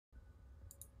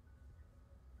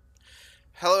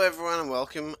Hello everyone and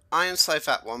welcome. I am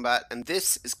SlayFatWombat and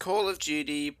this is Call of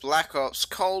Duty, Black Ops,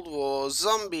 Cold War,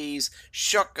 Zombies,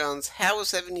 Shotguns, Hauer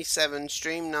 77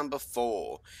 stream number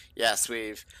 4. Yes,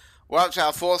 we're up to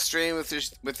our 4th stream with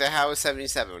the Hauer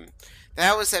 77. The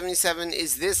Hauer 77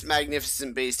 is this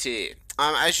magnificent beast here.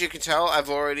 As you can tell, I've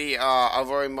already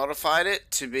modified it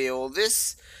to be all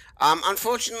this.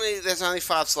 Unfortunately, there's only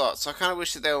 5 slots, so I kind of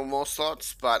wish that there were more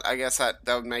slots, but I guess that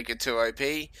would make it too OP.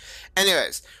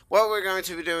 Anyways, what we're going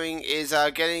to be doing is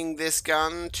getting this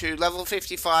gun to level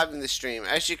 55 in this stream.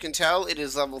 As you can tell, it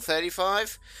is level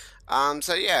 35.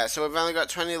 So yeah, so we've only got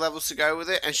 20 levels to go with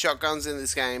it, and shotguns in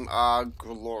this game are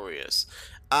glorious.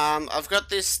 I've got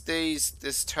this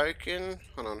token.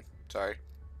 Hold on, sorry.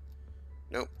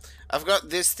 Nope. I've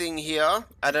got this thing here.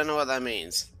 I don't know what that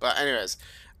means, but anyways.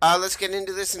 Let's get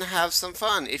into this and have some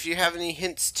fun. If you have any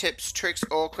hints, tips, tricks,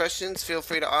 or questions, feel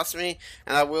free to ask me,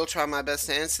 and I will try my best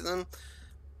to answer them.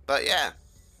 But yeah,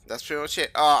 that's pretty much it.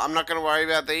 Oh, I'm not going to worry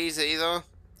about these either,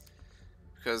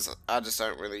 because I just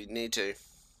don't really need to.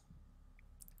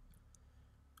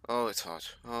 Oh, it's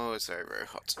hot. Oh, it's very, very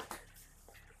hot.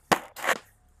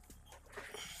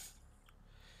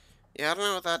 Yeah, I don't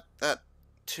know what that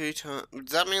 2 times...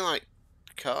 Does that mean, like,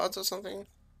 cards or something?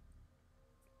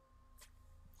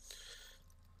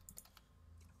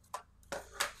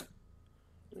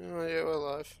 Oh yeah, we're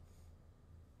live.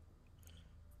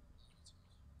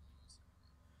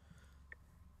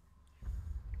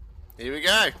 Here we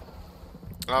go.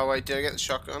 Oh wait, did I get the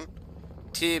shotgun?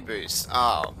 Tier boost.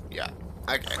 Oh, yeah.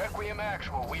 Okay. Requiem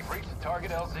Actual, we've reached the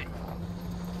target LZ. You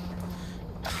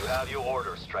have your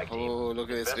orders, strike team. Oh,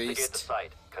 look at this Investigate beast. the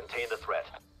site. Contain the threat.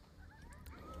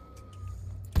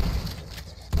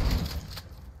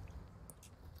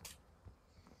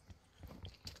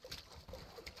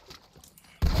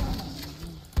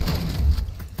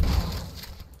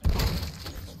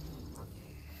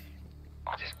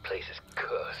 This place is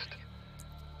cursed.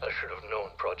 I should have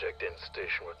known Project End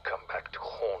Station would come back to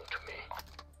haunt me.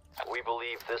 We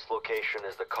believe this location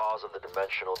is the cause of the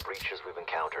dimensional breaches we've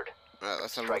encountered. Right,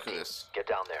 let's have a look at this. Get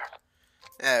down there.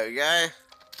 There we go.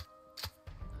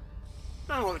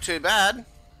 Don't look too bad.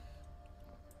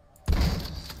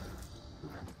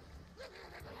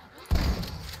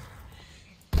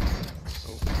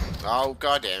 Oh,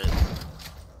 god damn it.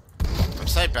 I'm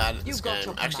so bad at this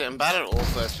game. Actually, I'm bad at all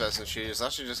first-person shooters. I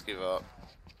should just give up.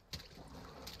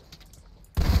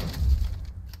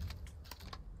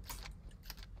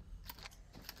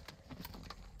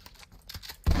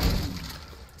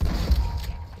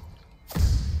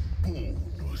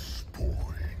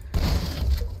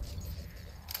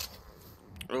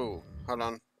 Oh, hold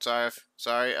on.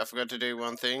 Sorry, I forgot to do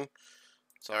one thing.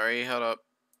 Sorry, hold up.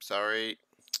 Sorry.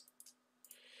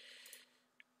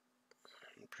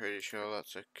 I'm pretty sure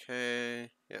that's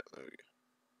okay. Yep, there we go.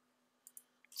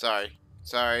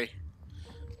 Sorry.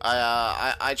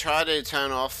 I try to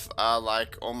turn off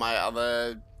like all my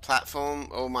other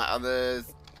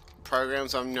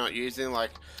programs I'm not using,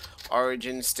 like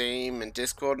Origin, Steam, and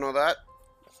Discord and all that,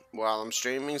 while I'm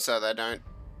streaming, so they don't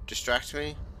distract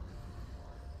me.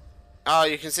 Oh,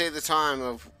 you can see the time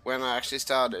of when I actually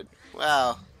started.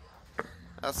 Wow,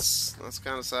 that's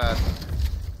kind of sad.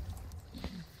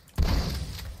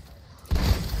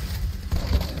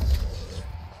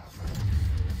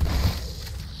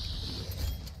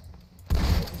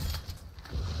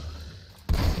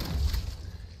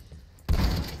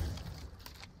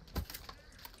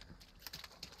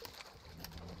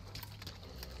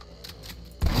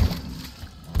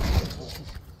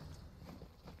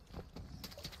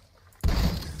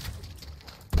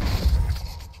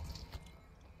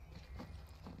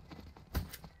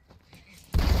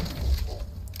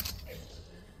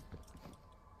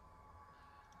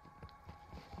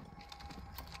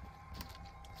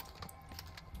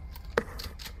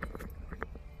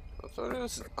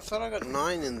 I thought I got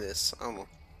 9 in this. Oh well.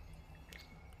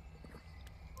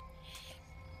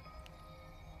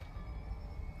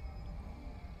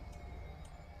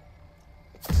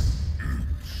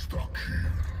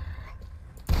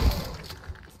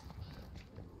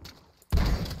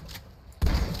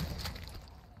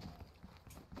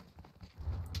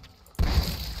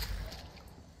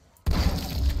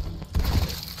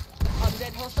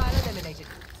 Undead hostile eliminated.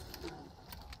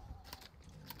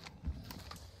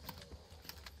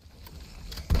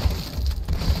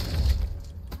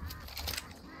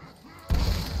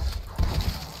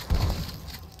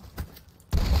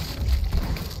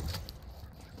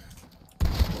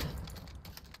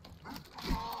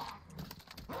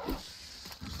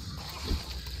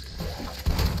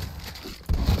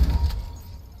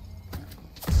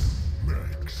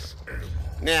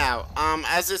 Now,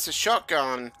 as it's a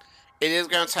shotgun, it is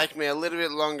going to take me a little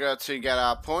bit longer to get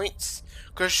our points,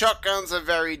 because shotguns are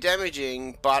very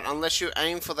damaging, but unless you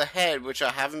aim for the head, which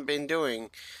I haven't been doing,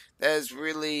 they're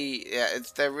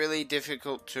really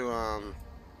difficult to,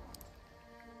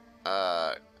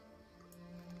 not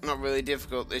really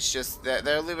difficult, it's just, they're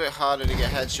a little bit harder to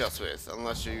get headshots with,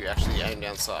 unless you actually aim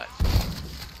down sight,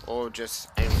 or just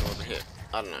aim for the hip,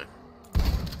 I don't know.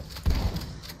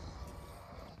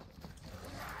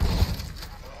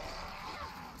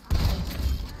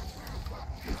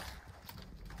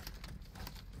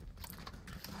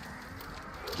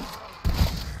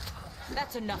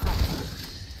 That's enough.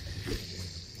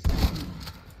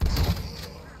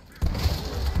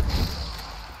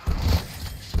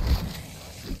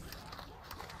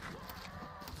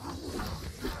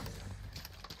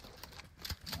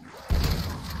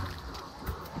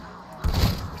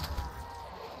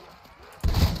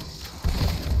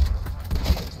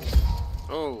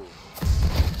 Oh.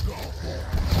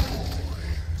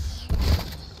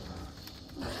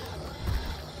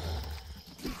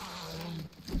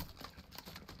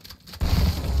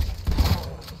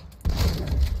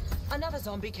 Another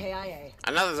zombie KIA.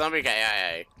 Another zombie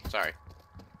KIA. Sorry.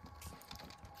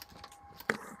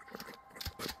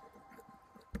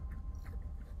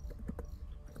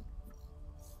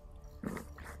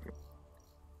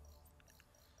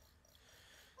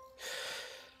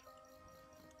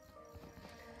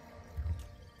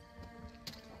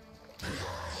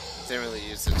 Didn't really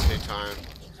use the 2 times.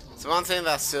 So one thing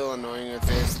that's still annoying with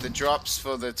this, the drops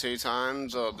for the 2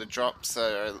 times, or the drops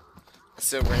are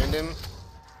still random.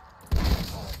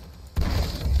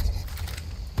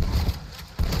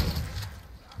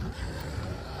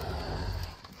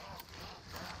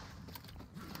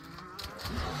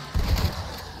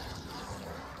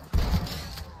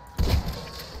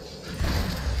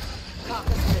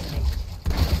 Carcass eliminated.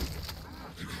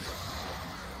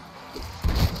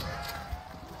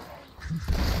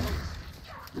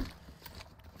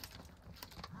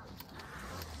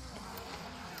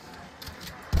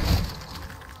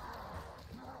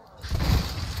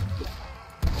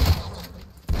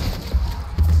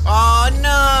 Oh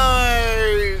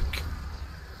no!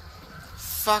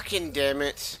 Fucking damn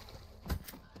it.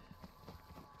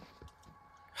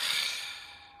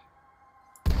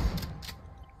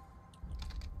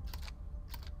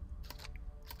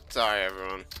 Sorry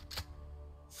everyone.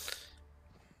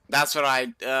 That's what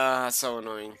so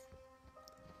annoying.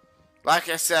 Like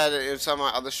I said in some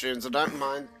of my other streams, I don't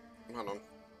mind, hold on.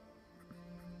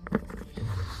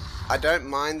 I don't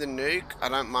mind the nuke, I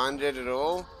don't mind it at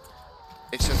all.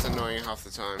 It's just annoying half the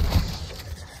time.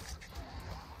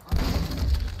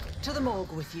 To the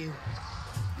morgue with you.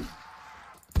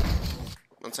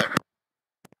 1 sec.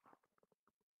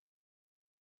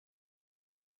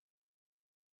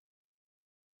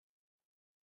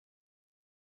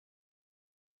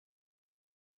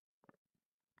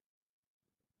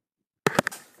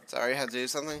 Sorry, I had to do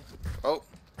something. Oh.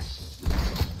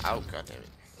 Oh, god damn it.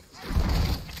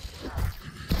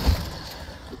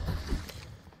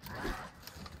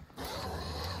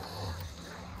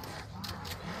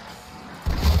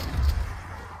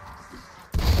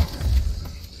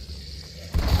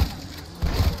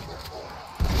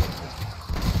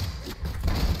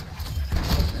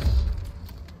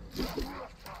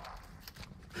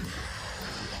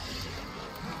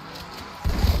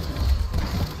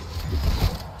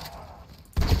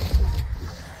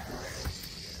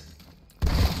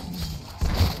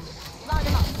 Line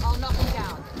them up. I'll knock them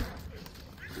down.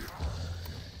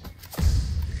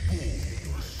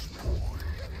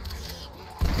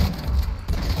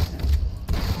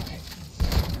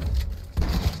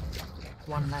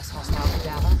 One less hostile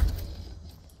cadaver.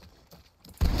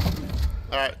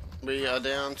 Alright, we are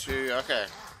down to, okay.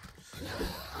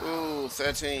 Ooh,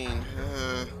 13.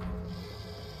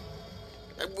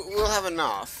 We'll have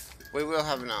enough. We will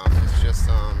have enough. It's just,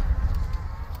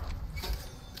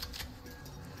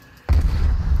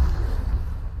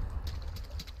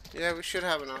 yeah, we should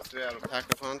have enough to be able to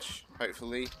pack a punch,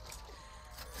 hopefully.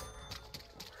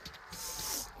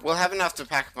 We'll have enough to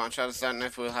pack a punch, I just don't know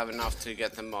if we'll have enough to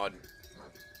get the mod.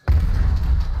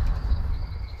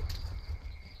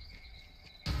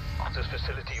 This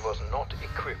facility was not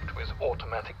equipped with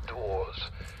automatic doors.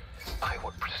 I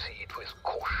would proceed with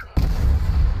caution.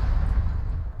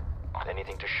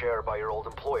 Anything to share about your old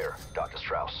employer, Dr.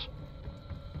 Strauss?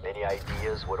 Any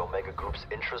ideas what Omega Group's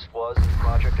interest was in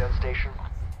Project End Station?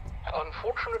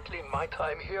 Unfortunately, my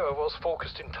time here was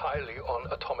focused entirely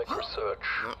on atomic research.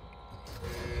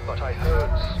 But I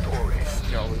heard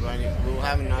stories. Yo, we'll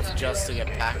have enough just to get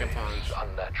pack a punch.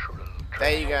 Unnatural.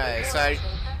 There you go, so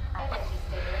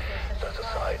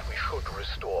should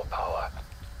restore power.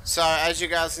 So, as you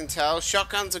guys can tell,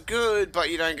 shotguns are good, but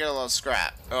you don't get a lot of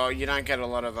scrap. Or you don't get a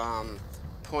lot of,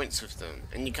 points with them.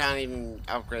 And you can't even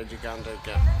upgrade your gun to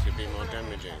be more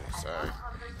damaging, so...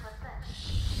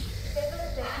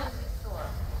 Stabilization restored.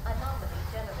 Anomaly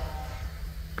generated.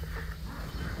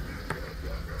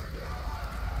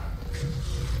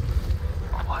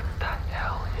 What the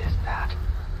hell is that?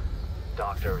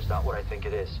 Doctor, is that what I think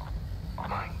it is?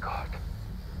 My God.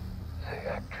 They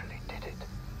actually did it.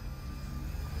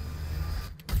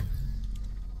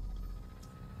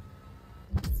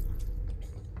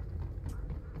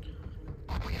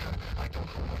 I don't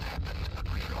know what happened, but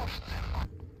we lost them.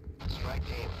 Strike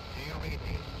team, do you read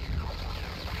me?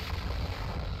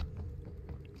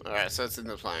 Alright, so it's in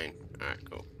the plane. Alright,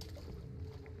 cool.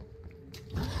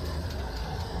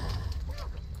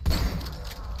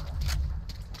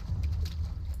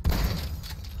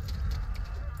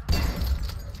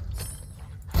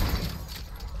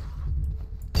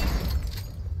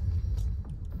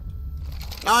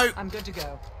 No! I'm good to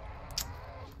go.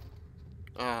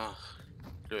 Ah,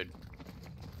 good.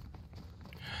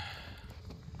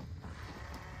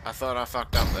 I thought I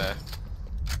fucked up there.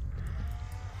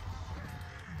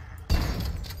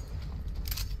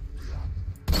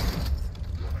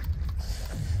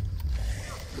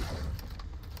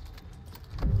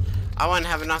 I won't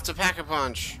have enough to pack a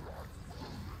punch.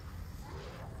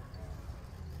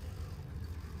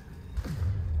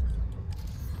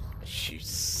 You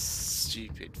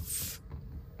stupid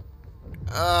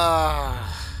I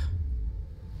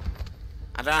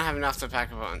don't have enough to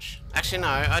pack a punch. Actually, no,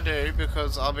 I do,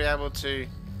 because I'll be able to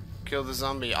kill the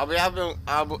zombie. I'll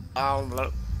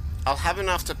have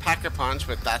enough to pack a punch,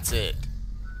 but that's it.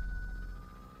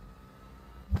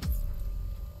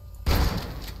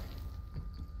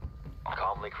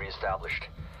 Comlink reestablished.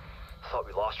 Thought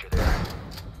we lost you there.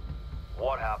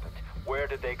 What happened? Where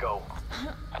did they go?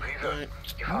 Peter,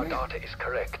 if our data is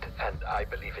correct, and I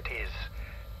believe it is,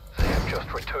 they have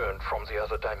just returned from the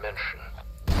other dimension.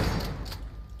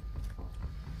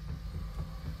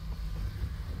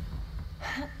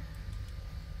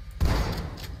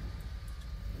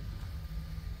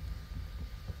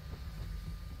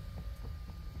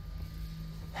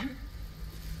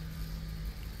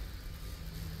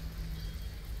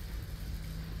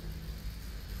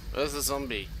 Where's the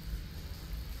zombie?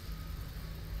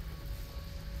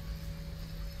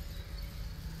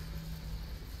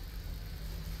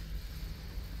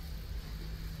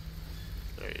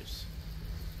 There he is.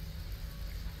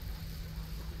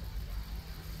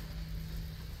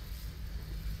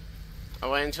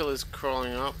 I'll wait until he's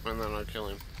crawling up and then I'll kill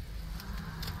him.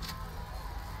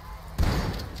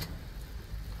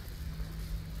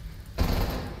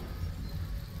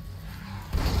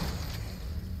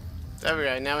 There we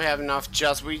go, now we have enough,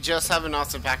 we just have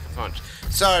enough to pack a punch.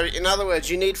 So, in other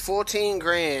words, you need 14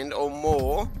 grand or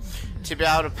more to be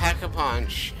able to pack a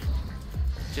punch,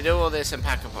 to do all this and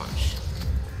pack a punch.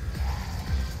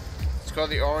 It's called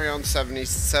the Orion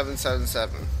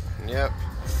 7777. Yep.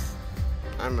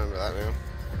 I remember that now.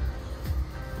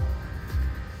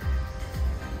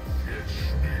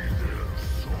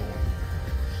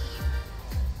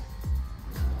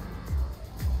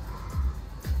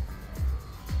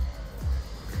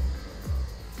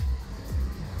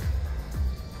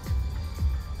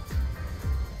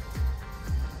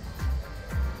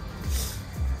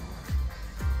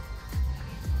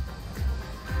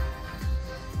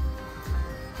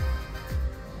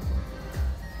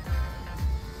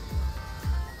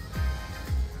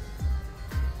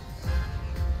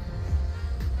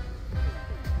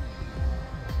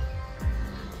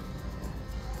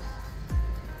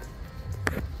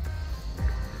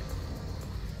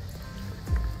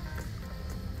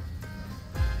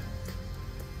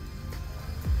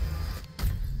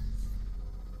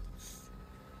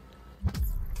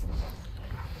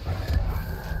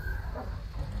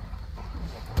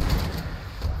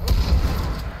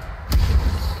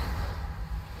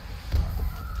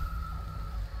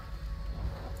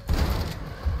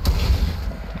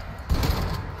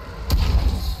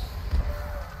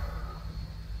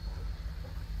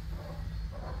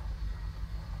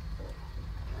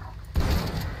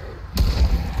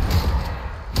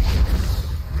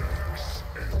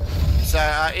 So,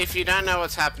 if you don't know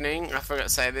what's happening, I forgot to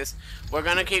say this, we're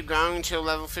going to keep going until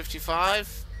level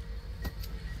 55.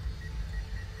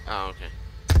 Oh, okay.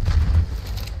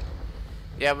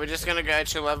 Yeah, we're just going to go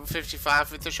to level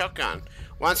 55 with the shotgun.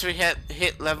 Once we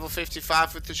hit level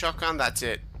 55 with the shotgun, that's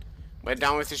it. We're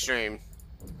done with the stream.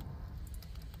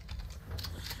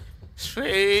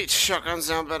 Sweet, shotguns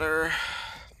sound better.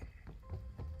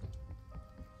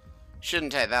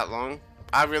 Shouldn't take that long.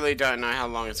 I really don't know how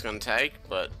long it's going to take,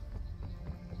 but...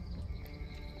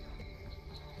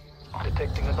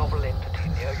 Detecting a novel entity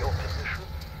near your position.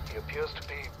 He appears to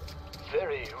be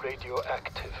very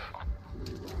radioactive.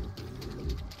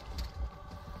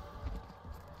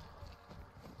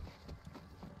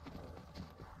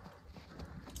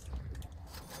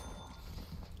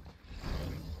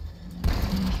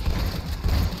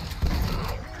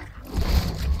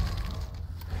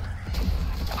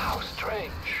 How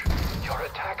strange. Your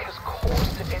attack has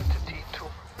caused the entity to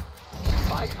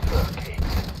bifurcate.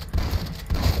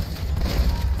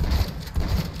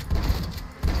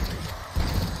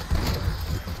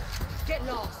 Get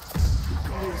lost,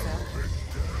 loser.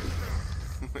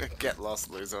 Get lost,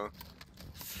 loser.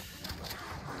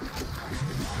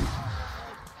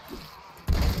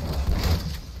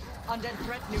 Undead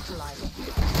threat neutralized.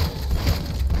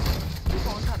 Keep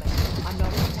on coming. I'm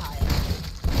not retired.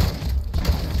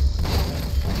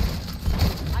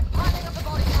 I'm piling up the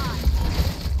body line.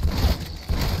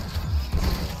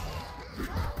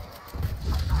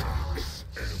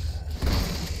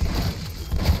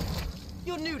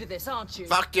 You're new to this, aren't you?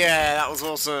 Fuck yeah, that was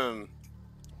awesome.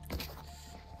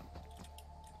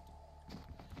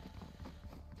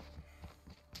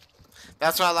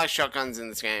 That's why I like shotguns in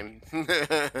this game.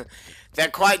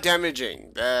 They're quite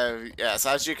damaging. Yes,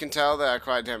 as you can tell, they're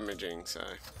quite damaging, so.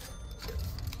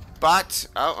 But,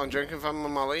 oh, I'm drinking from my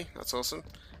Molly. That's awesome.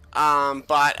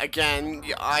 But again,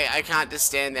 I can't just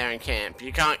stand there and camp.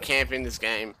 You can't camp in this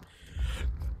game.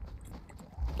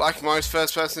 Like most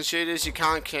first-person shooters, you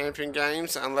can't camp in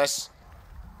games unless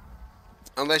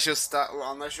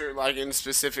you're like in a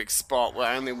specific spot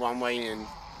where only one way in.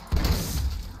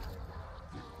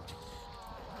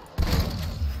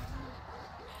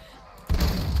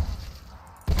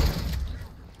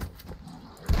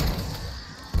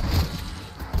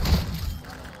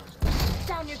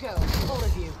 Down you go, all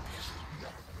of you.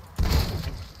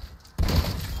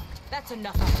 That's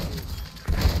enough of you.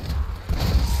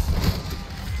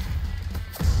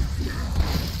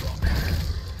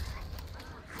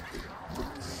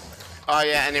 Oh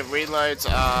yeah, and it reloads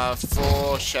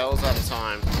 4 shells at a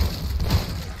time.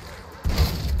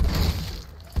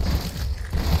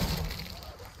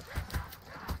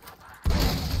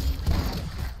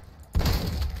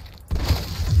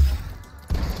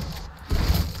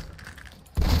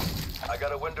 I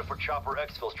got a window for Chopper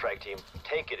Exfil strike team.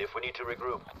 Take it if we need to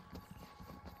regroup.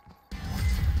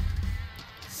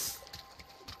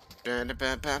 Bam,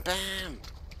 bam, bam, bam.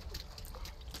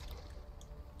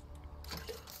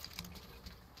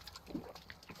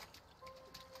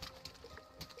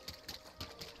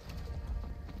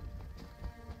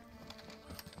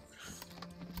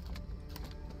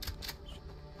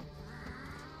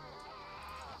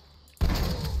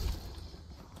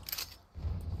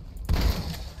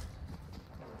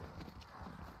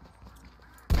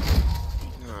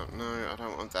 No, I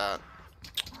don't want that.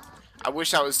 I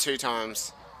wish that was 2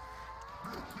 times.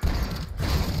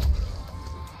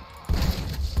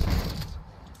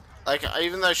 Like,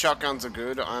 even though shotguns are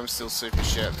good, I'm still super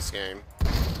shit at this game.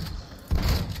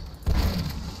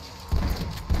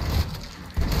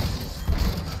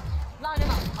 Line him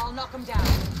up. I'll knock him down.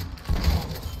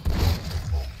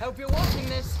 Hope you're watching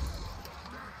this.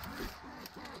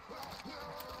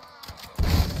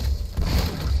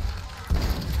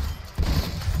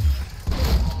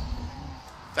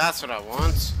 That's what I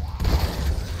want.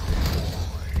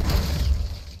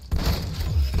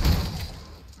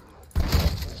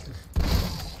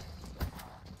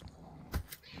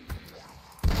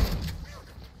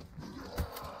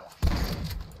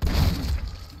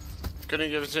 Couldn't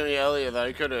give it to me earlier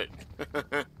though, could it?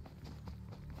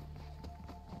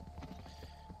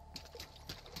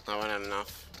 I won't have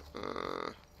enough.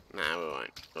 Nah, we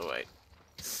won't. We'll wait.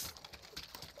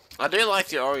 I do like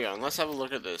the Orion. Let's have a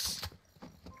look at this.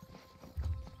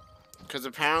 Because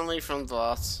apparently from the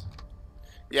last...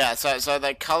 Yeah, so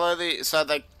they color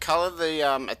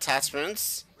the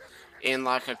attachments in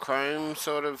like a chrome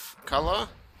sort of color.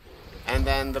 And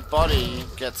then the body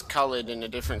gets colored in a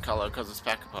different color because it's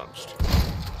packer punched.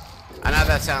 I know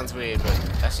that sounds weird, but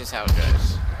that's just how it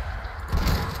goes.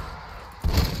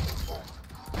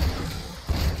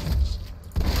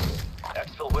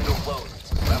 Exfil window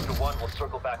closed. After 1, we'll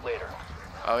circle back later.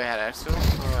 Oh, we had exfil?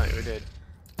 Alright, we did.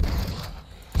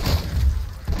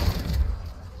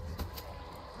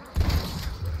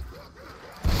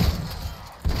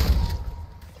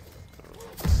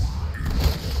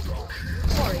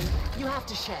 Sorry, you have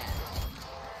to share.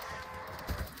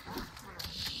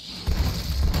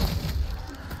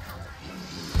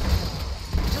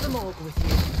 To the morgue with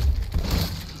you.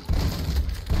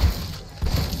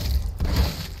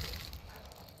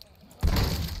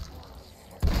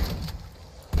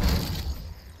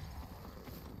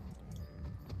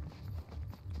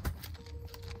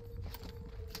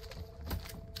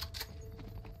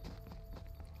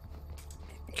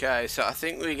 Okay, so I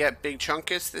think we get Big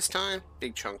Chunkers this time.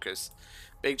 Big Chunkers.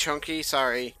 Big Chunky,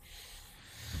 sorry.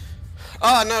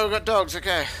 Oh no, we've got dogs,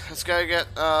 okay. Let's go get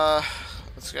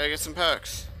some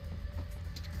perks.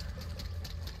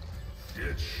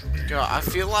 God, I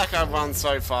feel like I run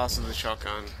so fast with the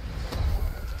shotgun.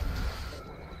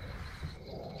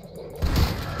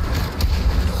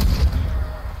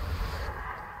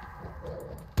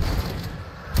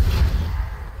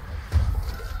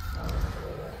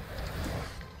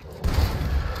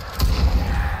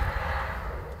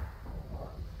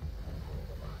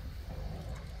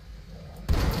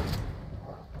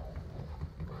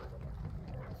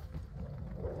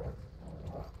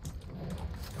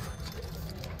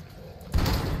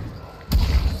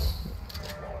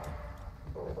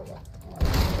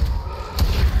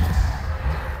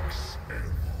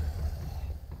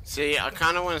 See, I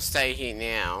kind of want to stay here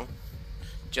now,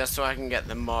 just so I can get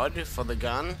the mod for the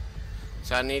gun.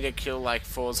 So I need to kill like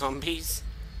 4 zombies.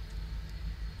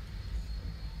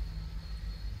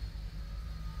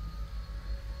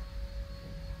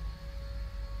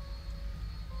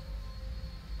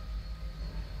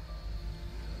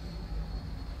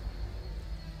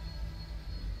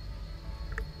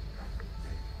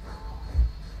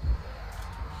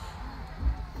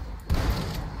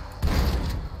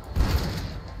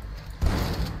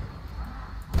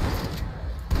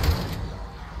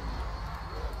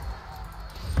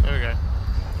 There we go.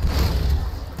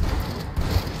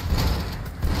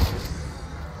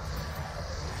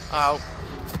 Oh.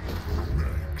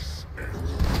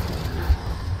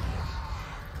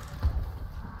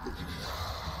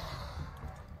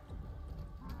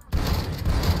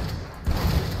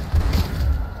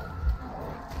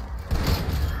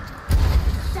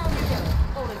 Down you go,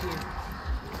 all of you.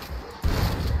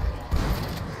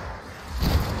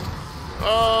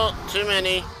 Oh, too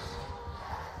many.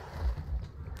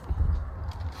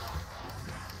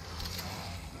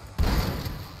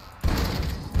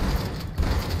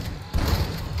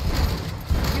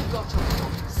 You've got your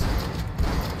points.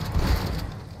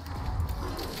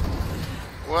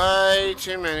 Way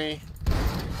too many.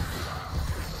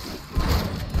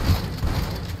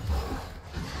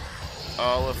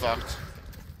 Oh, we're fucked.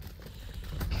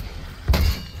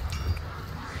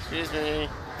 Excuse me.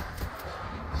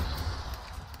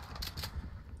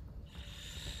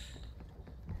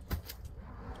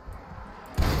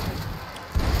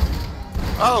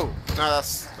 Oh! No,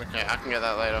 that's... Okay, I can get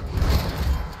that later.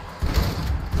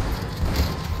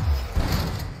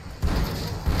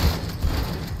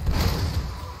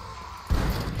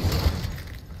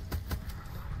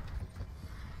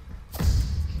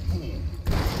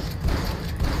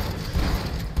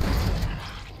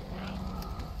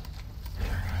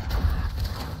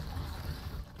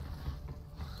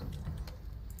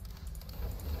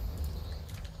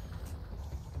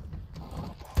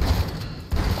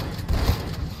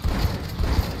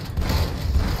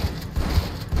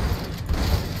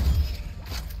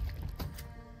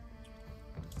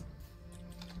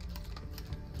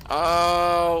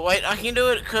 Oh, wait, I can do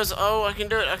it, because, oh, I can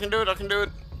do it.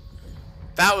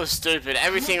 That was stupid.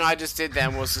 Everything I just did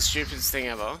then was the stupidest thing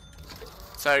ever.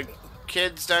 So,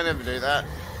 kids, don't ever do that.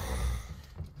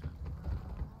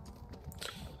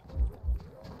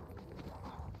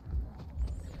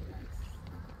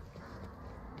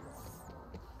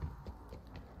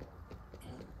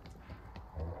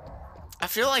 I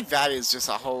feel like that is just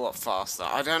a whole lot faster.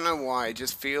 I don't know why, it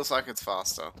just feels like it's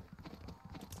faster.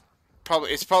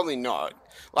 It's probably not.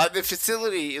 Like, the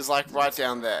facility is like right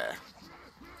down there.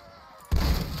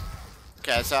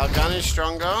 Okay, so our gun is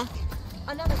stronger.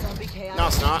 Another zombie KI. No,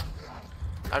 it's not.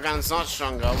 Our gun's not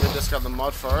stronger. We've just got the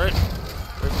mod for it.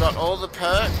 We've got all the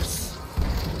perks.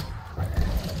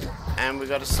 And we've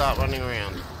got to start running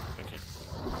around. Okay.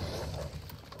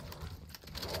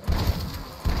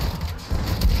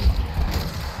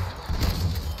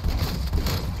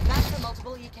 That's for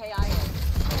multiple EKIA.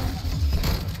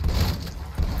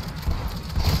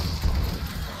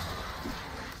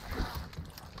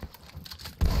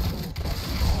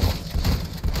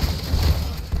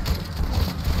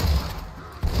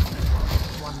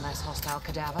 One less hostile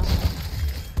cadaver.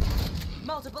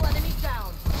 Multiple enemies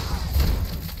down.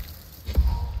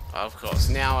 Of course,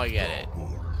 now I get it.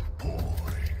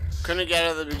 Couldn't get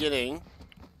it at the beginning.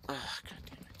 Oh, God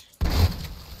damn it.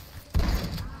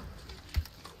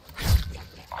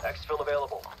 Exfil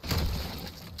available.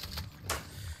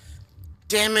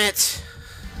 Damn it!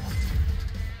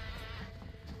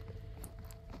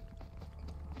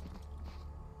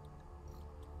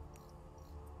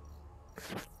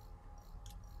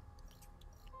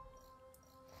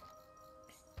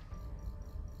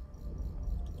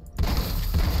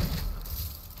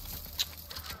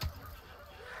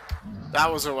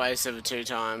 That was a waste of 2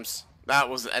 times. That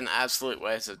was an absolute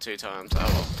waste of 2 times. Oh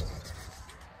well.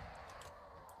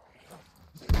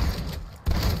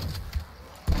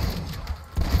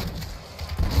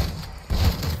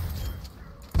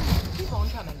 Keep on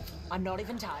coming. I'm not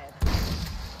even tired.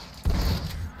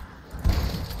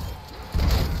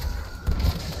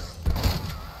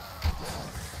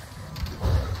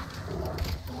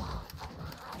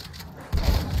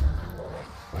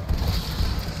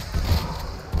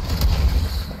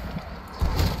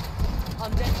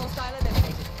 Undead hostile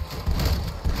eliminated.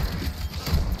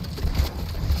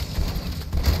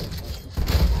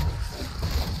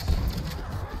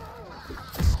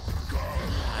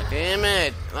 God damn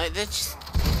it! Like that's just...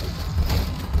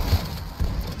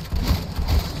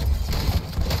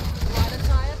 Rider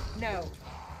tired? No.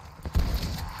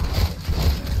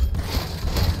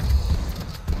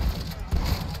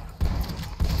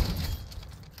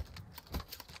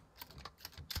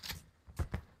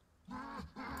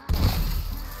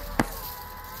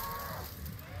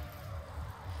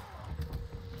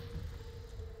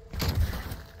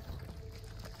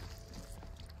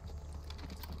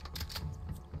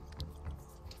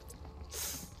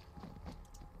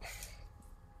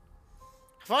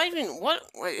 Have I even... What?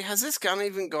 Wait, has this gun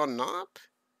even gone up?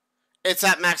 It's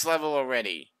at max level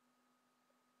already.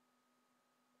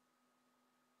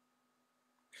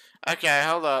 Okay,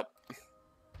 hold up.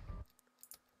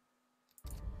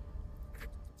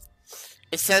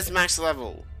 It says max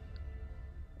level.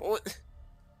 What?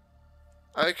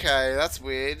 Okay, that's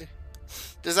weird.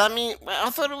 Does that mean... I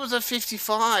thought it was a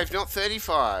 55, not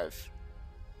 35.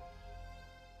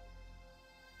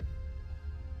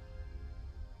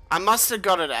 I must have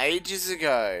got it ages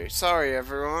ago. Sorry,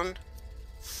 everyone.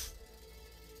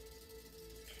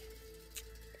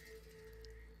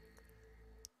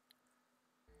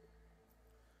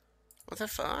 What the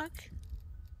fuck?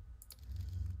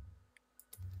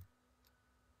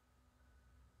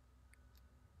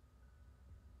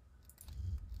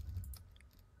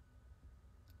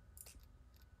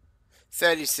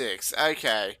 $36.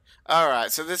 Okay. All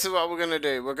right. So this is what we're gonna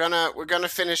do. We're gonna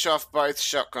finish off both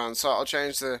shotguns. So I'll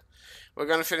change the. We're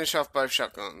gonna finish off both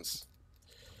shotguns.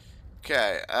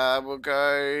 Okay. We'll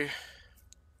go.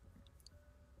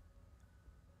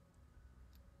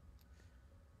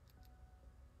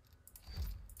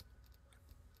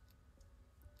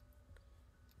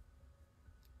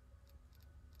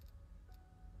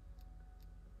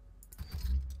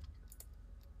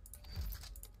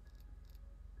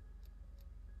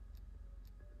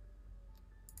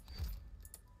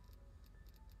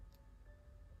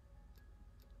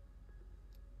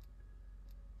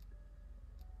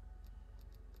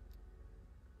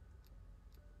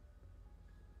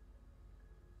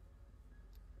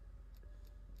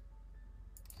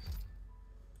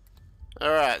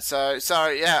 Alright, so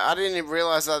yeah, I didn't even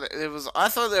realize that it was... I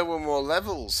thought there were more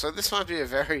levels, so this might be a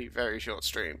very, very short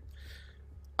stream.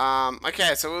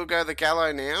 Okay, so we'll go the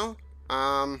Gallo now.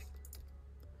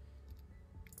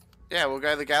 Yeah, we'll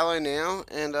go the Gallo now,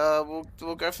 and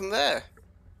we'll go from there.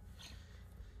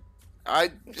 I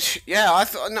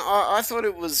thought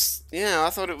it was... Yeah,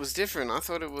 I thought it was different. I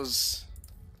thought it was...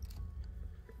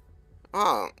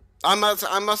 Oh, I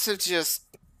must have just...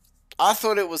 I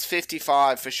thought it was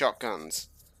 55 for shotguns.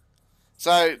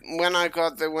 So when I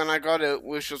got it,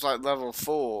 which was like level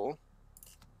 4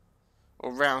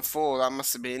 or round 4, that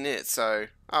must have been it. So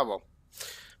oh well,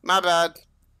 my bad.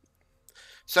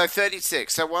 So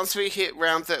 36. So once we hit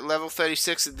level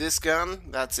 36 of this gun,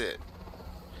 that's it.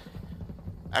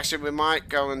 Actually, we might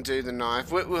go and do the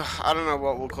knife. I don't know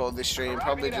what we'll call this stream.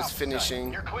 Probably just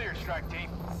finishing. You're clear, strike team.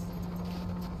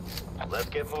 Let's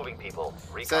get moving, people.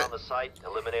 Recon the site,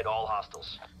 eliminate all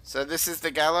hostiles. So this is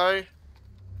the Gallo.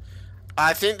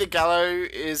 I think the Gallo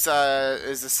is a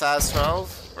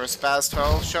SAS12 or a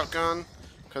SPAS-12 shotgun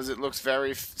because it looks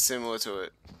very similar to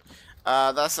it.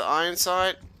 That's the iron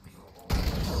sight.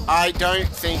 I don't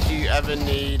think you ever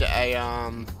need a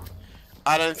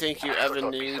I don't think you ever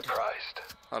need. Surprised.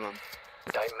 Hold on.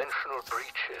 Dimensional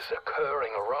breaches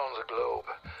occurring around the globe.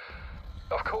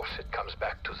 Of course, it comes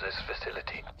back to this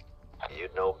facility.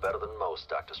 You'd know better than most,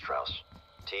 Dr. Strauss.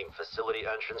 Team facility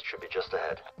entrance should be just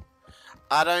ahead.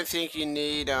 I don't think you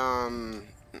need an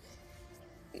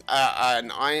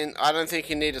iron. I don't think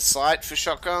you need a sight for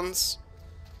shotguns.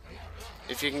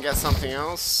 If you can get something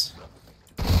else,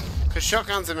 because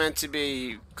shotguns are meant to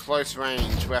be close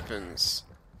range weapons.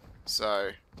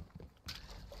 So.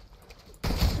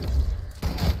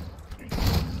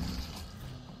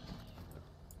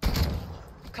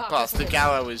 Plus, the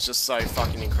Gallo is just so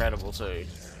fucking incredible too.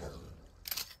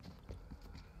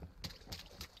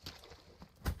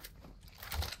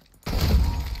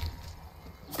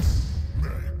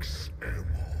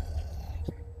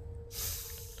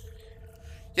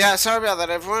 Yeah, sorry about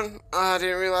that, everyone. I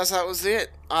didn't realize that was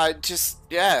it.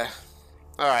 Yeah.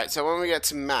 Alright, so when we get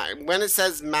to max, when it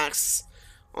says max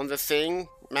on the thing,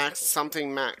 max,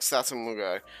 something max, that's when we'll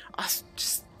go.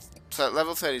 So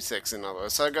level 36 in other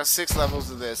words. So I got 6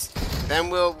 levels of this. Then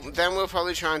we'll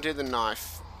probably try and do the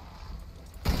knife.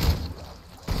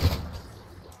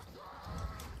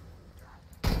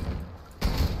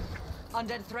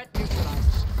 Undead threat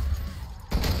neutralized.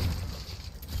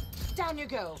 Down you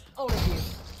go, all of you.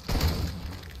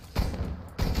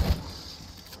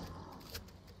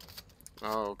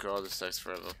 Oh god, this takes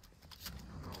forever.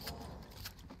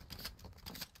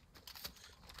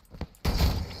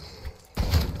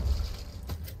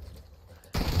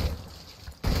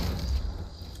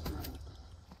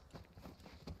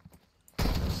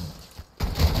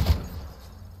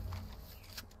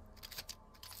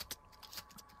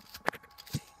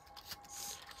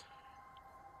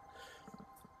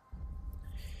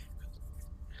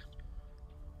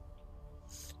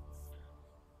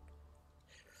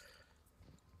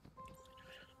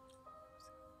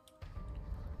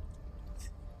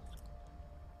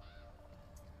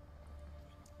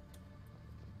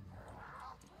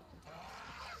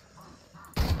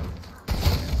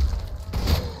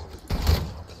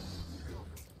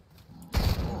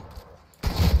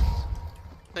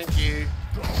 Thank you.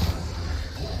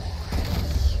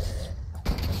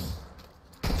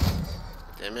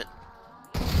 Damn it.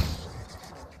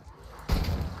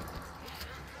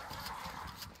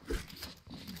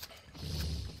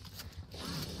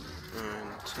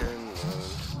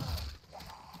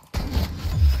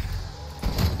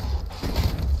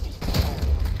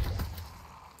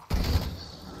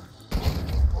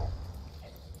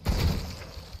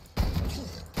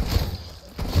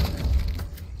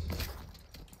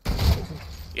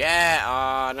 Yeah,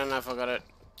 I don't know if I got it.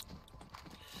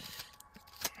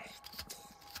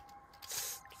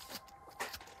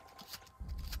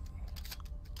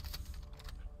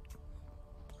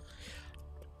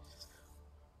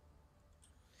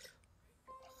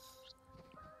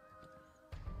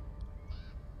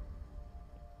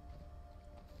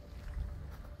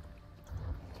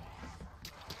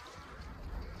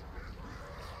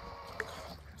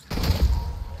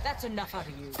 That's enough out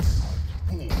of you.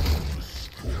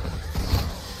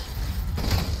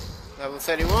 Level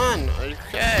 31,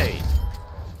 okay.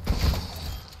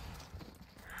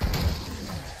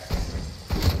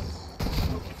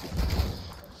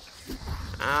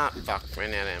 Ah, fuck,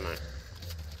 ran out of ammo.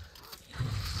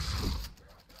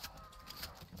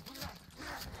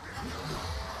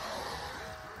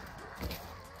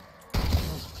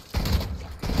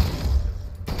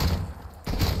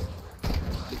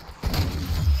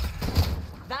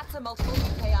 That's a multiple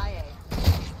KIA.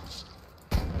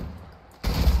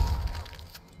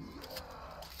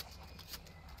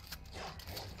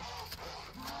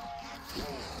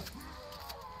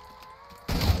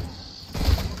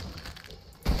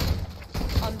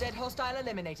 Undead hostile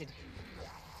eliminated.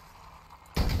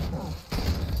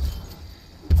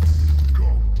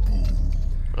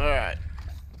 Alright.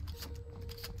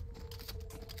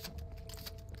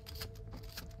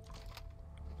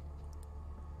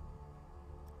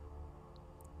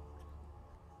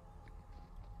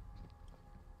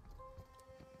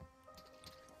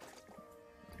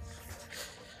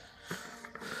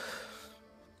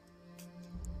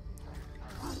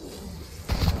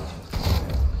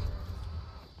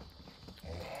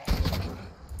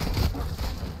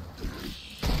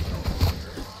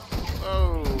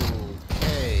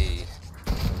 Okay.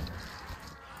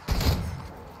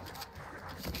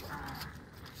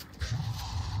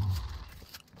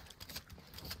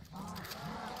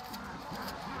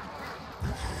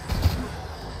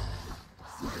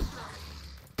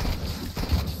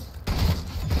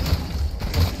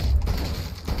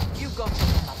 You got your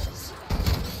mothers.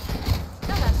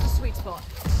 Now that's the sweet spot.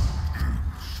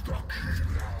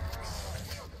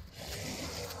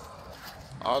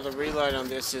 Oh, the reload on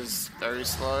this is very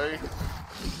slow.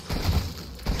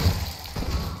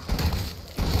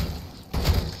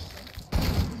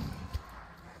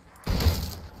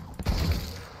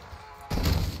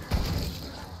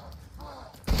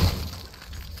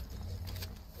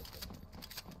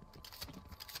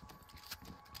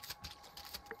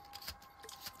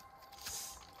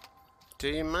 Do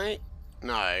you, mate?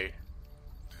 No.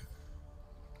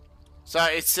 So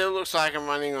it still looks like I'm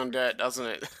running on dirt, doesn't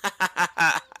it?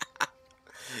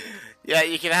 Yeah,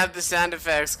 you can have the sound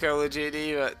effects, Call of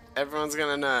Duty, but everyone's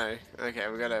gonna know. Okay,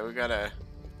 we gotta.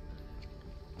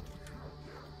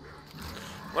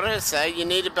 What did it say? You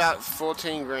need about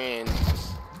 14 grand.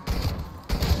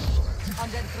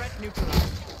 Undead threat neutralized.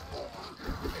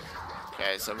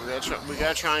 Okay, so we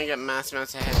gotta try and get mass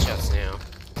amounts of headshots now.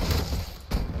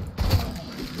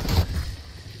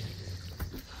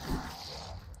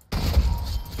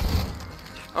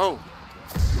 Oh!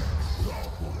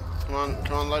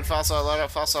 Come on, load faster, load up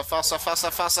faster, faster,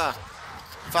 faster, faster!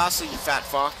 Faster, you fat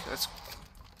fuck! That's...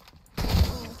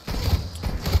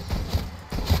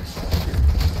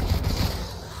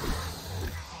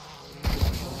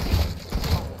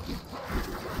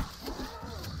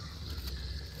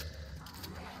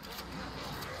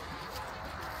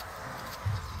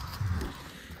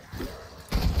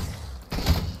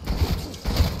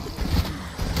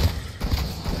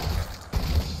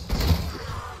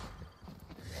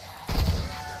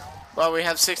 Well, we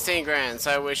have 16 grand,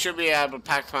 so we should be able to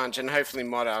pack punch and hopefully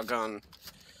mod our gun.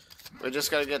 We just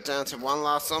gotta get down to one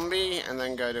last zombie and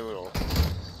then go do it all.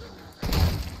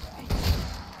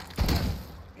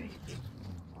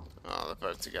 Oh, they're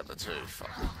both together too.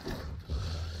 Fuck.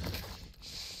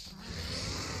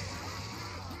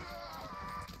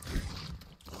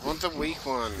 I want the weak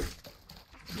one.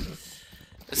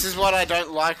 This is what I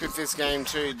don't like with this game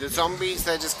too. The zombies,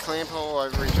 they just clamp all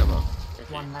over each other.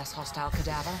 Okay. One less hostile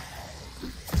cadaver.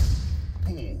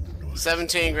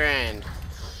 17 grand.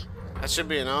 That should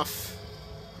be enough.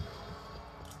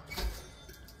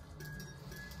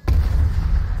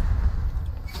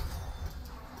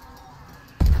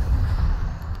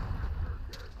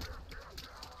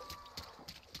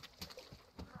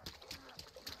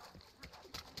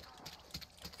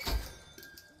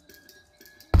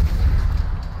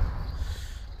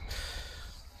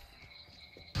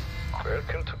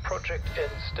 Welcome to Project N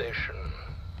Station.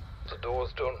 The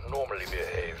doors don't normally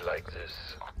behave like this.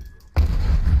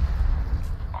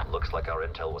 Looks like our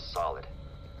intel was solid.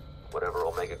 Whatever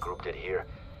Omega Group did here,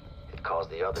 it caused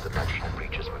the other dimensional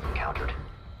breaches we've encountered.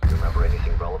 Remember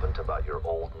anything relevant about your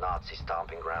old Nazi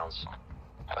stomping grounds?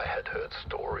 I had heard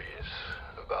stories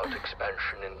about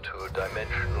expansion into a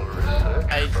dimensional research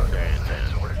 $8 project. grand.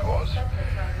 That's what it was.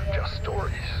 Just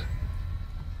stories.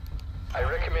 I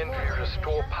recommend we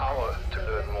restore power to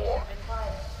learn more.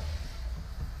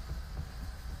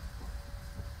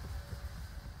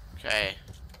 Okay.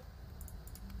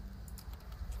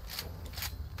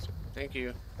 Thank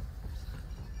you.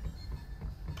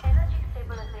 Energy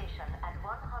stabilization at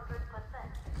 100%.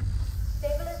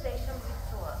 Stabilization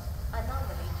restored.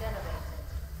 Anomaly generated.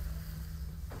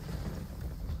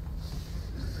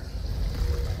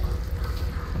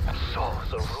 So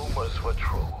the rumors were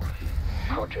true.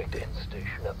 Project N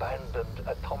Station abandoned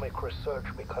atomic research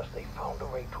because they found a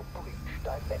way to breach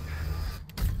dimensions.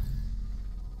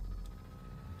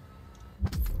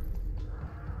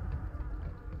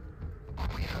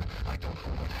 I don't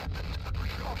know what happened, but we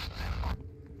lost them.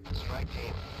 Strike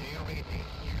team, do you read me?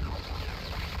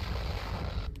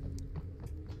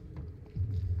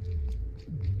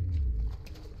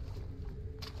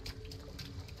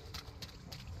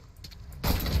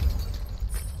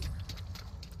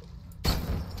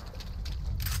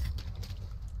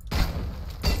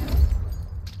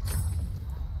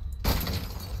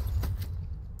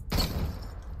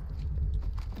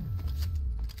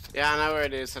 Yeah, I know where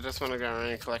it is. I just want to go around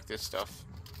and collect this stuff.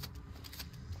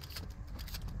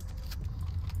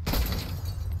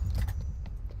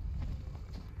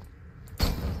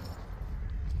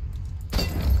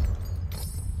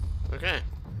 Okay.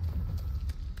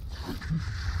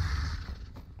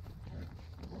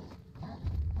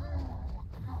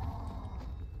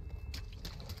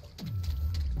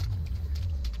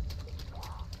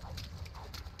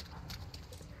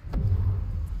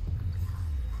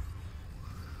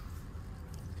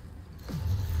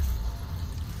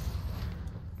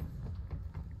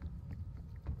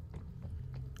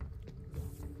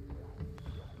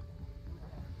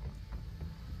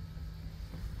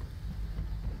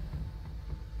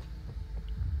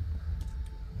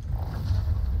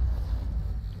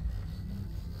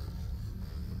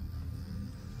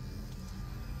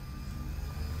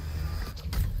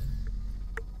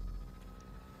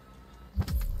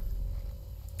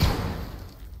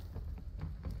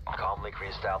 Comlink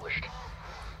reestablished.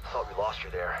 Thought we lost you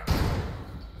there.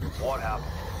 What happened?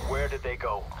 Where did they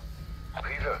go?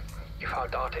 Peter, if our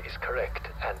data is correct,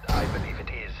 and I believe it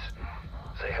is,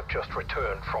 they have just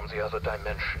returned from the other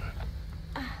dimension.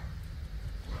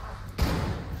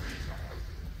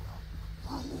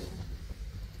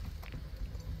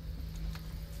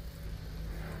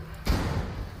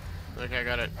 Okay, I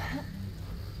got it.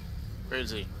 Where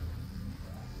is he?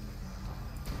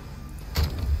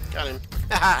 Got him.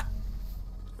 Haha!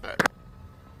 Alright.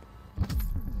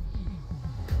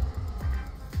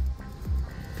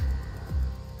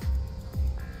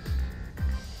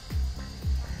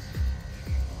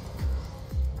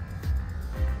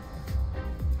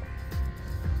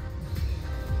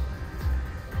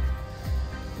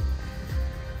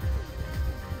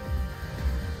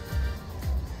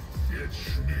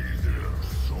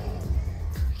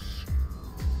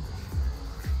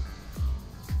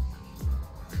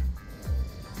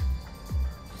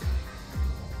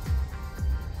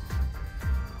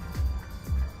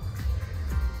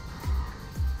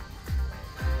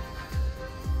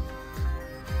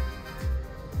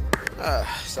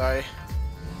 Sorry.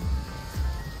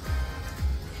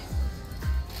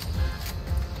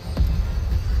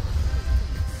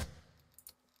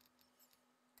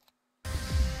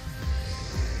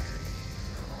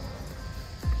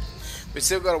 We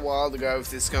still got a while to go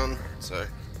with this gun, so.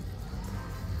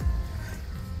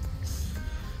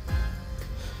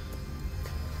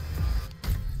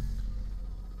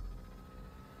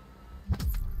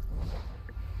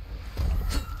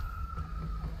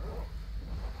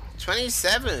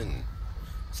 $27.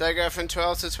 So I go from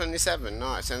 12 to 27.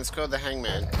 Nice, and it's called the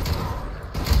Hangman.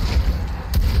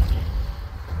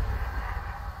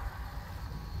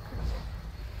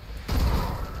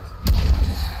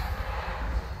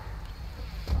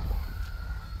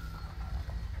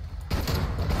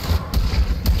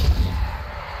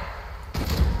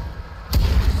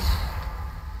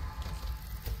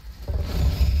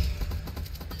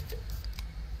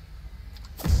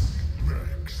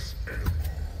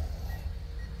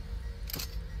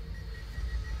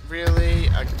 Really?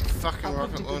 A fucking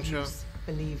rocket launcher?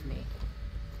 Believe me.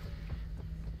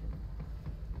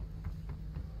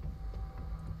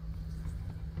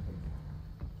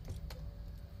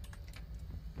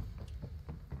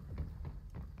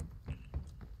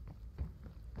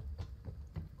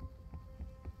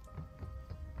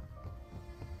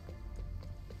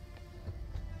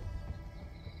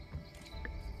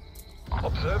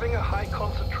 Observing a high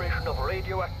concentration of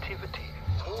radioactivity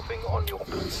moving on your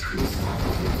position.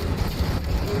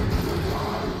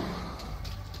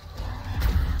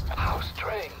 How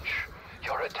strange.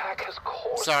 Your attack has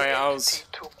caused Sorry, the I entity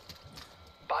to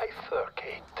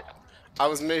bifurcate. I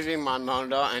was moving my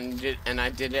monitor and I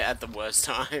did it at the worst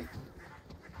time.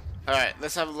 Alright,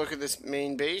 let's have a look at this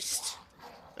mean beast.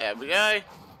 There we go.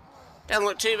 Doesn't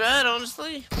look too bad,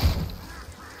 honestly.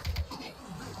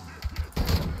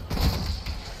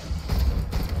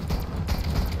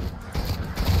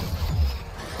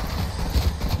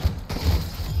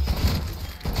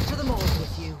 To the moors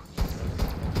with you.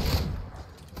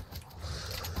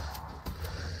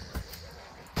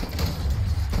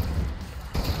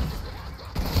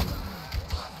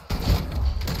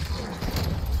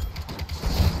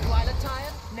 Twilight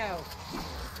tired? No.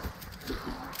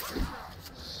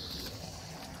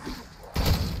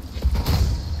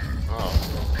 Oh.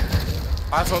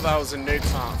 I thought that was a nuke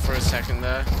plant for a second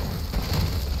there.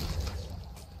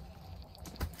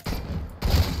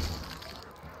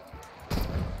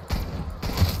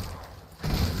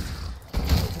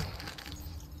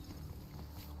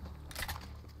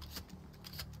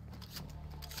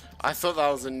 I thought that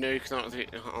was a nuke, not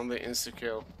on the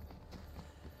insta-kill.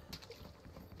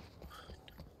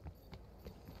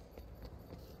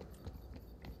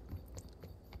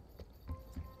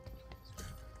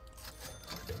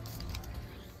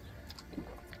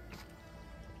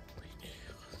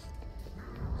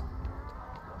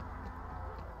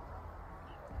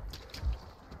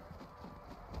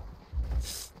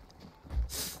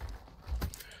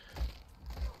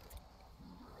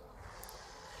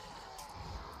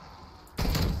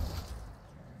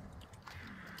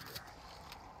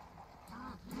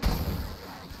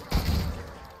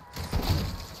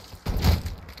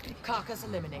 Carcass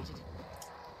eliminated.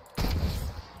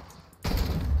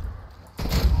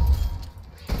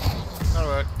 That'll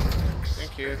work.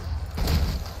 Thank you.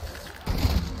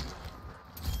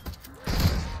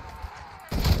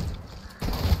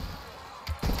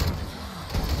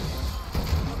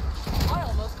 I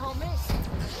almost can't miss.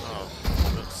 Oh,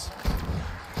 oops.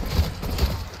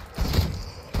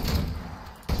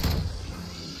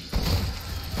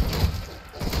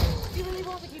 You really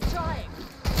want to keep trying?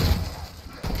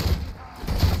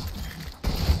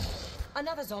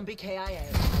 Another zombie KIA.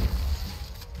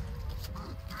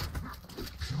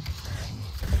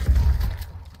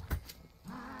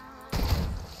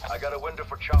 I got a window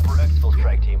for chopper exfil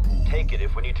strike team. Take it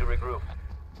if we need to regroup.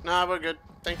 Nah, we're good.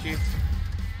 Thank you.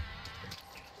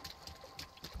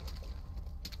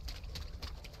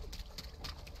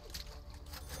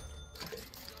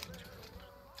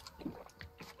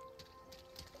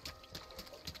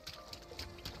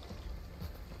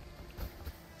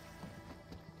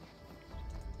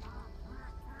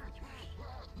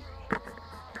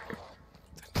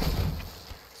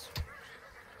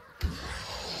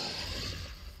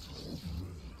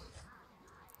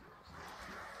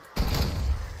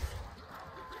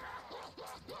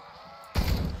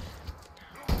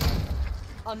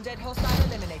 Undead hostile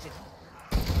eliminated.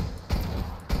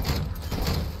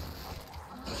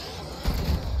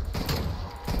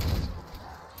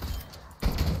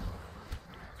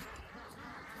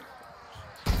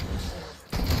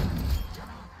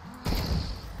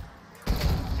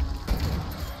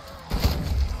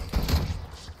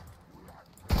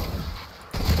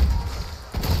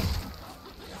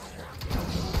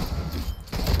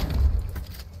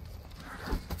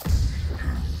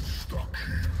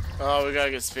 Oh, we gotta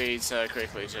get speed so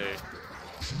quickly too.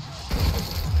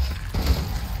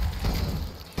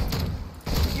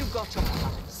 You got your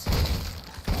comeuppance.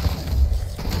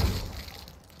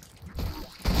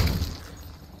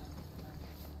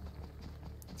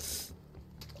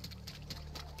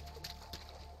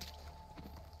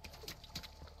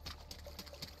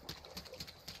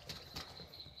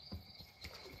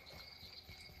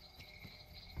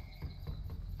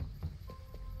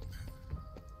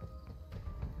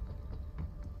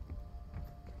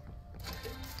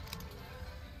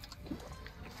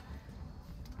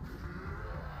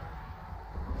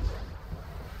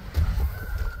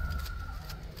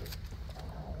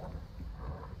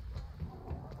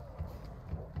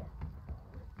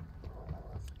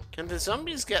 Can the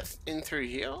zombies get in through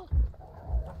here?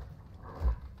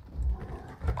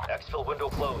 Exfil window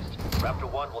closed. Raptor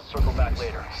 1 will circle back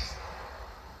later.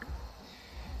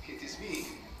 It is me,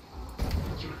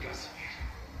 your Casimir.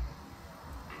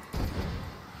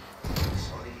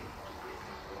 Sorry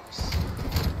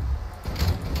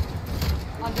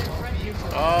to Under threat, you two.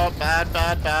 Oh, bad,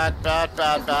 bad, bad, bad,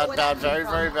 bad, bad, bad, very,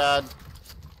 very bad.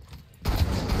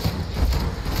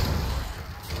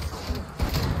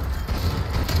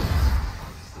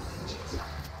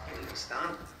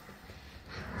 understand.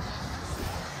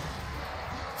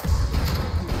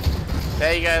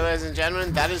 There you go, ladies and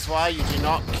gentlemen. That is why you do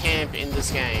not camp in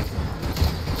this game.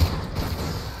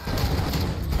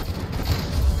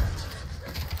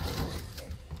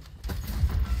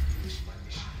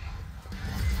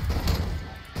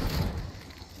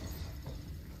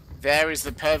 There is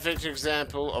the perfect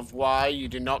example of why you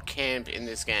do not camp in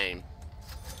this game.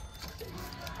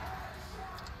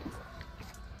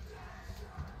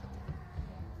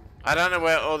 I don't know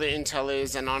where all the intel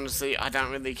is, and honestly, I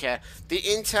don't really care. The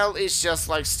intel is just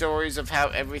like stories of how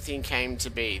everything came to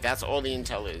be. That's all the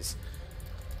intel is.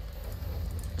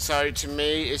 So, to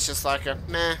me, it's just like a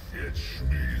meh. Fetch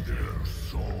me their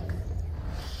souls.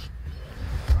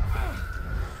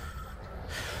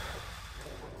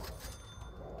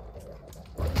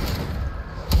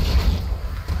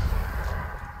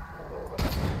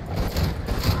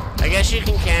 I guess you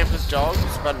can camp with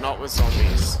dogs, but not with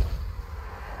zombies.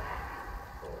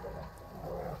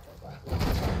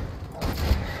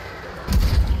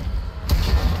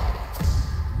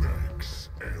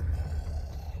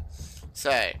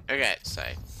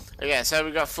 So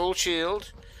we got full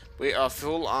shield, we are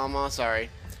full armor, sorry.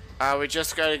 We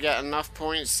just got to get enough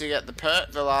points to get the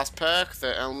perk, the last perk,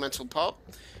 the elemental pop.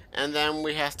 And then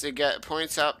we have to get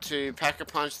points up to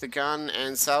pack-a-punch the gun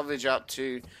and salvage up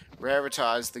to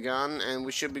raritize the gun, and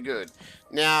we should be good.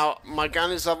 Now, my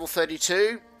gun is level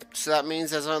 32, so that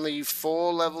means there's only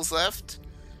 4 levels left,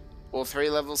 or 3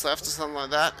 levels left or something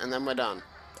like that, and then we're done.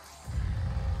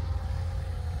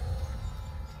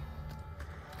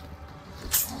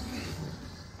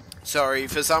 Sorry,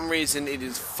 for some reason it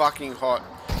is fucking hot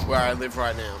where I live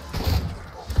right now.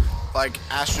 Like,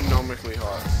 astronomically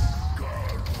hot.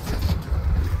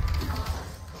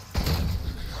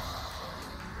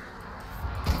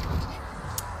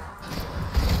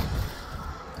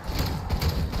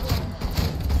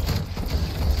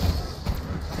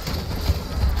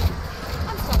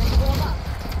 I'm starting to warm up.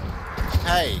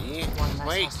 Hey, One less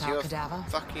wait hostile your cadaver.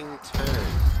 fucking turn.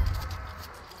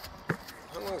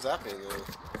 How long's that been though?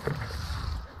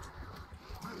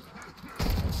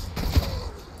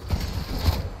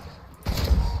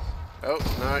 Oh,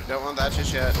 no, don't want that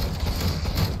just yet.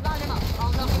 Line him up.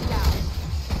 I'll knock him down.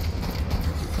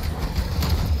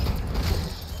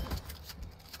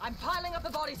 I'm piling up the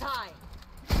bodies high.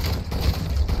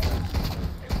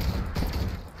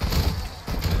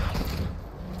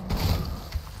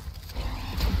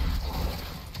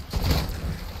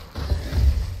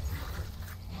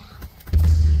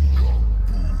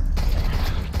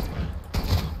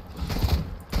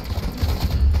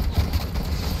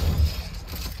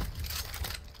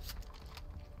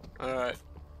 Alright,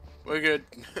 we're good.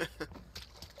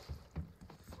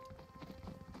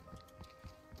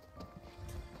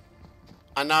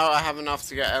 I know I have enough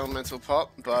to get elemental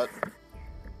pop, but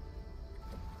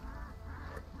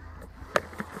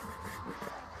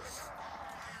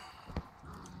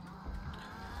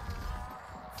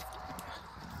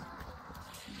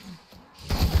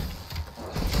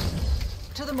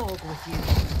To the morgue with you.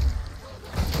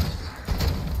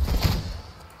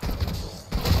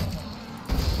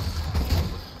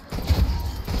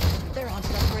 There aren't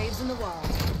enough graves in the world.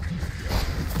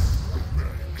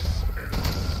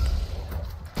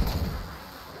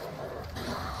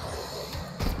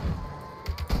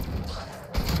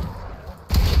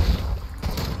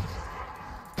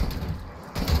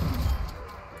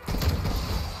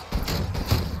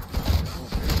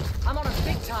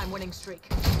 time winning streak.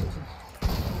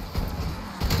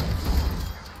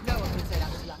 No one can say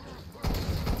that was lucky.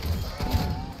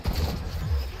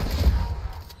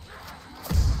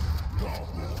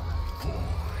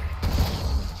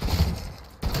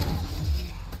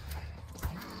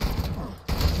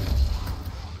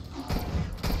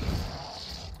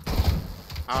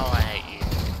 Oh, I hate you.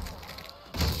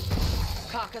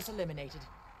 Carcass eliminated.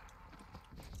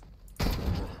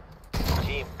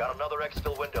 Team, got another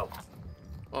exfil window.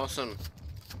 Awesome.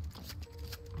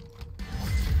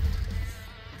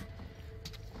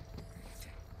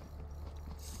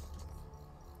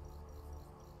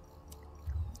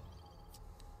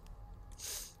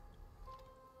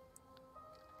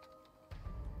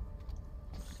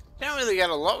 You don't really get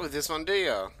a lot with this one, do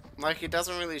you? Like, it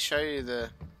doesn't really show you the...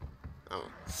 Oh.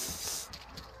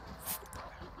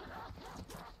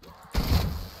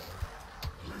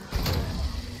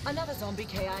 Another zombie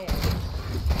KIA.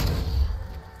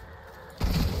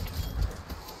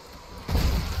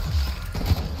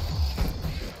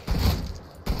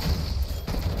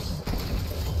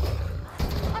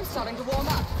 I'm starting to warm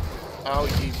up. Oh,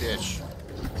 you bitch.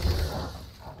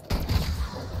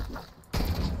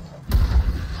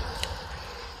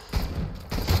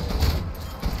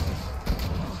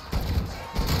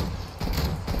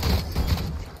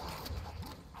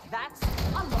 That's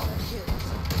a lot of kills.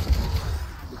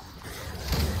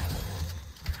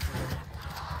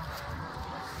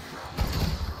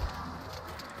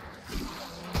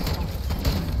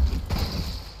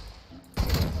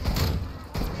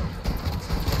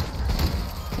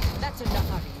 That's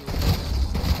enough out of you.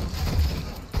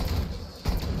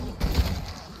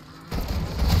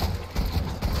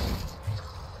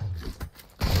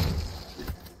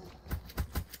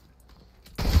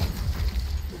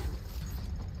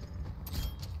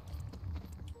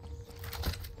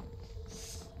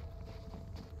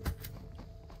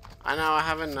 I know I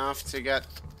have enough to get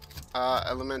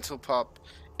elemental pop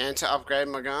and to upgrade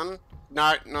my gun.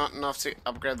 No, not enough to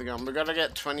upgrade the gun. We gotta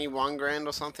get 21 grand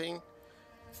or something.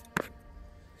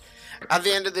 At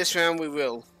the end of this round, we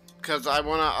will, because I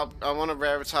wanna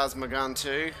raritize my gun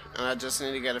too, and I just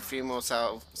need to get a few more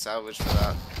salvage for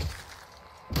that.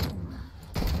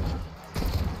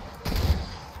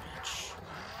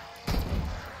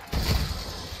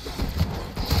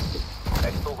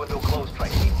 Exfil window closed,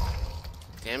 strike team.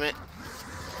 Damn it!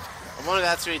 I wanted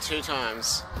that to be 2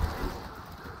 times.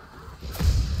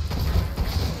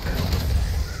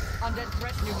 Undead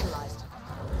threat neutralized.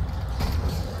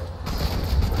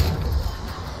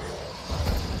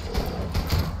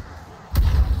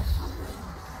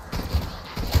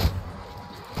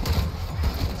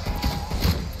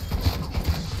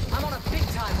 I'm on a big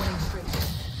time winning streak.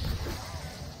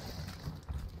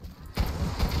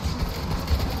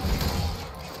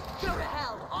 Go to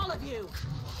hell, all of you!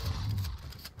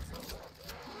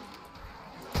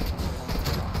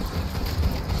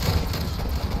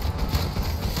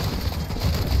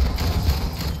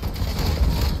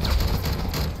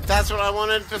 That's what I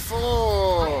wanted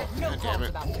before! No God damn qualms it.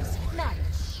 about this. None.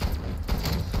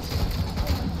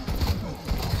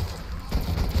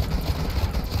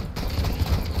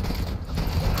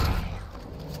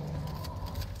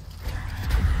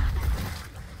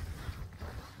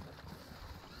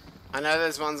 I know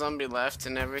there's one zombie left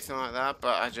and everything like that,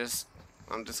 but I'm just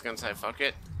gonna say fuck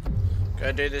it.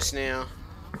 Go do this now.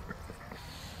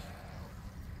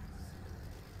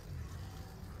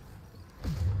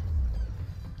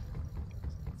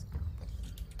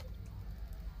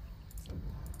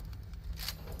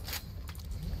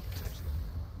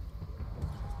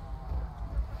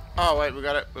 Oh wait, we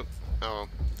got it. Oops. Oh well.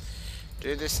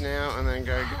 Do this now and then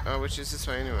go. Oh, which is this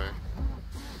way anyway?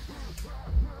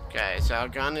 Okay, so our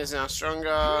gun is now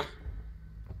stronger.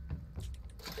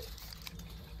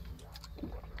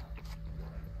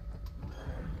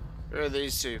 Where are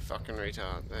these two fucking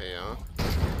retards? There you are.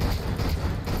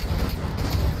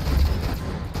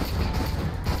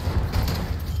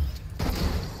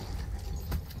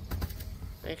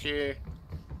 Thank you.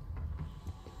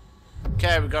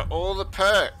 Okay, we got all the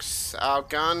perks. Our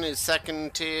gun is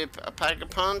 2nd tier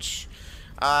Pack-a-Punch.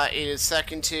 It is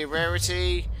 2nd tier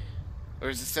rarity. Or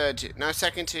is it 3rd tier? No,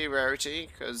 2nd tier rarity.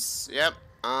 Because, yep.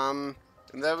 And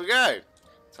there we go.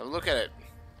 Let's have a look at it.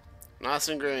 Nice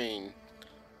and green.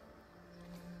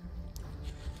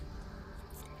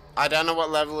 I don't know what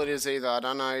level it is either. I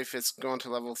don't know if it's gone to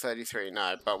level 33.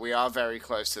 No, but we are very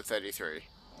close to 33.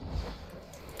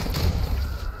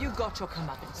 You got your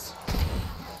comeuppance.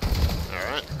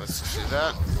 Alright, let's just do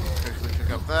that. Quickly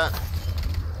pick up that.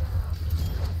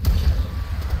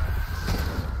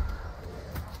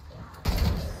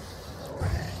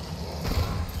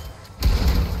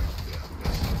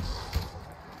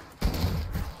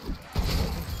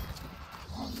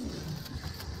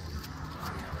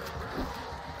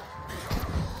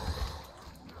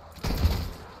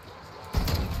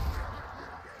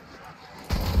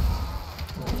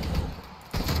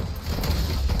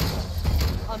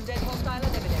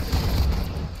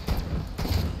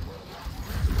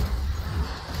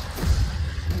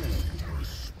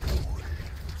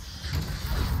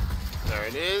 There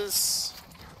it is.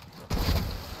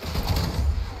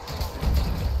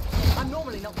 I'm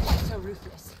normally not quite so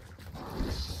ruthless.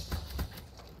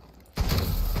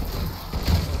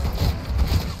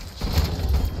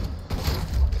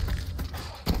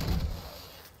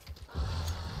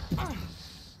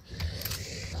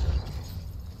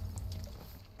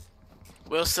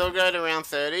 We'll still go to round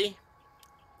 30.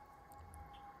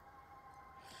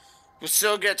 We'll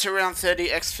still get to round 30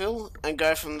 exfil and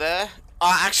go from there.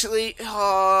 Actually,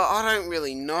 I don't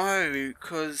really know,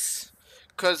 cause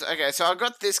okay, so I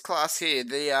got this class here,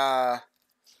 the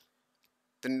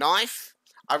knife.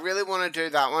 I really want to do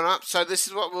that one up. So this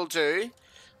is what we'll do.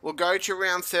 We'll go to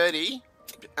round 30,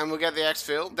 and we'll get the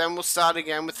exfil. Then we'll start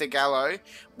again with the Gallo.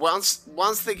 Once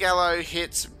the Gallo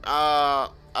hits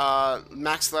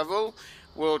max level,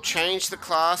 we'll change the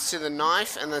class to the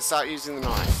knife and then start using the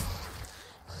knife.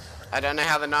 I don't know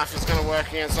how the knife is going to work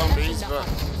against zombies, but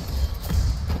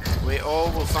we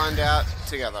all will find out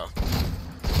together.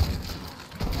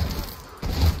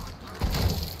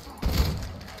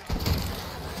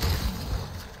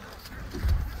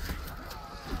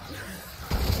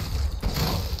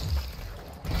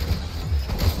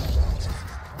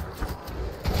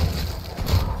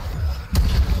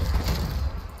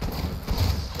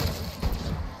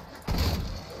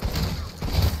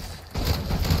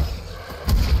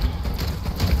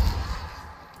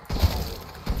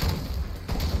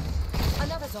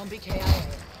 Zombie KIA.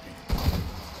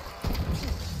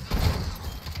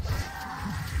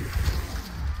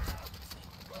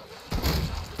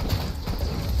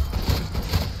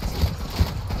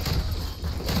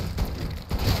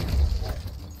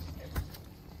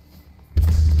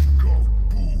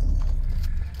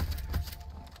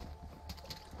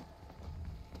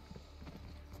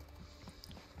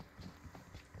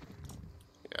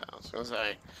 Yeah, I was gonna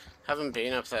say, haven't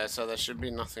been up there, so there should be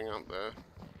nothing up there.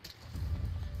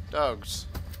 Dogs.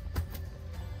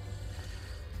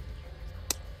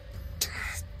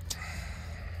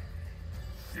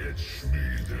 Fetch me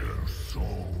their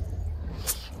souls.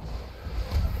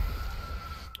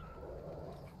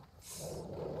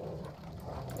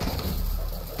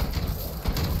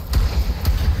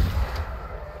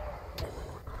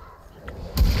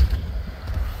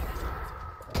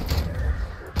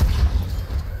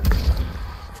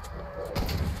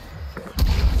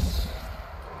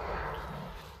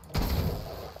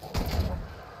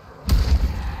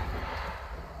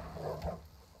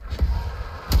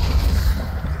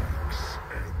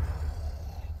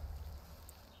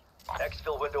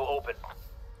 Exfil window open.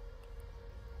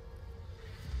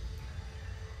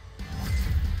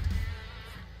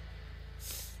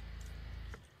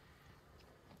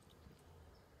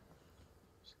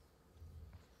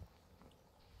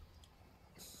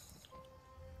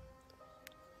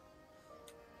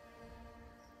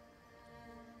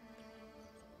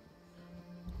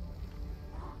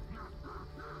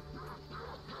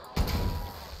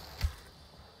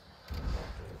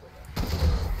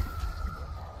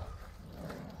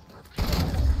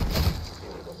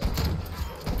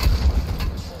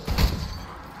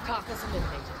 Carcass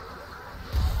eliminated.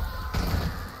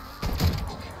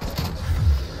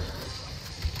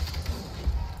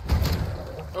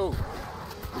 Oh.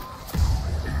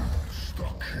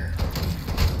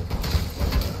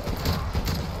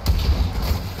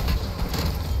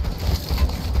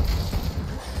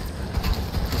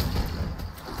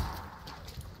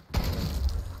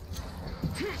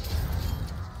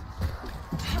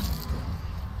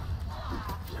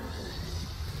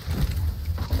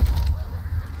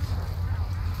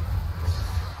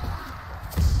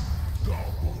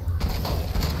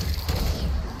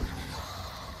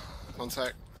 One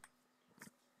sec.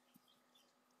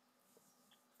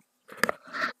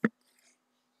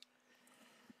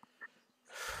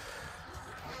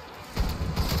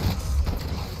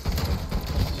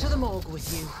 To the morgue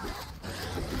with you.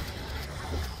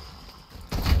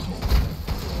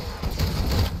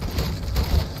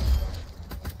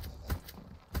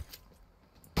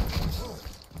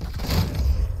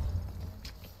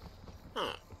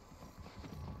 Huh.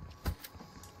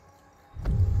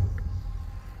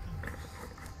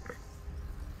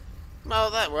 Well,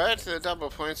 that worked. The double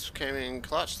points came in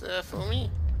clutch there for me.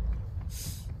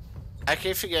 I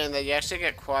keep forgetting that you actually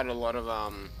get quite a lot of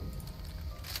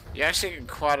you actually get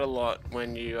quite a lot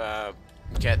when you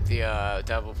get the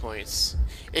double points.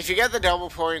 If you get the double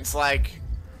points, like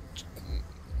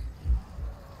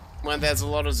when there's a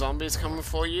lot of zombies coming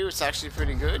for you, it's actually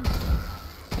pretty good.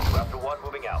 Raptor 1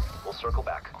 moving out. We'll circle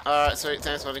back. Alright, sweet.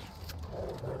 Thanks, buddy.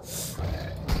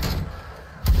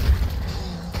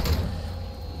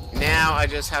 Now I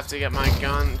just have to get my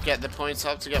gun, get the points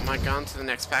up to get my gun to the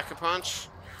next Pack-a-Punch,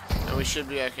 and we should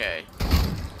be okay.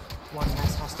 One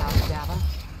less hostile to gather.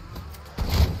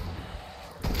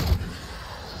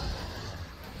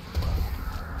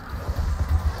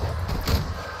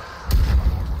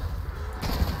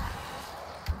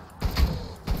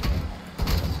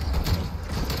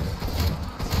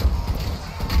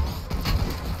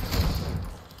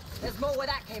 There's more where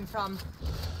that came from.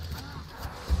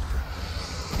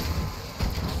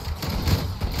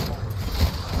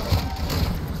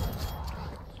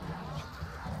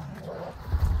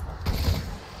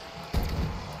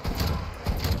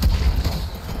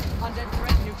 Undead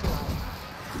threat neutralized.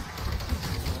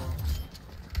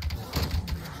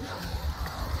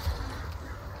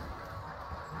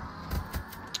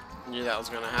 Knew that was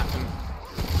gonna happen.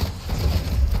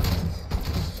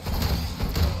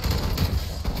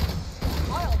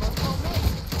 I almost got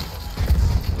missed.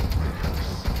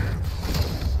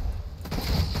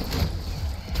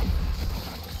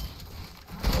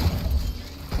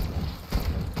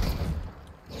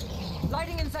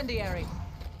 Lighting incendiary.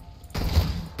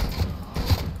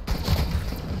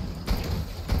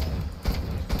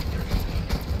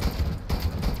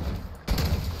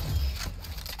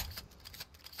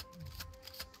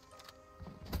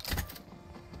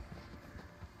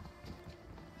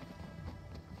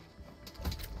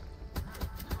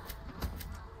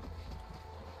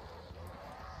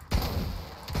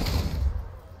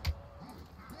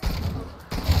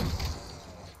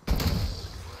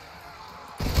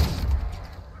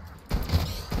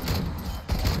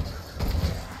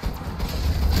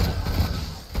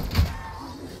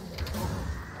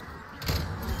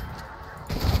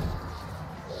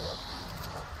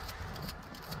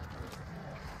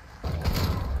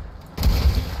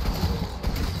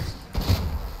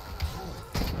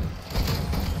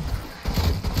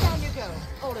 Down you go,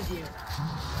 all of you.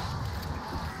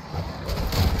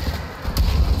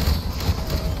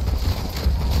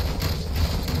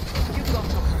 You've got to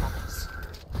come up this.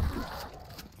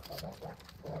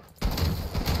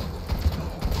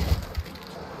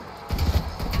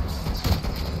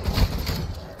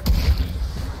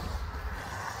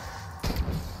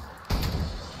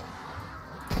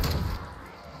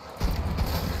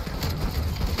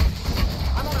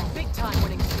 I'm on a big time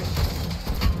winning streak.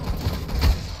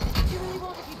 Do you really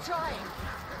want to keep trying?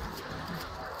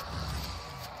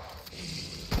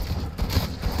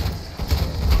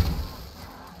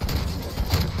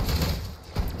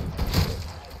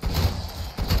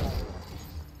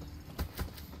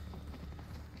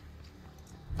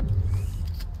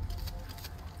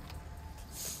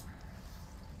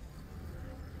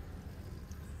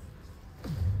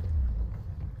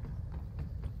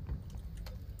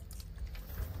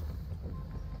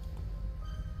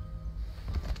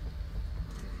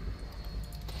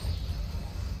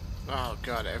 Oh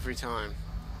god, every time.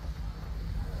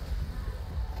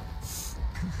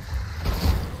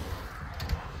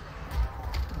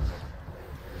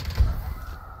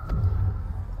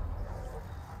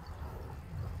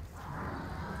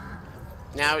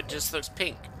 Now it just looks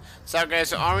pink. So it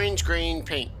goes orange, green,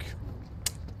 pink.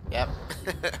 Yep.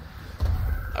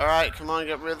 Alright, come on,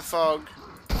 get rid of the fog.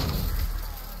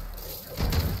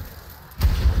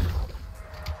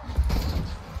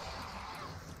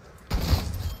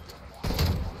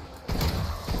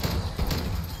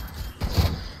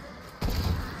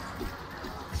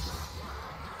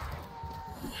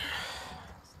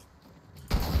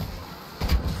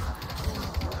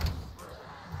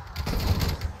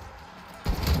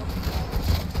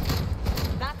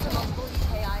 That's a multiple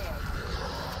EKIA.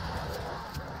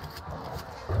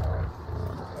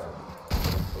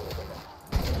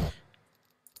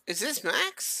 Is this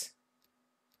max?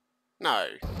 No.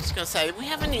 I was gonna say, we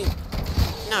have any...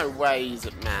 No way is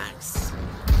it max.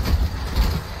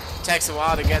 Takes a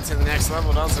while to get to the next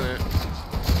level, doesn't it?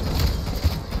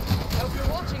 Hope you're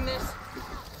watching this.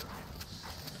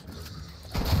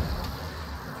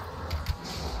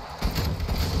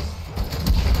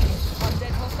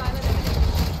 Undead hostile eliminated.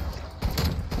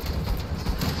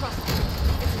 Trust me.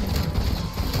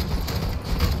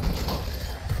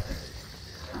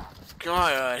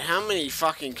 God, how many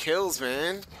fucking kills,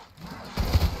 man?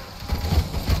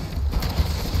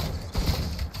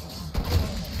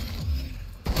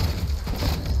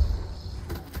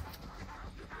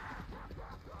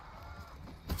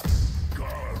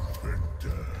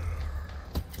 Carpenter.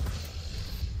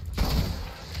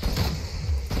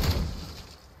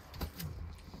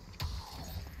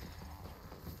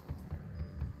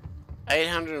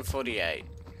 848.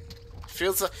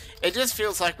 Feels like, it just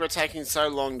feels like we're taking so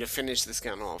long to finish this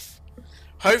gun off.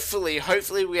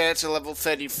 Hopefully we get to level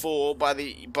 34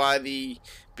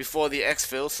 before the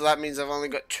exfil. So that means I've only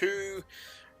got two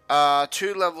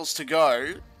levels to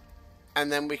go,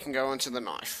 and then we can go onto the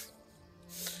knife.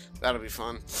 That'll be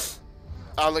fun.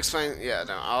 I'll explain. Yeah,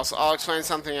 no, I'll explain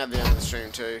something at the end of the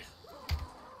stream too.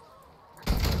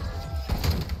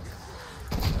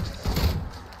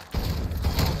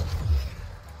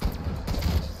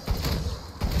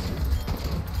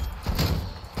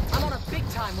 I'm on a big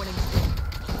time winning streak.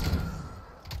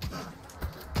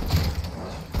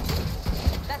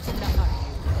 That's enough out of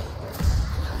you.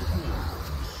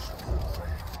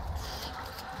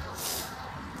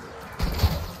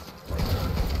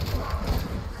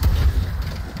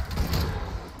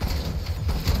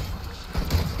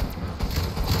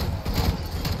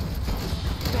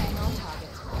 Bang on target.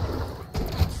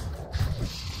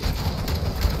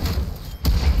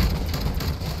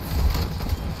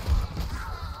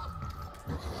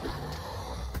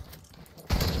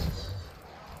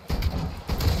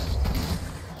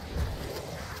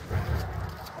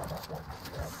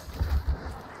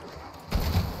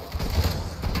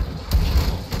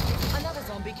 Another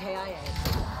zombie KIA.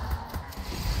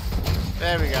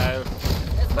 There we go.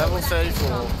 There's Level more where that 34. came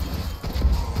from.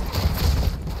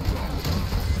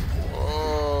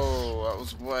 Oh, that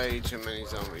was way too many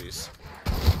zombies.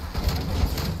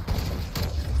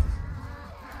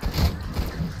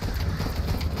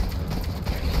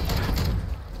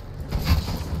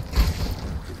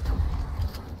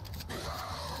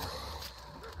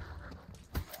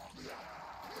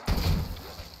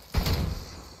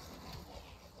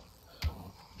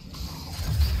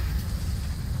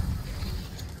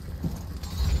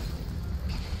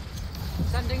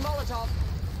 Sending Molotov.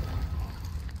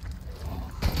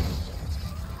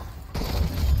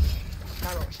 No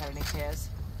rock shedding any tears.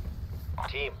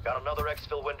 Team, got another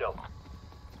exfil window.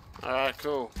 Alright,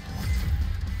 cool.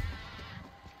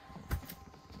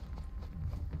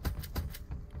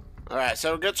 Alright,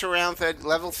 so we'll get to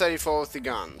level 34 with the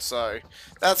gun, so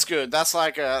that's good. That's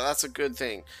a good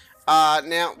thing.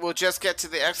 Now we'll just get to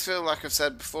the exfil, like I've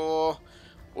said before.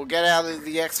 We'll get out of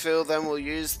the exfil, then we'll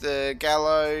use the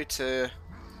Gallo to...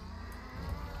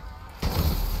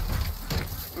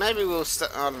 Maybe we'll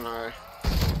I don't know.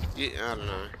 I don't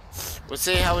know. We'll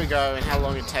see how we go and how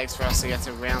long it takes for us to get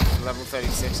to level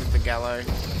 36 with the Gallo.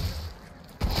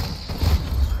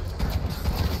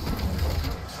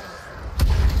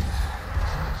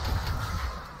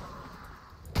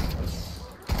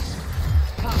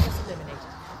 Carcass eliminated.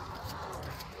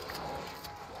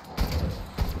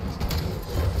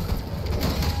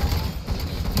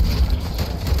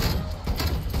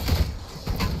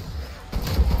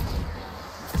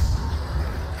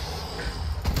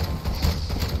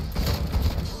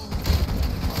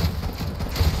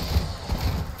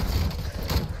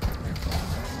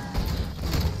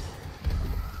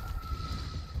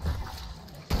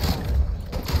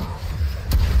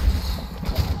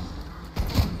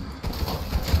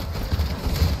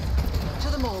 To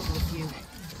the morgue with you.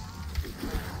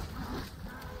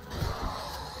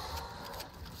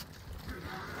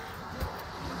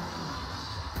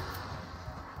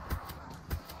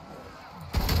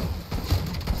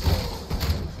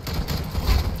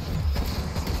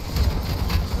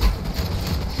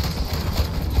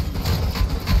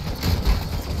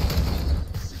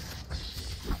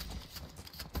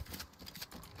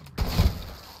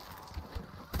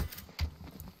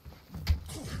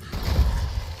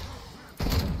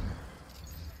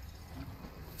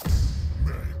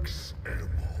 Max ammo.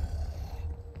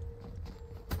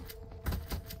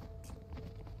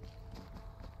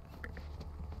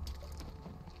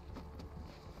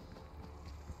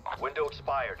 Window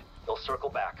expired. They'll circle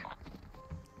back.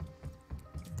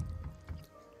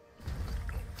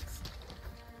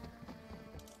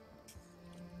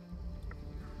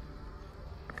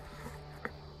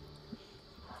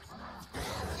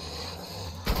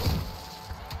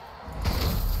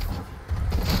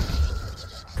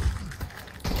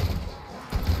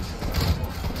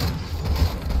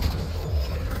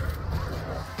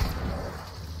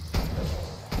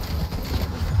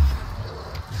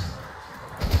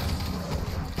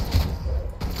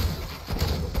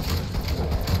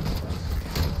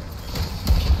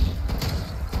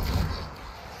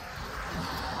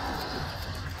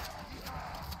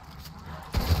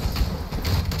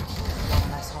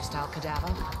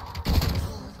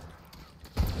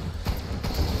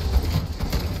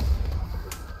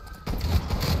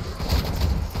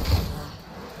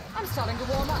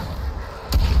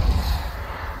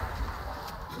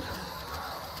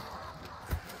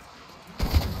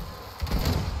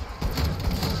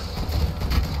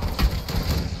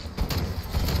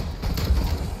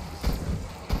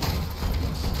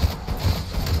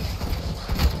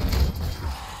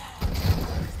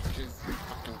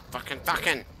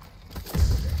 Fucking.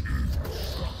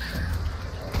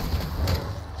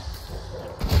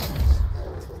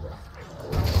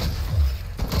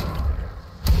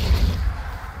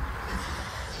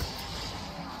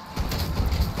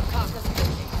 Carcass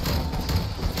building.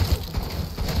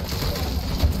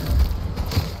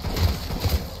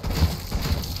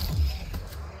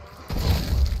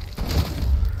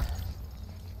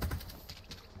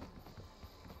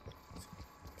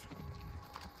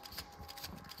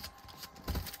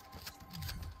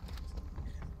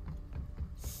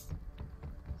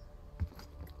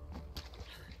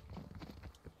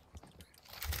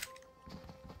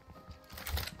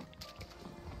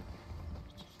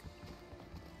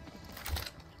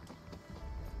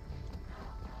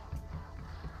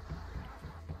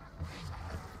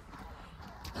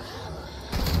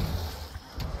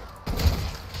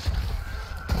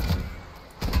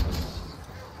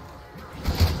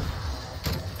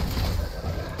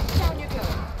 Down you go,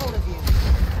 all of you.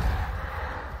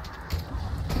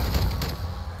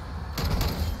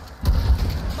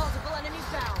 Multiple enemies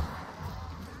down.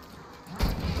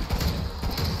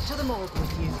 To the morgue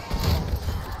with you.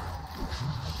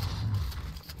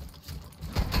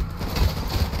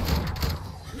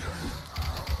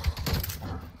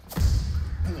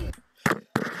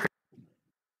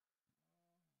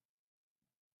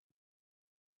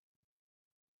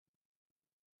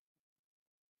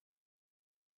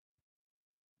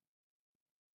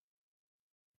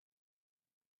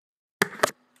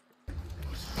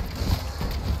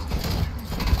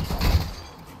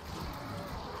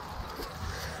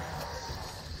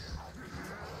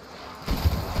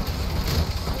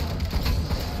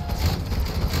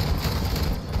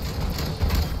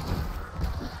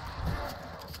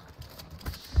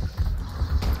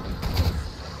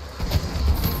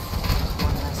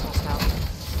 One less hostile.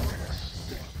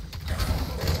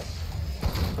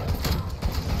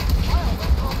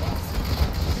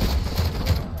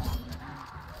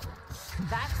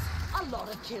 That's a lot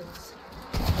of kills.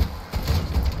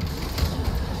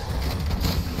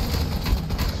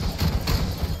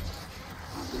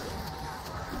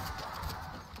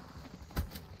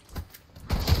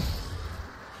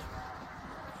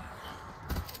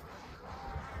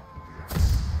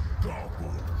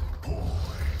 Double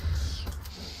points.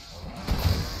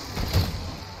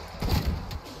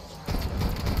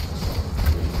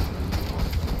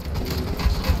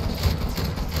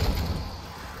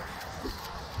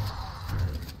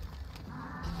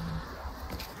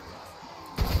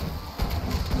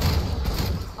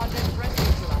 Under threat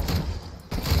neutralized.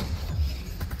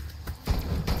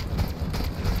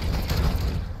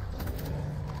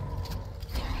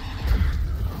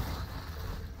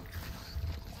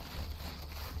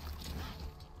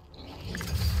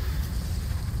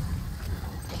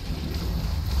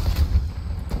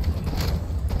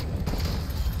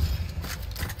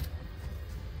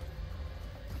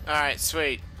 Alright,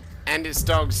 sweet. And its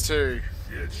dogs too.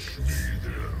 Fetch me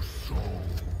their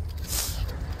souls.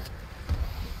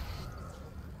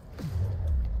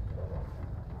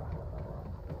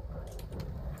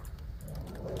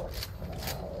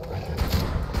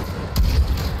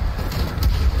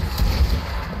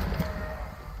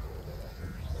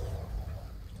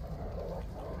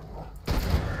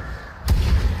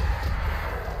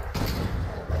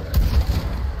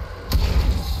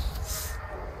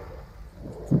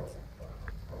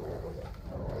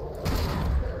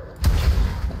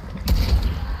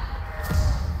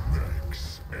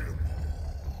 Max ammo.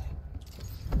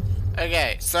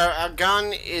 Okay, so our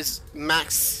gun is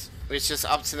max, which is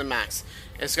up to the max.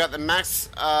 It's got the max,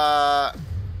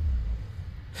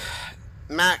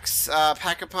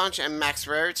 pack-a-punch and max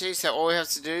rarity, so all we have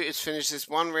to do is finish this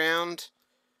one round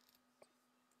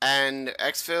and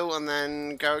exfil and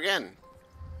then go again.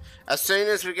 As soon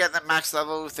as we get the max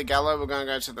level with the Gallo, we're going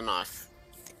to go to the knife.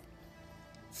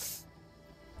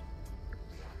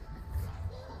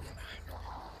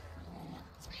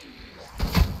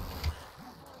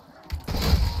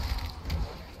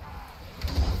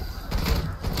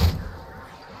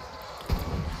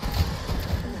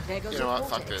 There goes You know your what,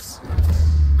 fuck cortex. this.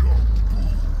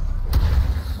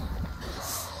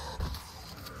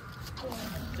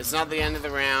 It's not the end of the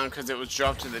round because it was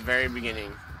dropped at the very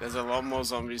beginning. There's a lot more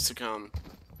zombies to come.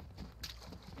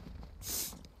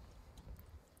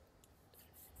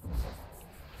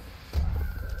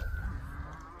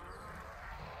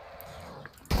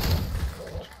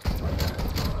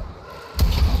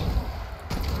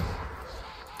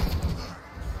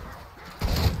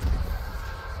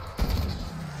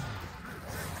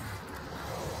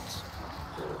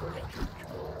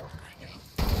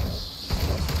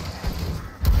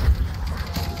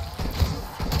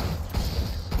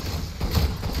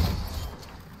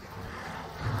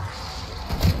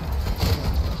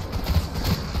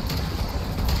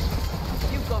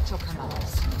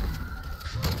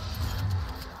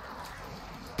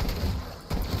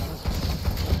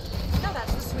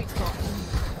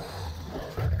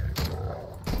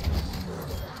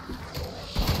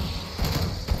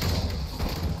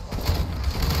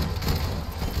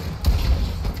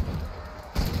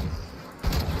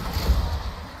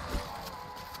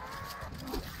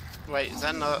 Wait, is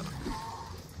that not...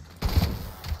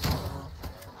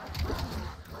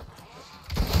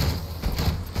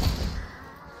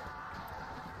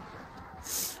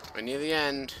 We're near the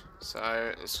end,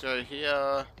 so let's go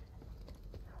here.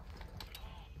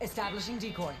 Establishing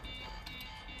decoy.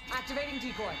 Activating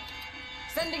decoy.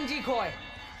 Sending decoy.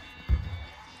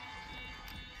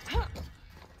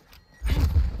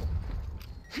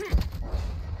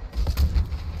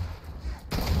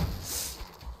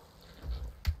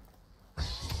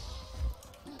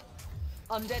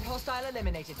 Undead hostile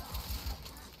eliminated.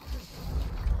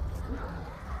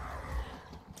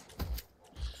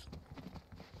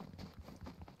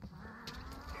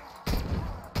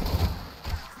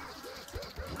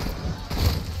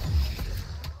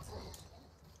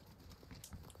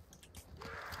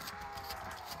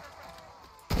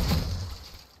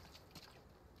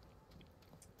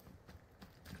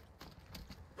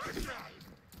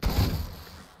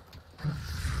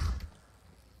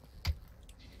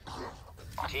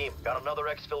 Team, got another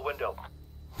exfil window.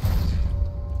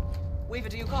 Weaver,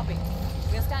 do you copy?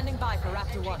 We are standing by for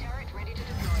Raptor 1.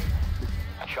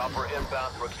 Chopper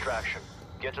inbound for extraction.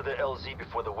 Get to the LZ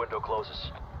before the window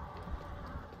closes.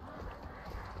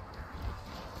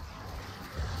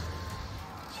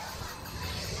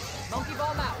 Monkey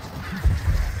bomb out.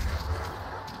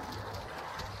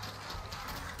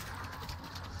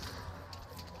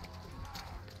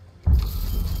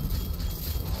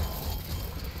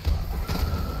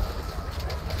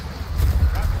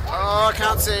 Oh, I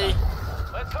can't see.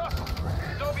 Let's hustle.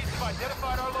 Zombies have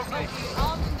identified our location. Monkey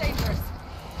armed and dangerous.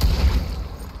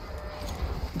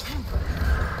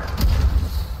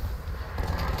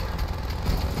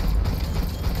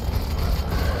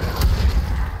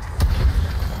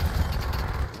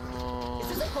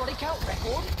 Is this a body count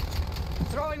record?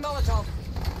 Throwing Molotov.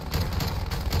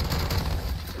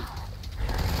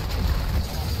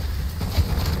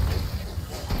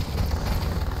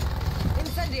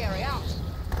 Incendiary out.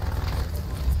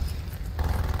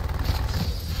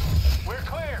 We're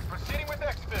clear. Proceeding with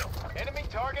exfil. Enemy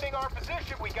targeting our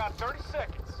position. We got 30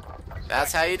 seconds.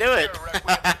 That's how you do it.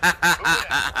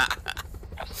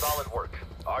 Solid work.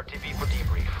 RTV for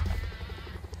debrief.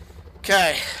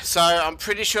 Okay, so I'm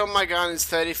pretty sure my gun is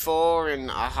 34 and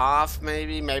a half,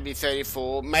 maybe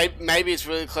 34. Maybe it's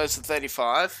really close to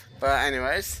 35. But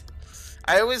anyways,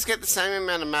 I always get the same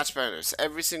amount of match bonus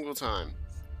every single time.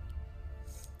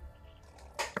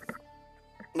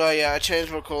 Oh yeah, I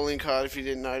changed my calling card if you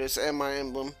didn't notice, and my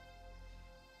emblem.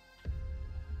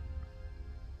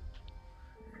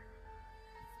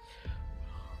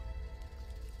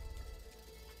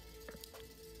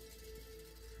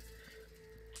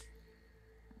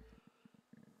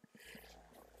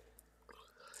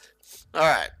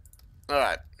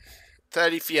 Alright.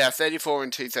 34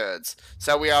 and 2/3.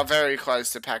 So we are very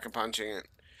close to pack-a-punching it.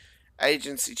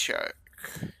 Agency choke.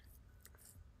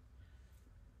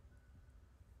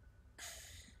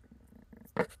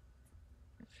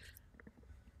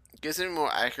 Gives it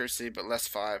more accuracy, but less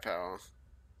firepower.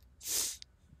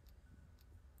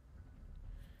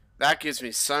 That gives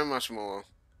me so much more.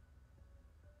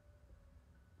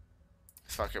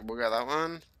 Fuck it, we'll go that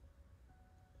one.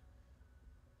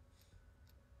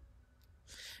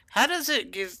 How does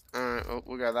it give... oh,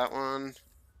 we'll go that one.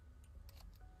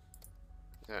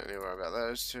 Don't need to worry about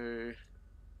those two.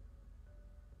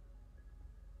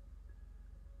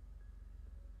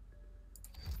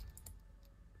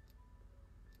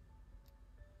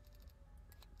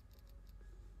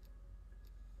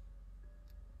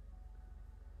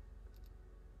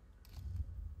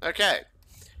 Okay.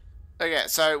 Okay,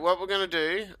 so what we're going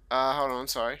to do... hold on,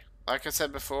 sorry. Like I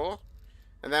said before...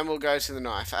 And then we'll go to the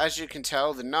knife. As you can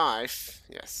tell, the knife...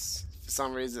 Yes, for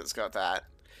some reason it's got that.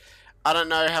 I don't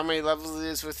know how many levels it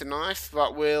is with the knife,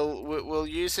 but we'll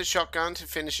use the shotgun to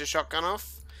finish the shotgun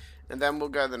off. And then we'll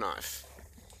go the knife.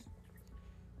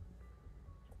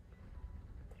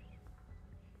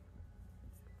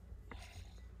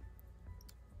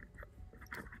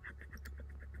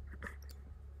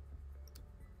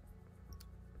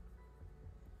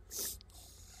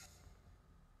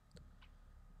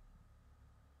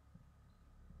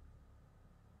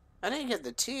 I didn't get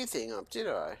the tier thing up, did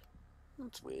I?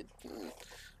 That's weird.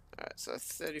 Alright, so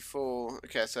 34.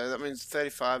 Okay, so that means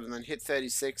 35 and then hit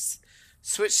 36.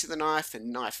 Switch to the knife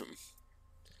and knife him.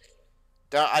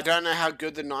 I don't know how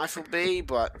good the knife will be,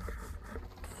 but...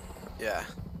 Yeah.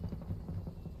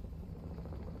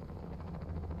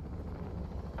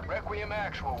 Requiem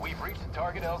Actual. We've reached the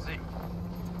target LZ.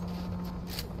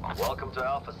 Welcome to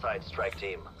Alpha Site, Strike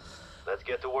Team. Let's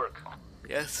get to work.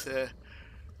 Yes, sir.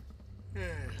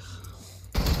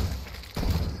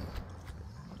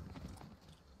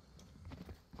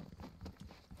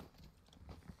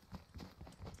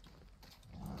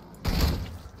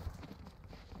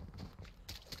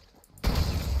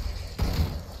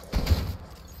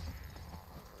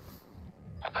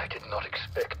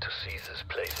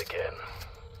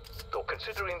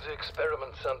 Considering the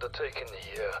experiments undertaken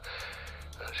here,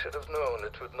 I should have known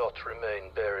it would not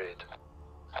remain buried.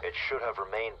 It should have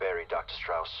remained buried, Dr.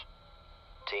 Strauss.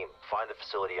 Team, find the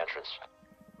facility entrance.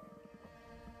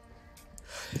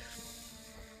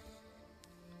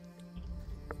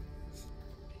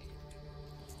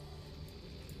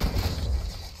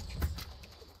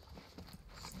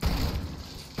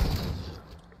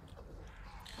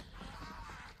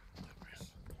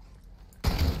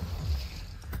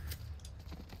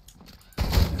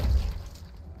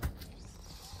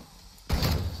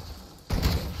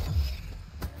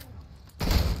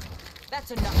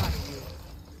 That's enough out of you.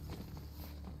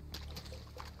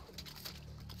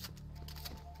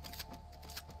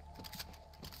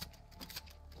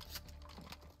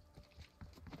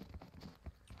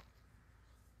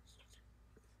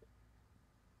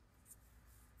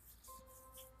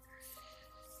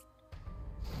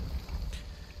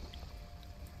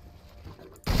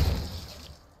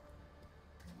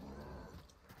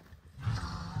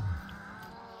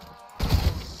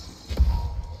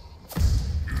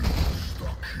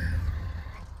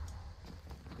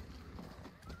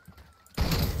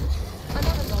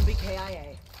 Another zombie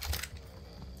KIA.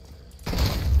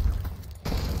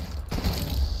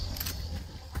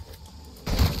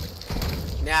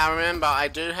 Now remember, I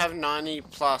do have 90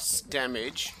 plus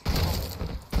damage,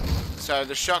 so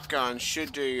the shotgun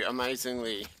should do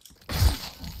amazingly.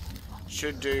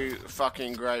 Should do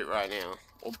fucking great right now,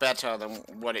 or better than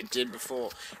what it did before.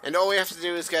 And all we have to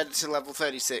do is get it to level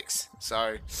 36.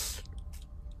 So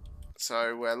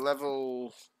we're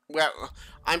level. Well,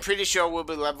 I'm pretty sure we'll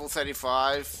be level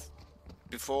 35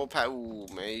 before Ooh,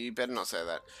 you better not say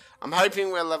that. I'm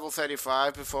hoping we're level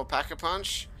 35 before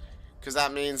Pack-a-Punch, because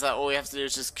that means that all we have to do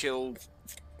is just kill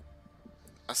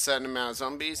a certain amount of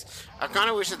zombies. I kind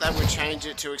of wish that they would change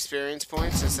it to experience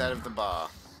points instead of the bar.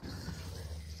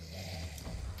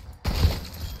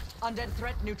 Undead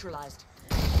threat neutralized.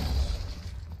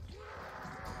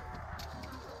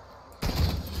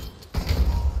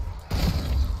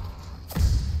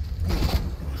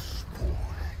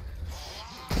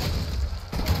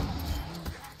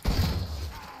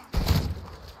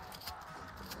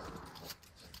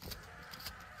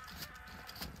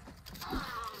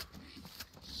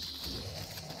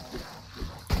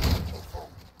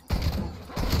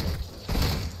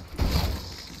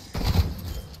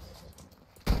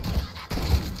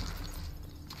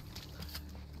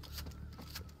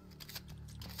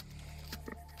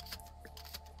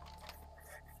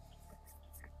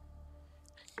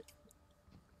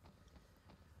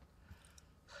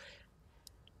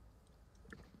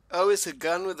 Oh, it's a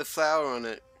gun with a flower on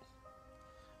it.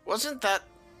 Wasn't that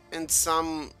in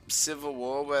some civil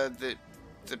war where the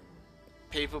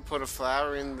people put a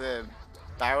flower in the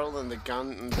barrel and the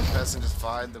gun and the person just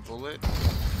fired the bullet?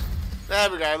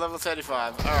 There we go, level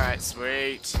 35. Alright,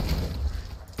 sweet.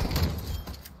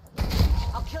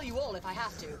 I'll kill you all if I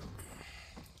have to.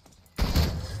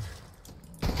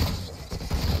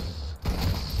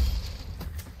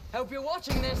 Hope you're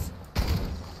watching this.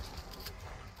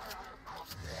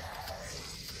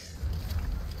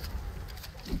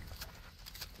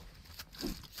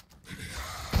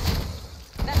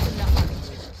 That's enough out of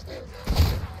you.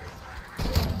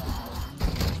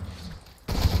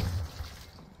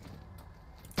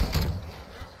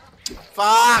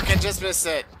 Fuck, I just missed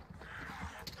it.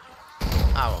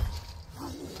 Oh well.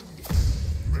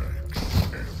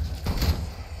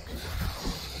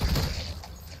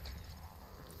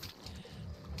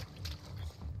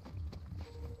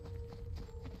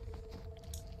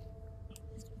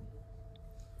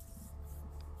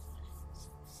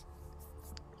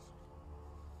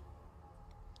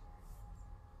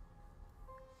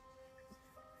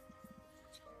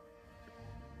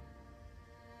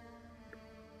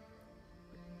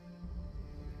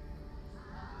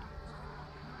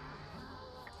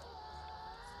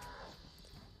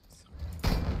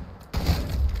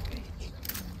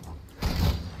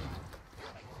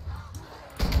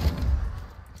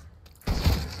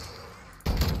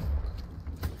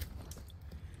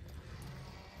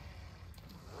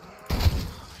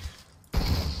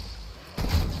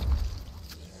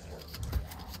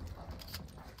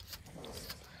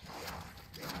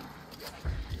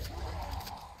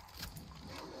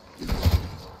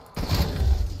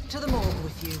 To the morgue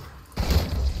with you.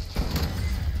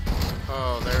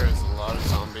 Oh, there is a lot of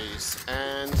zombies.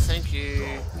 And thank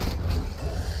you.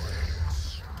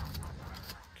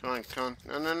 Come on, come on.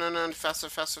 No, no, no, no. Faster,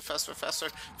 faster, faster, faster.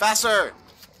 Faster!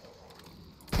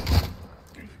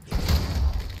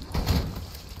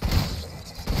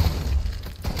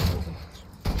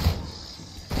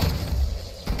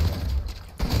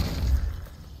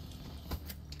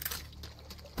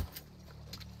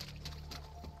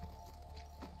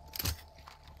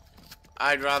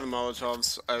 I'd rather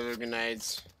Molotovs over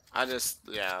grenades. I just,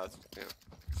 yeah.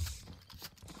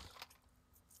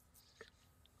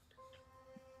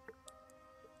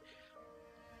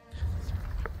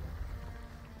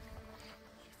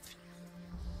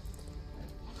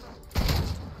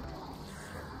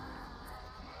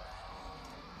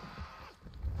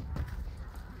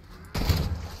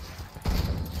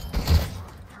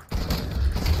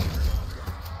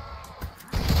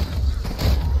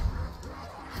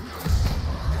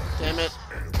 Damn it.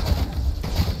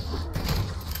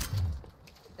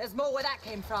 There's more where that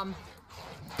came from.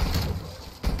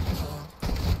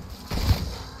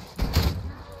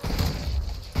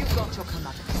 You've got your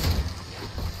comeuppance.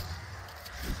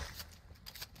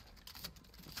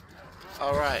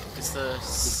 Alright, it's the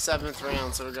 7th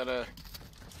round, so we gotta...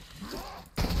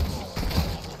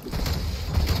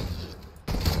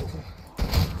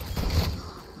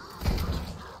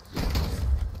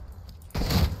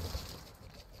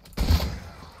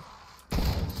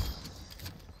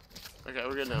 Okay,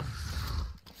 we're good now.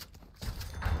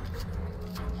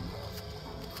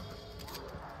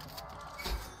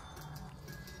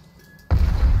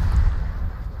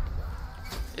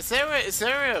 Is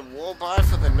there a wall buy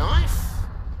for the knife?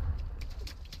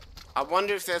 I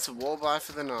wonder if there's a wall buy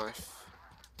for the knife.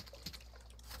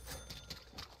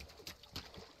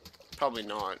 Probably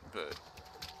not, but...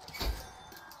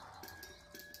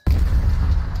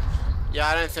 Yeah,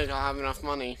 I don't think I'll have enough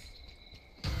money.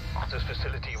 This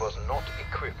facility was not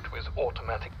equipped with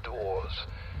automatic doors.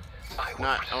 I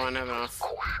won't have enough.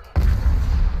 Caution.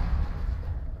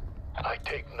 I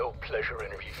take no pleasure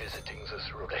in revisiting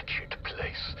this wretched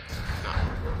place.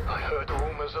 I heard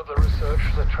rumors of the research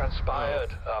that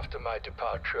transpired after my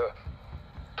departure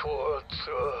towards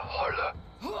Holler,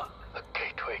 a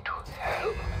gateway to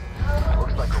hell.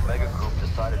 Looks like Omega Group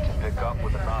decided to pick up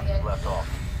where the Nazis left off.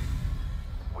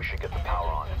 We should get the power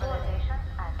on. Stabilization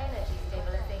and energy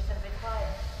stabilization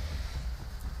required.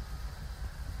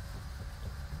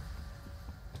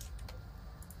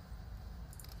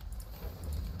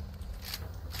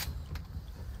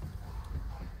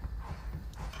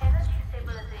 Energy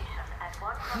stabilization at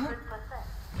 100%.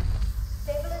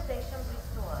 Stabilization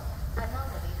restored.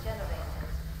 Anomaly generated.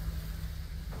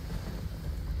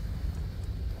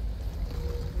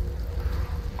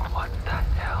 What the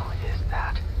hell is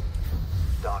that?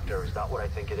 Doctor, is that what I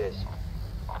think it is?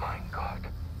 Oh my God.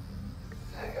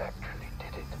 They actually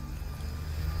did it.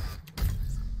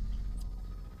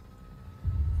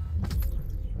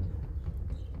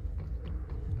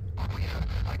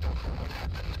 I don't know what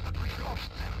happened, but we lost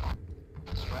them.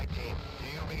 Strike team, do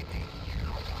you read me?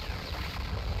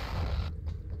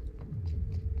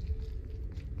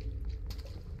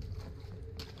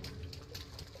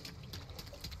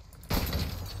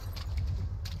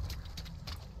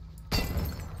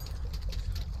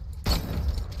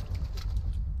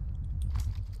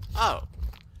 Oh.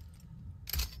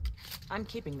 I'm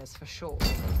keeping this for sure.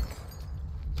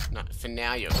 No, for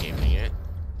now you're keeping it.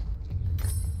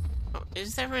 Oh,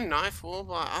 is there a knife wall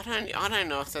buy? I don't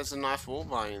know if there's a knife wall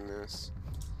buy in this.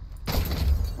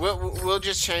 We'll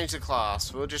just change the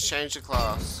class. We'll just change the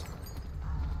class.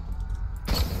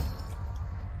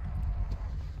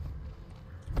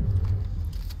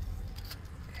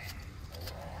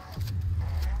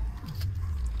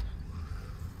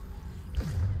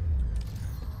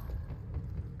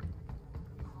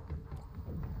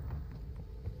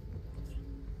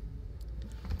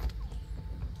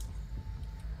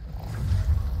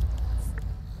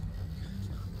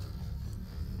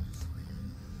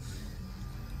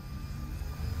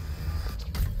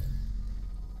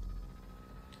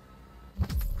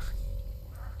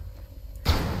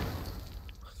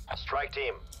 Strike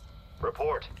team,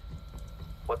 report.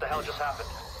 What the hell just happened?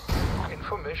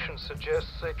 Information suggests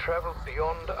they traveled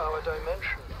beyond our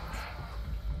dimension.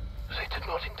 They did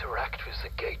not interact with the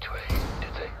gateway,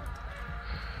 did they?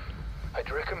 I'd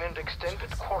recommend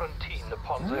extended quarantine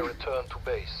upon their return to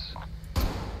base.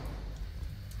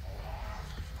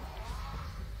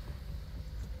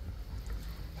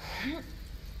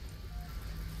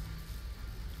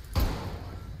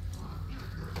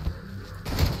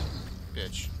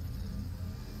 Bitch.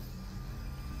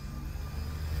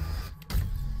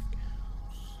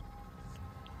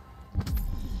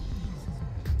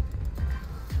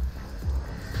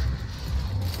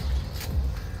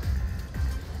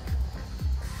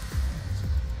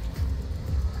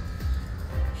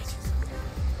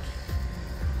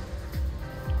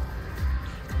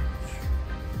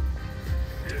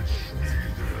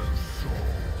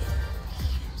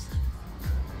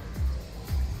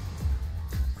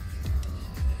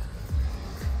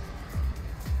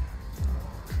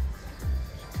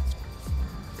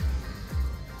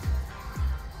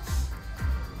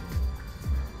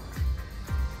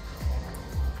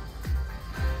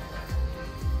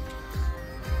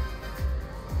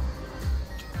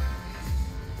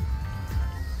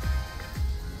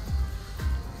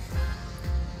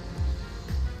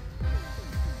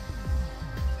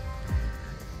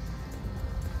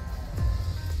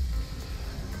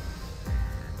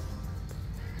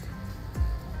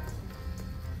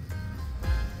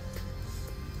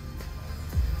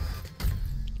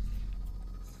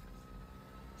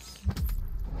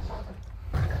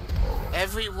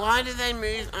 Why do they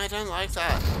move? I don't like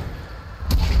that.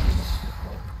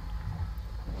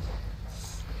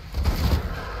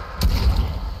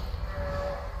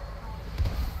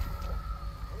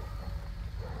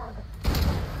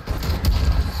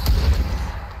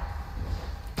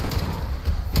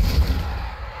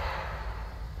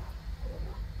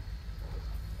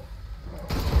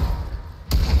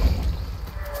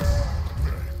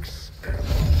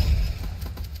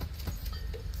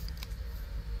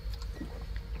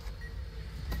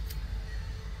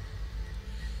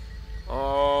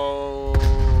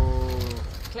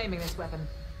 Claiming this weapon.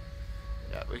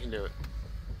 Yeah, we can do it.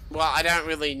 Well, I don't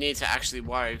really need to actually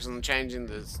worry because I'm changing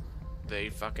the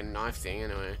fucking knife thing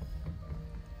anyway.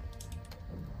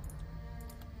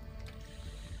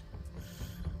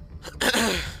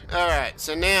 Alright,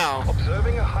 so now...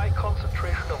 Observing a high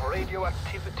concentration of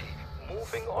radioactivity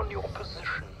moving on your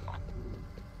position.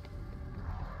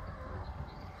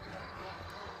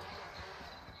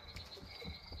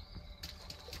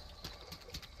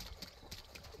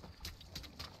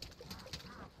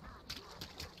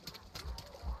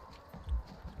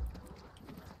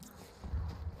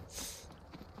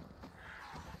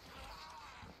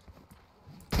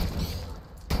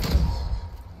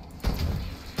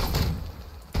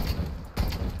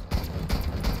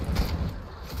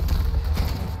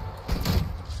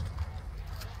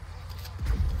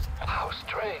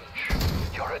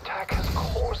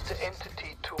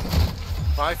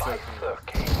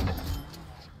 Bifurcated.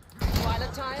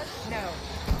 Pilot tired? No.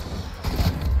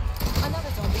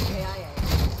 Another zombie KIA.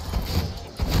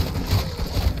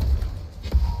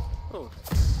 Oh,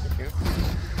 thank you.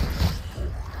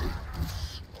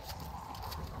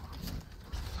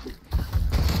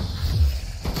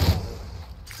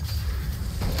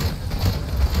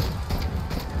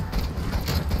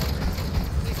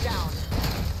 He's down.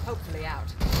 Hopefully out.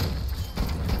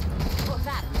 Put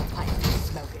that in your pipe and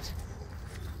smoke it.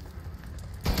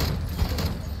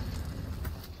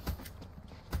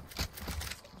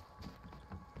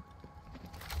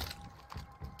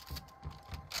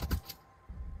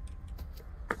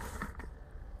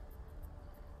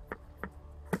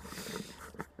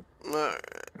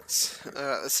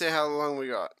 Alright, let's see how long we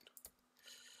got.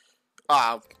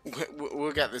 Ah,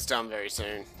 we'll get this done very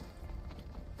soon.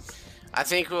 I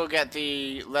think we'll get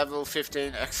the level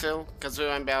 15 exfil, because we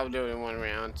won't be able to do it in one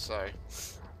round, so...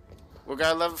 We'll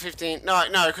go level 15... No,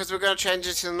 because we're going to change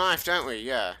it to the knife, don't we?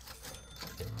 Yeah.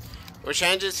 We'll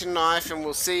change it to knife, and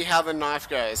we'll see how the knife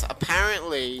goes.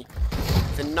 Apparently,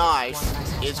 the knife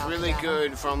is really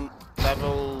good from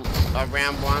level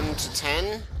round 1 to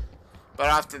 10. But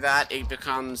after that, it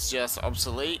becomes just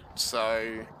obsolete,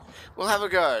 so we'll have a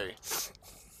go.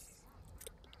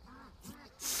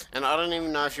 And I don't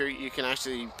even know if you can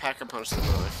actually pack a punch the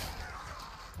knife.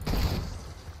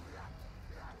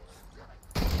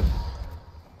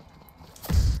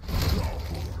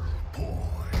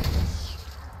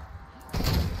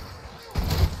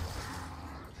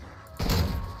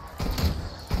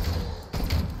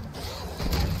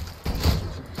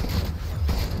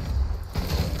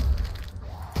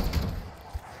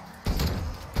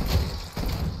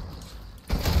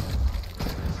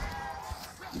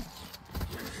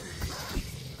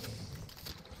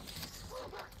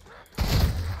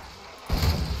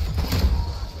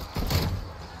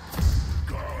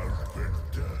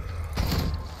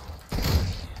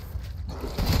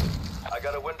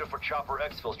 Chopper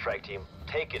exfil strike team.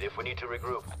 Take it if we need to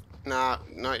regroup. Nah,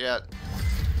 not yet.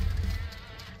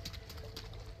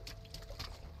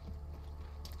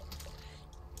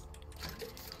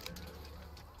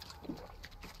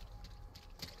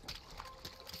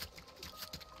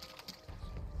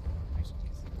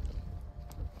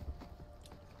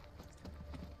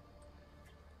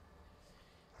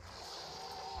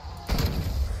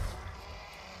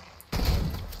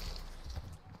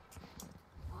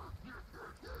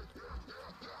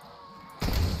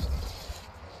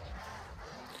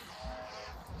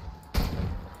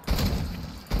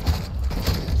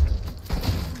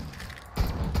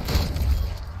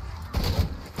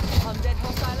 Undead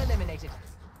hostile eliminated.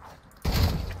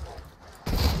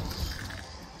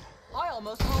 I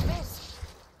almost called this.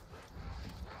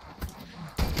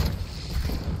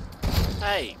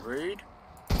 Hey, rude.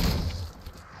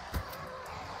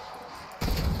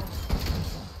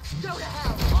 Go to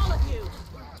hell, all of you!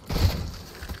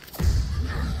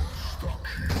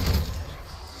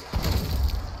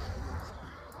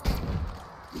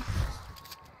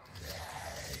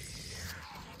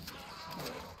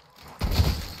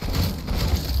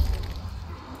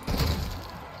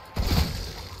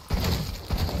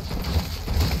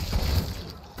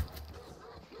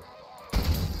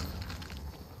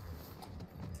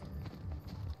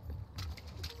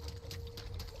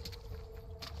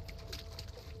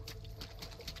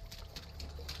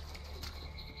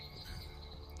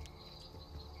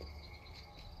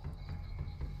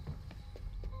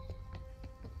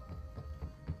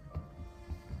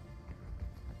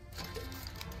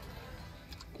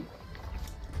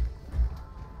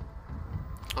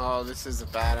 Oh, this is a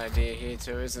bad idea here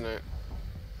too, isn't it?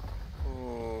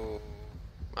 Ooh.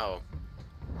 Oh.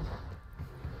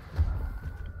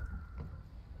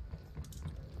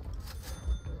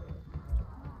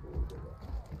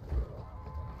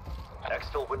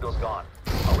 Exfil window's gone.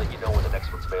 I'll let you know when the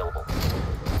next one's available.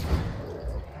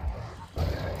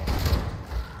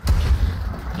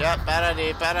 Yep, bad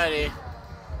idea, bad idea.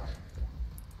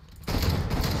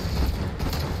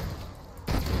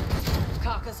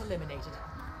 Carcass eliminated.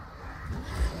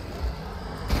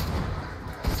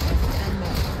 And more.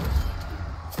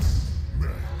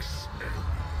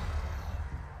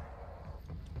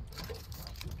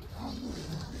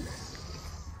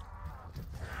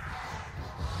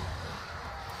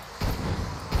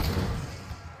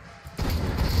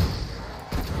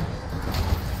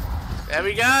 There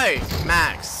we go,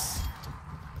 Max.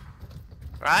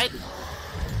 Right?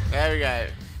 There we go.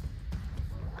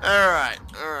 Alright,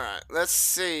 alright. Let's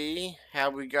see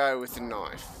how we go with the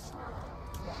knife.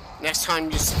 Next time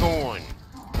you spawn.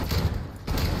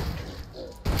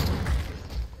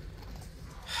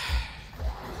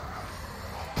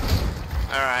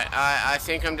 Alright, I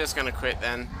think I'm just gonna quit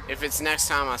then. If it's next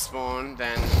time I spawn,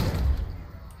 then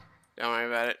don't worry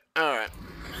about it. Alright.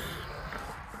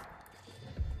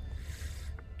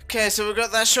 Okay, so we've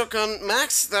got that shotgun,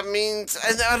 Max. That means,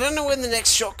 and I don't know when the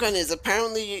next shotgun is.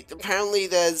 Apparently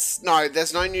there's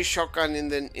no new shotgun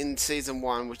in season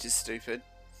 1, which is stupid.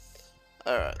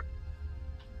 All right.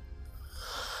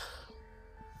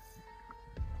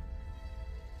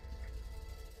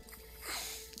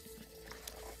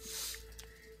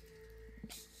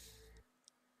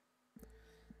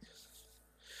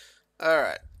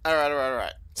 Alright.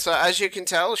 So as you can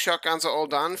tell, shotguns are all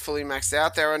done, fully maxed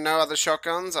out. There are no other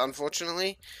shotguns,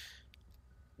 unfortunately.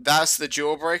 That's the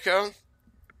jawbreaker.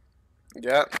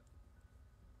 Yep.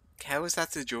 How is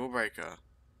that the jawbreaker?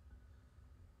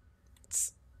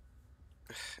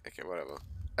 Okay, whatever.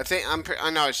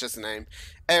 I know it's just a name.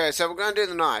 Anyway, so we're going to do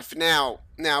the knife. Now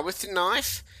with the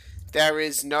knife, there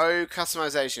is no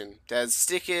customization. There's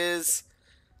stickers.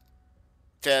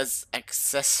 There's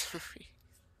accessories.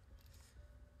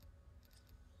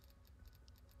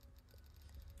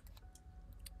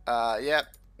 Yep.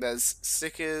 There's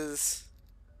stickers.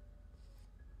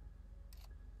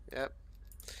 Yep.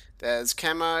 There's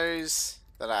camos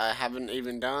that I haven't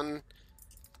even done.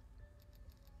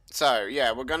 So,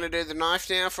 yeah, we're going to do the knife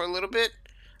now for a little bit.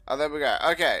 Oh, there we go.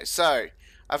 Okay, so,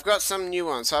 I've got some new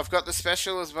ones. So, I've got the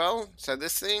special as well. So,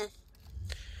 this thing.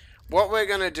 What we're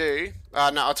going to do...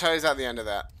 no, I'll tell you at the end of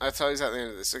that. I'll tell you at the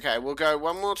end of this. Okay, we'll go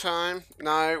one more time.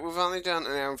 No, we've only done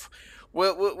an hour.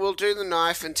 We'll do the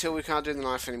knife until we can't do the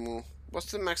knife anymore.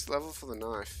 What's the max level for the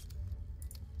knife?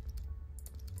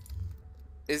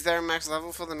 Is there a max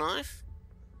level for the knife?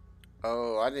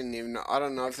 Oh, I didn't even know. I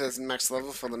don't know if there's a max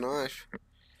level for the knife.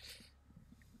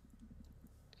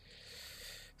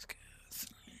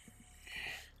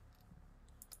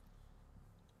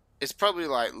 It's probably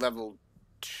like level...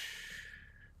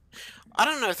 I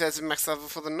don't know if there's a max level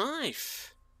for the knife.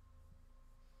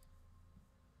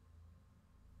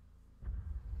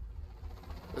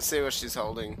 Let's see what she's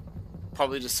holding.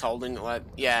 Probably just holding it like...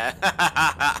 Yeah.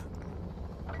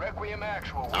 Requiem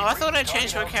Actual. Oh, I thought I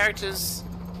changed my characters.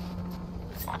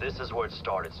 This is where it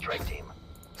started, strike team.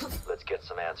 Let's get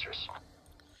some answers.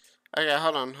 Okay,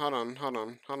 hold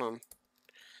on.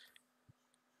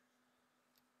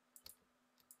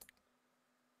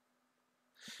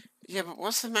 Yeah, but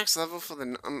what's the max level for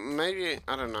the... maybe...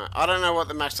 I don't know. I don't know what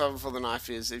the max level for the knife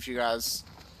is, if you guys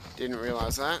didn't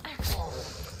realize that.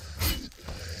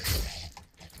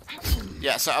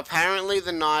 Yeah, so apparently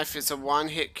the knife is a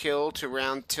one-hit kill till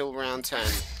round 10.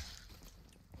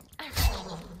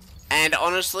 And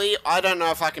honestly, I don't know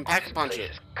if I can pack-a-punch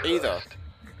it, either.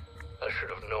 I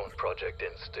should have known Project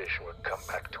End Station would come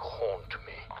back to haunt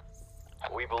me.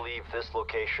 We believe this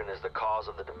location is the cause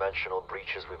of the dimensional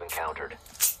breaches we've encountered.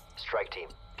 Strike team,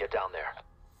 get down there.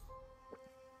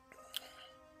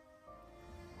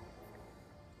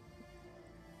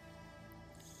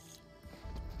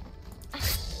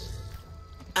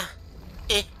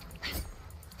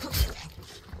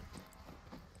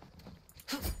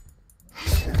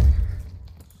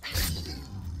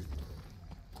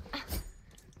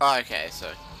 Oh, okay, so...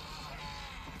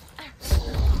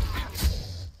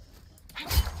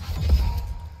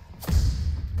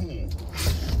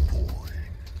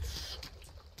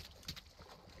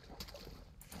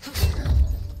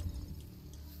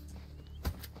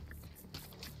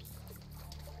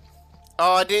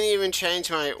 Oh, I didn't even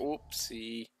change my...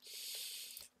 Oopsie.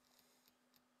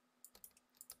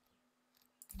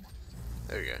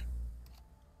 There we go.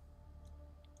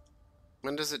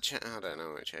 When does it change? I don't know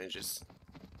when it changes.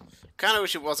 Kind of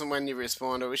wish it wasn't when you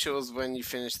respawned. I wish it was when you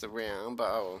finished the round, but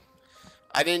oh well.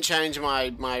 I didn't change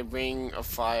my ring of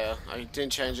fire. I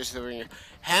didn't change it to the ring.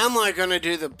 How am I gonna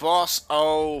do the boss?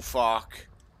 Oh fuck!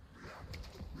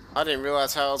 I didn't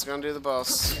realize how I was gonna do the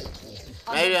boss.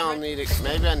 Maybe I'll need it.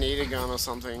 Maybe I need a gun or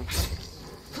something.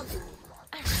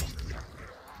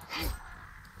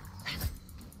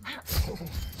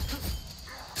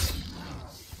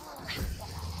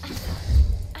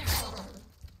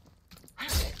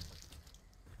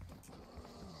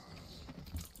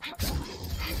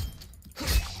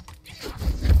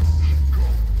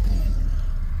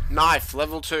 Knife,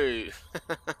 level 2.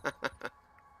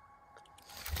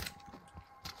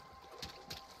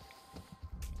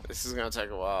 This is gonna take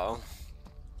a while.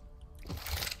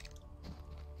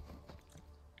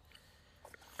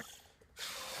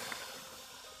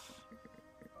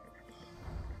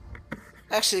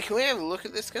 Actually, can we have a look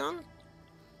at this gun?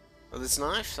 Or this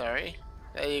knife, sorry.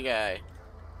 There you go.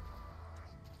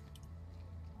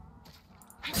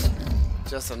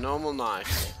 Just a normal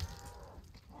knife.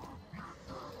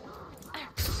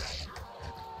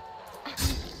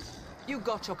 You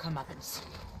got your comeuppance.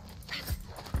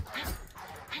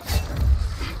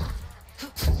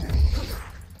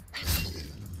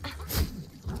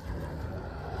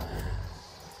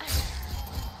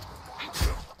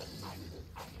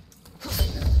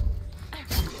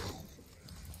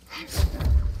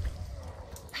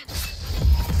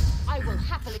 I will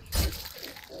happily.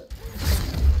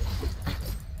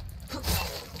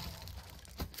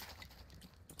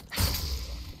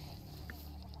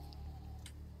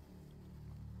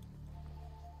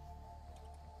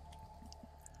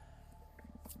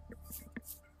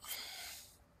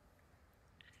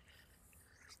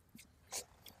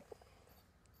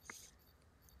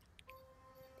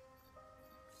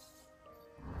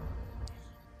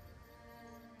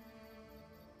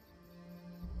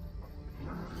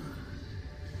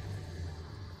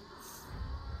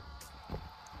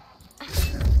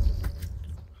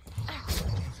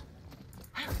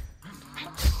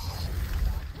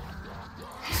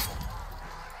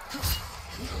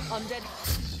 Undead.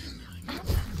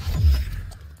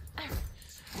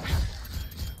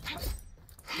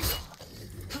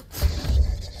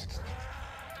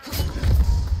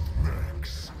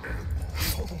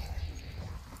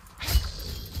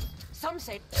 Some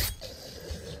say.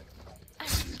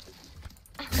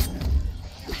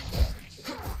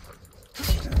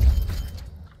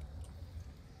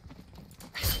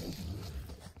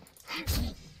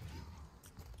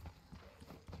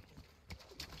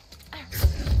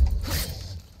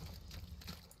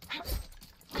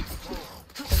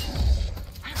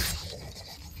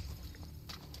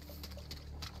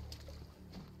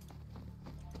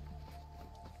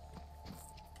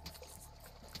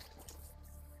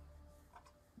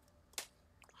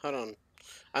 Hold on.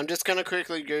 I'm just gonna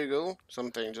quickly Google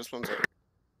something. Just one second.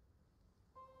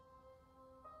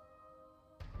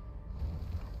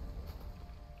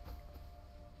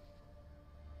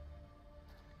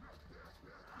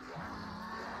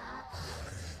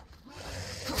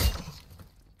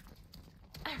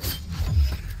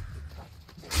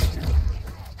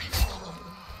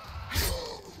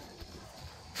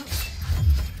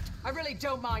 I really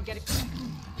don't mind getting.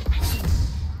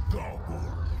 Double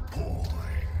points.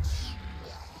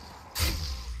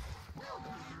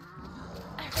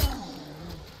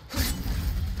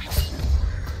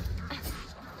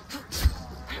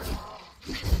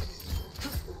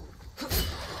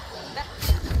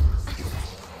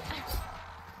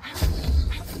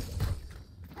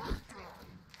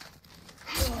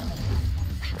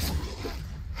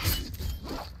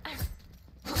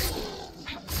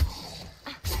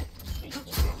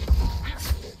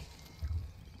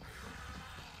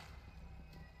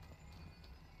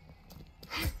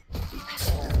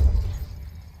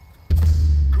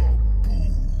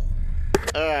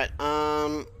 Alright,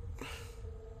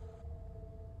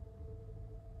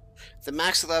 the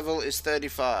max level is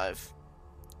 35.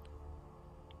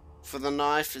 For the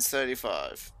knife, it's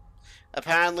 35.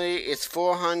 Apparently, it's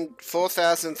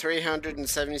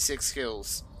 4,376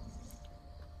 skills.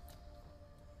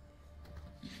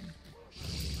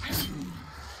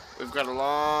 We've got a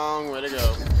long way to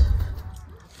go.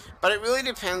 But it really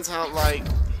depends how, like...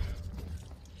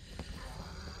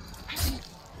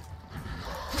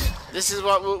 This is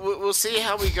what we'll see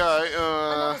how we go.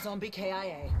 Another zombie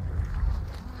KIA.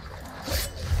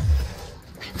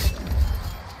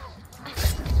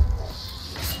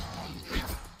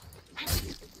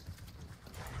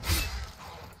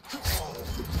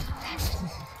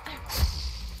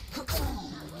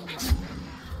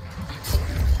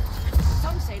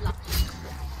 Some say like.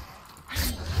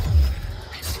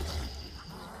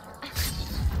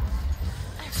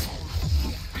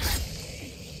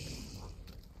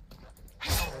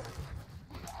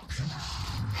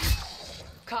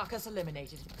 Carcass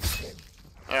eliminated.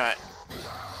 Alright.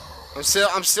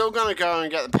 I'm still gonna go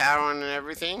and get the power on and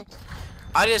everything.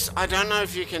 I don't know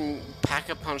if you can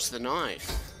pack-a-punch the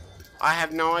knife. I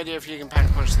have no idea if you can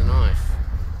pack-a-punch the knife.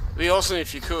 It'd be awesome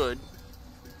if you could,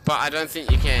 but I don't think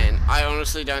you can. I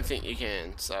honestly don't think you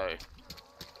can, so.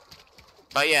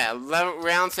 But yeah,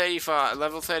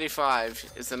 level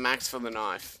 35 is the max for the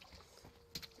knife.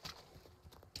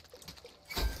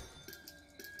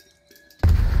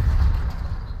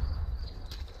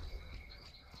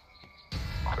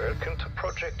 Welcome to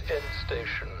Project End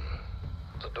Station.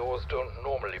 The doors don't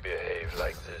normally behave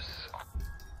like this.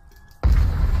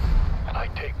 I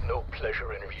take no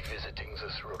pleasure in revisiting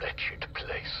this wretched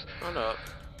place. Hold up.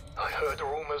 I heard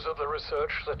rumors of the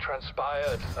research that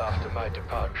transpired after my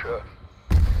departure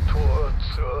towards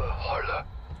Hauer,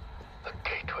 the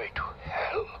gateway to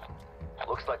hell.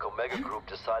 Looks like Omega Group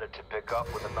decided to pick up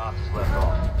where the Nazis left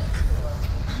off.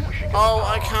 We should get Oh, the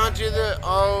I power. can't do the.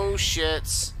 Oh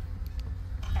shit.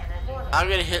 I'm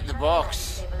gonna hit the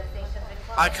box.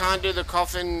 I can't do the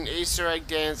coffin Easter egg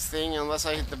dance thing unless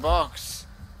I hit the box.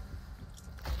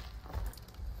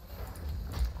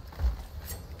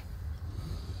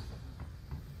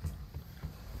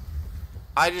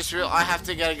 I have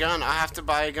to get a gun. I have to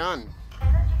buy a gun.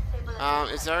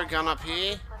 Is there a gun up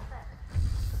here?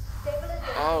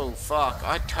 Oh, fuck.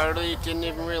 I totally didn't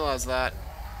even realize that.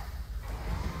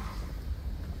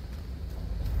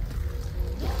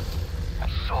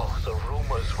 So the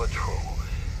rumors were true.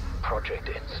 Project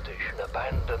End Station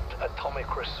abandoned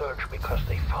atomic research because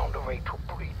they found a way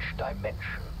to breach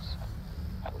dimensions.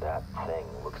 That thing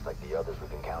looks like the others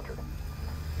we've encountered.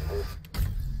 This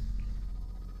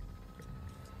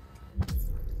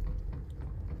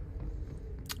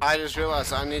I just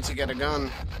realized I need to get a gun.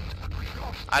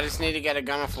 I just need to get a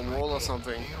gun off a wall or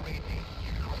something.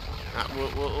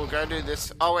 We'll go do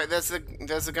this. Oh wait, there's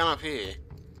the gun up here.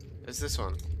 There's this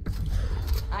one.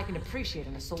 I can appreciate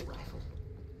an assault rifle.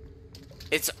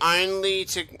 It's only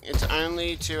to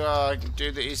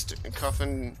do the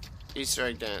coffin Easter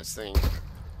egg dance thing.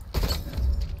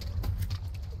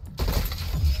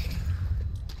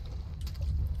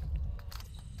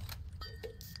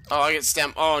 Oh, I get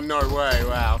stamped. Oh, no way.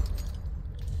 Wow.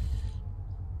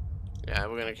 Yeah,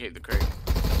 we're gonna keep the creek.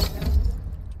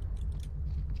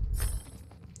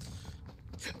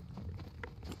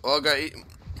 Well,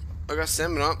 I got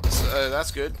stamina up, so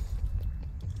that's good.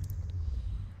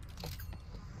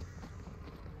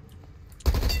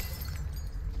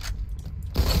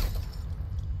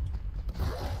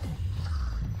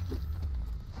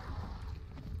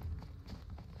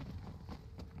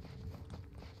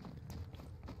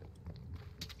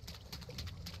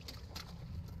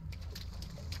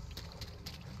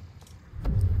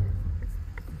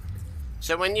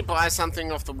 So when you buy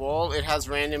something off the wall, it has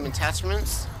random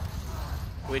attachments,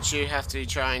 which you have to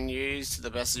try and use to the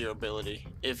best of your ability,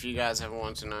 if you guys ever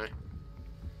want to know.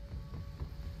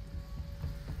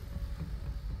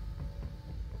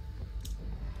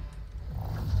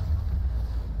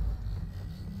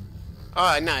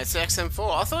 Oh no, it's the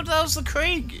XM4. I thought that was the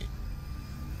Krieg.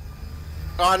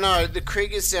 Oh no, the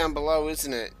Krieg is down below,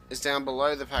 isn't it? It's down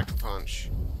below the Pack-a-Punch.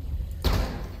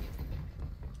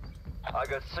 I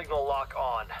got signal lock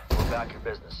on. We're back in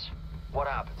business. What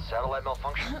happened? Satellite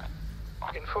malfunction?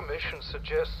 Information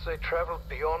suggests they traveled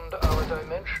beyond our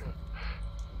dimension.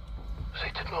 They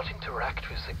did not interact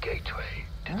with the gateway,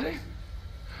 did they?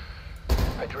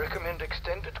 I'd recommend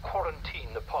extended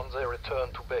quarantine upon their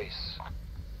return to base.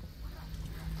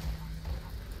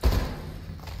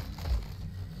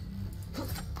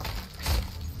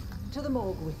 To the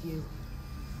morgue with you.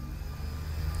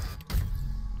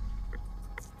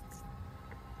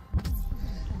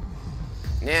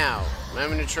 Now,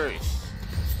 moment of truth.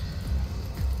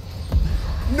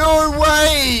 No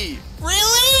way!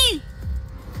 Really?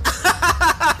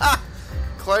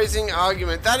 Closing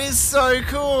argument. That is so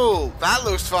cool. That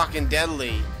looks fucking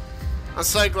deadly. I'm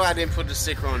so glad I didn't put a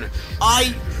sticker on it.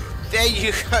 There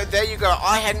you go. There you go.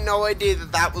 I had no idea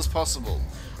that that was possible.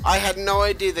 I had no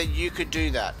idea that you could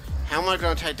do that. How am I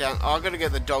going to take down? Oh, I've got to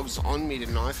get the dogs on me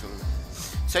to knife them.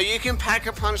 So you can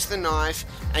pack-a-punch the knife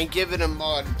and give it a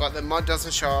mod, but the mod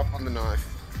doesn't show up on the knife.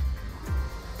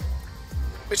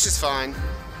 Which is fine.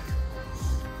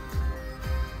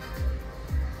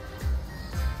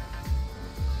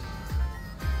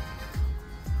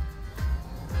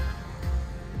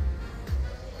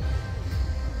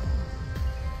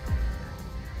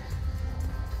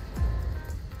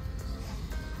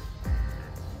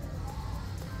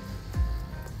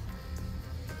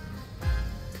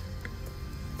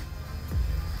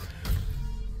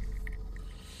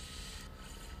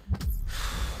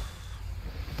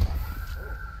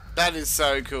 That is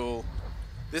so cool.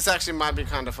 This actually might be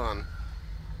kind of fun.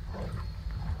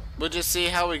 We'll just see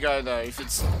how we go though. If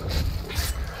it's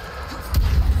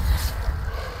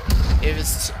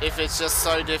just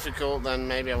so difficult, then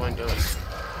maybe I won't do it.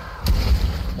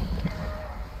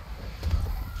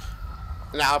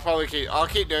 No, I'll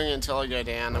keep doing it until I go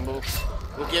down, and we'll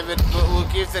give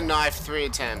the knife 3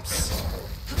 attempts.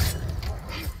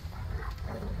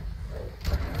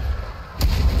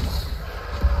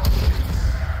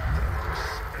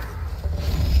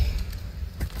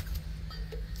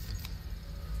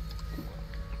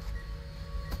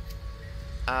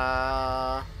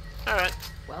 Alright.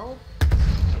 Well,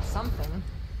 it's something.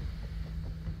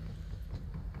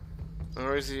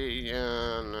 Or is he,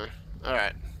 no.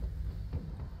 Alright.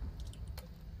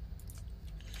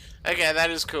 Okay, that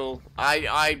is cool.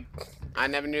 I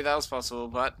never knew that was possible,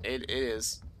 but it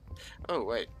is. Oh,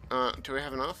 wait. Do we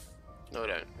have enough? No, we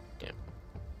don't. Damn.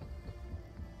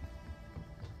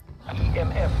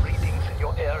 EMF readings in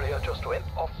your area just went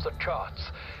off the charts.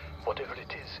 Whatever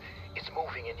it is, it's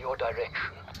moving in your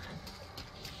direction.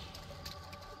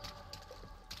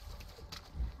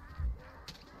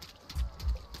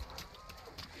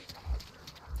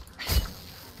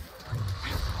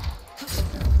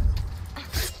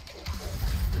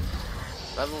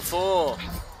 Level 4.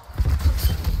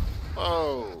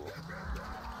 Oh.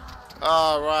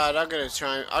 Oh right, I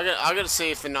gotta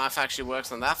see if the knife actually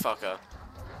works on that fucker.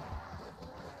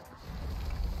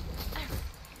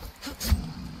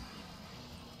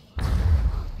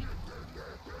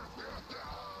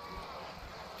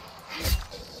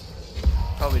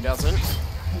 Probably doesn't.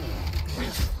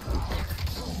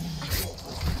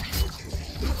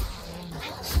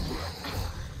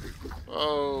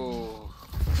 Oh.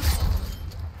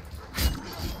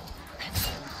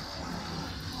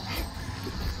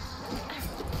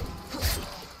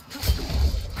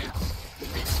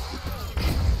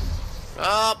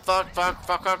 Oh,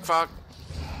 fuck.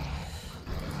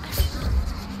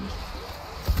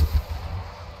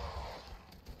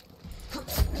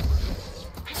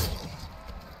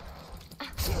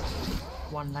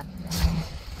 One left.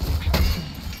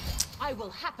 I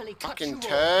will happily cut Fucking you off.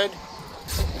 turd.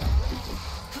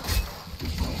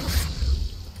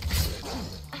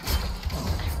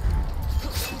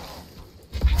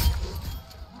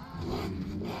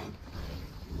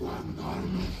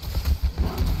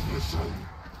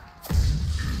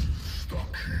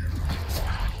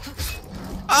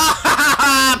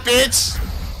 Ah, bitch!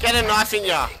 Get a knife in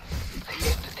ya. The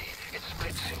entity, it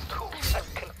splits in two and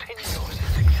continues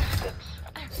its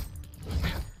existence.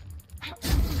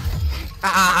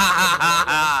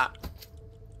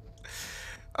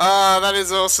 Oh, that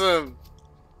is awesome.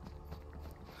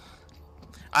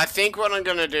 I think what I'm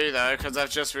gonna do though, because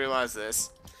I've just realized this,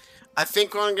 I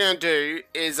think what I'm gonna do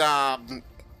is so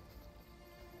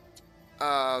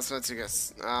let's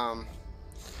guess.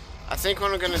 I think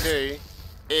what I'm gonna do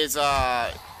is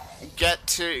get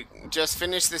to just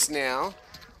finish this now.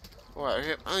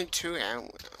 What? Only 2 hours.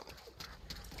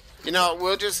 You know,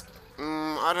 we'll just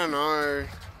I don't know.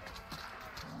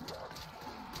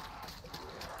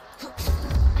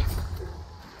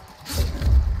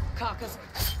 Carcass.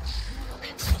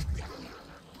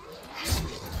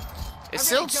 It's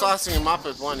still slicing him up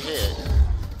with one hit.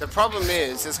 The problem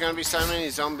is, there's going to be so many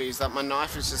zombies that my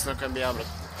knife is just not going to be able to...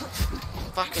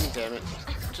 Fucking damn it.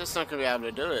 Just not going to be able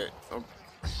to do it. Oh.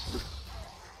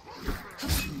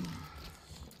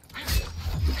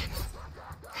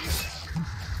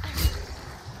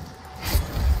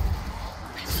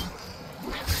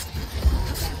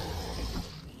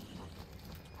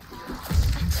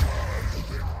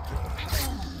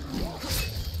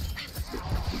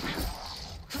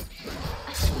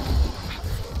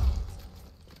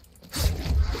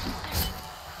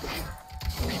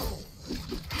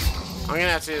 I'm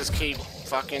gonna have to just keep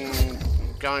fucking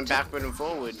going backward and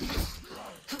forward.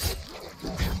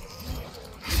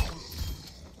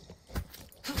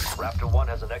 Raptor 1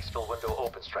 has an exfil window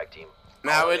open, strike team.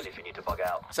 Now Call in if you need to bug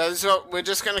out. So this is what we're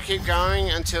just gonna keep going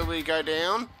until we go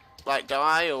down, like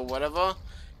die or whatever,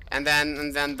 and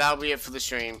then that'll be it for the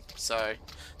stream. So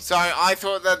I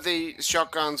thought that the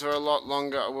shotguns were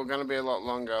gonna be a lot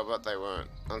longer, but they weren't,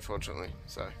 unfortunately.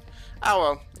 So, oh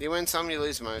well, you win some, you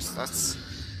lose most.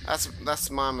 That's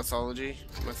my methodology.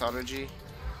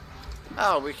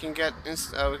 Oh, we can get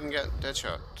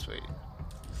Deadshot. Sweet.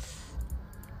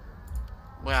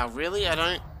 Wow, really?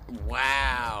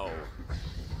 Wow.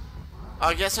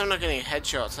 I guess I'm not getting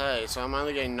headshots, hey, so I'm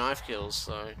only getting knife kills,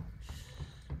 so...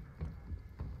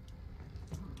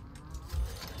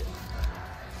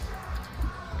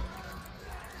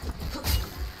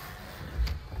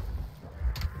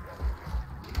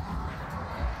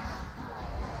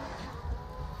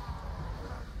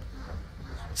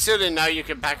 still didn't know you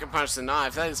could pack a punch the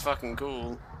knife. That is fucking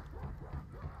cool.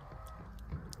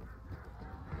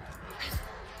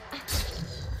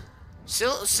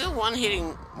 Still one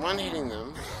hitting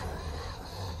them.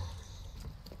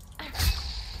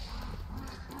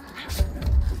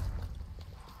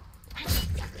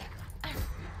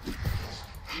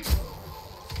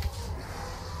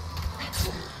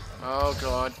 Oh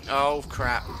god. Oh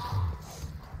crap.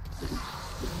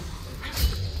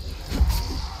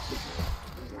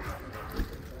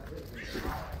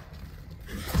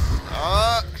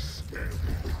 Oh.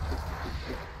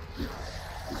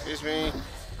 Excuse me.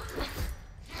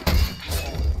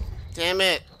 Damn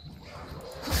it.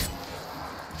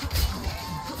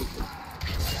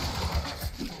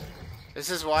 This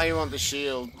is why you want the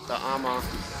shield, the armor.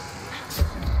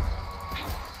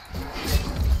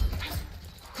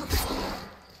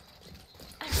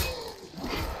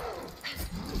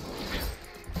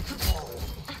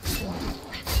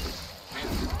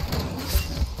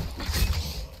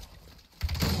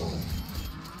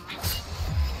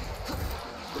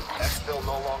 Exfil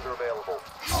no longer available.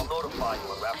 I'll notify you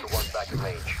when Raptor 1's back in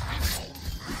range.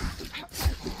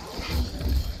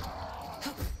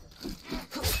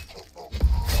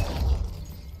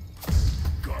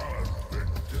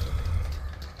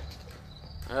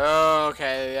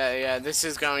 Okay, yeah, this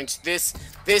is going to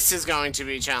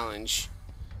be a challenge.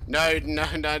 No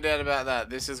doubt about that.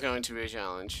 This is going to be a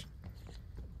challenge.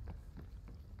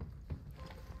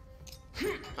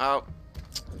 Oh, I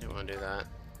didn't want to do that.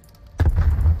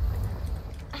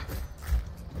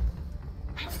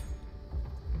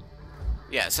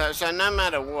 Yeah, so no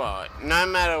matter what,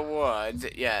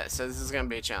 yeah, so this is gonna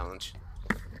be a challenge.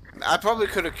 I probably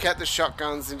could have kept the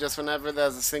shotguns and just whenever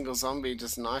there's a single zombie,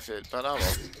 just knife it, but oh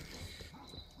well.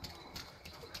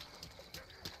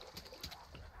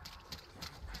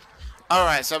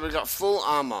 Alright, so we got full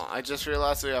armor. I just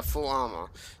realized we have full armor.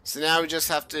 So now we just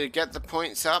have to get the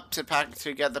points up to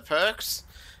get the perks,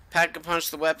 pack a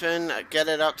punch the weapon, get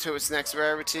it up to its next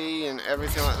rarity and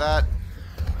everything like that.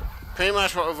 Pretty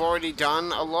much what we've already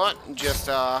done a lot, just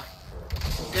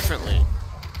differently.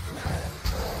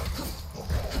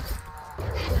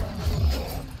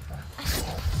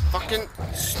 Fucking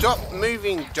stop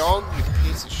moving, dog, you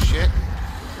piece of shit.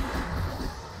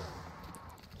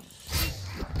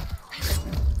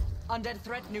 Undead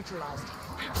threat neutralized.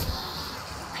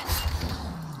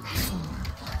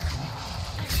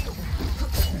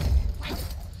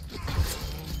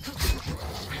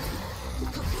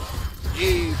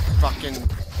 You fucking...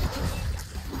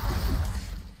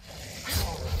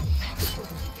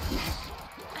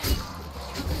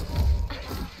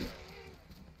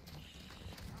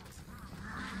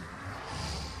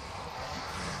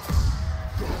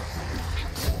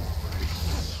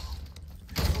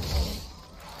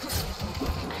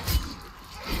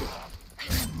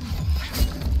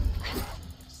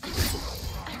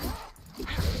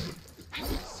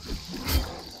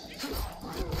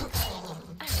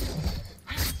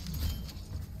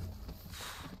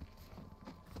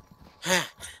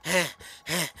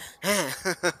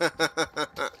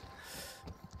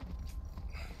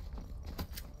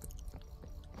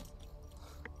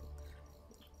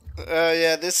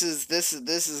 yeah, this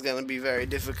is gonna be very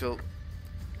difficult.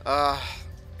 Now,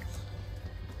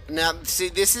 see,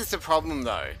 this is the problem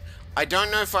though. I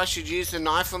don't know if I should use the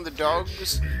knife on the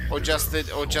dogs or just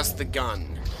the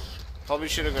gun. Probably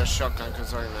should have got a shotgun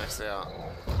because I maxed out.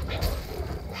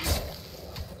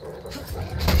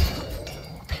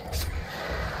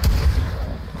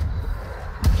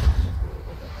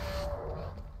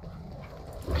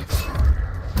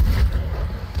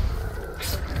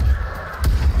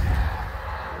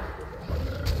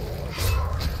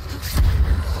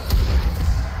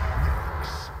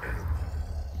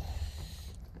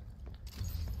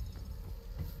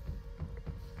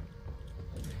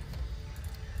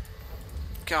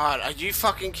 God, are you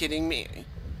fucking kidding me?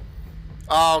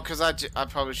 Oh, because I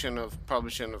probably shouldn't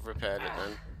have repaired it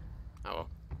then. Oh well.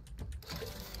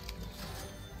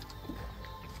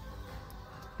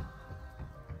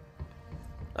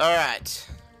 Alright.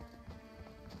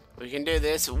 We can do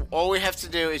this. All we have to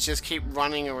do is just keep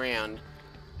running around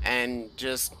and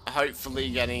just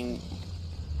hopefully getting...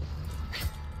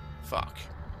 Fuck.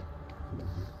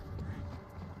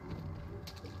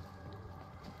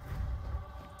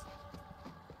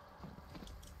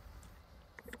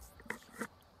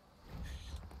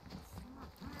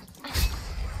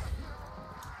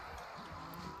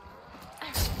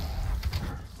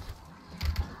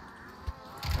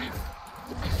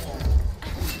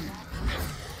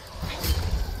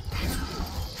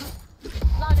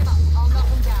 Line him up. I'll knock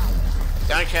him down.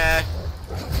 Don't care.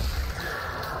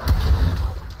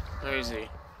 crazy.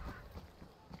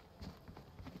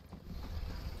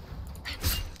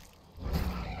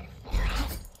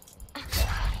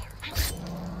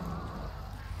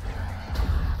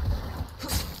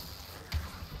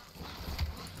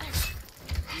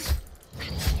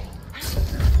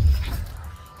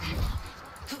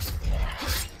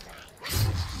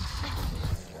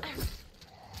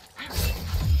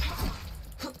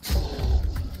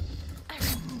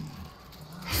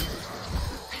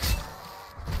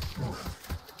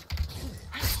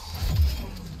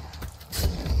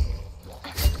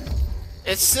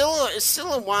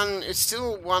 It's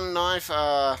still one knife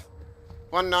to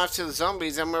the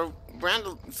zombies, and we're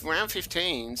round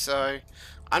 15. So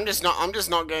I'm just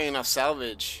not getting enough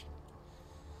salvage.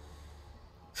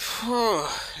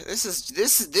 This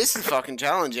is fucking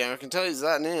challenging. I can tell you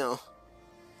that now.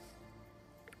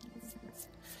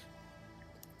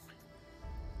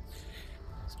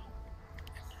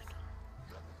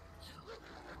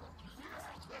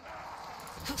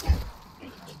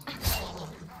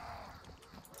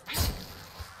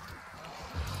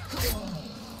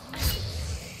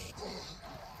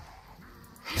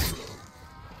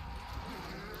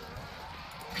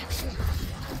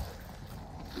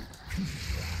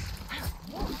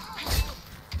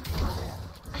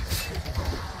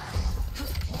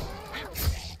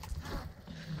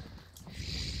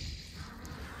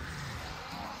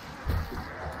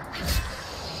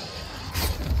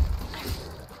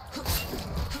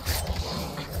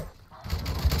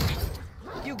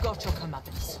 You got your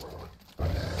comeuppance.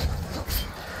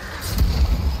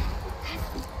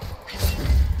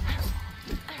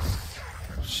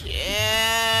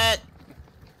 Shit!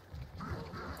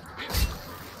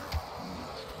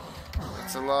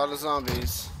 That's a lot of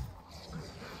zombies.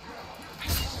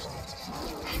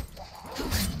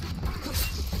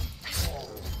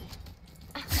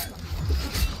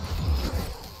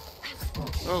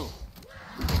 Oh.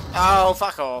 Oh,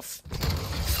 fuck off.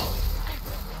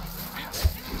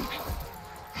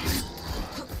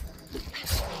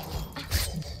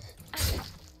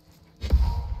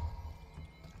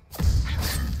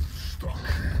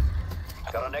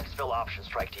 Got an exfil option,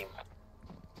 strike team.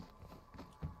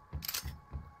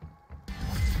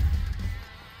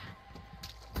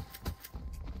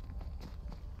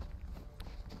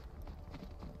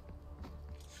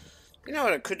 You know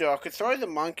what I could do? I could throw the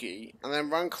monkey and then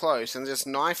run close and just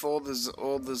knife all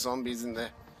the zombies in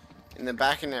the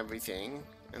back and everything,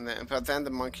 but then the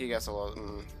monkey gets a lot.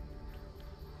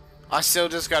 I still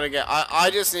just gotta get. I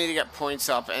just need to get points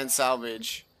up and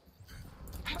salvage.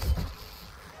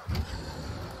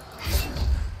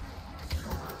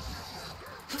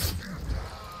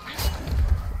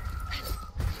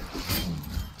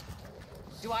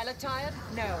 Do I look tired?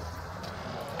 No.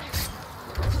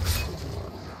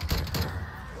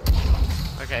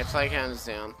 Okay, play count is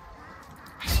down.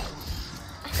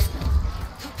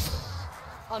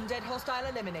 Undead hostile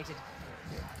eliminated.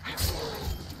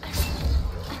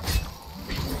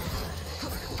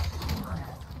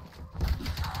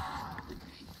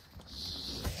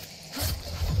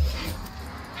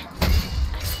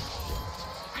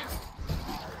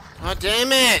 Oh,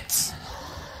 damn it!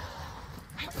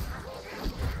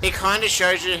 It kind of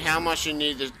shows you how much you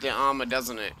need the armor,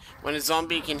 doesn't it? When a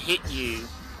zombie can hit you.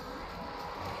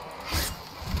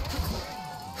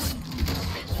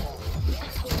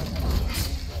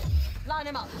 Line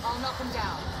him up. I'll knock him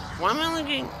down. Why am I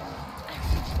looking?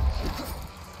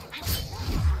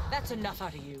 That's enough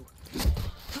out of you.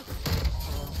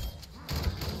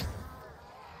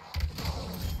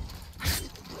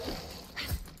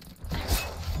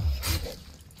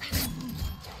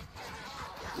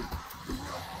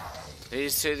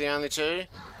 These two the only two?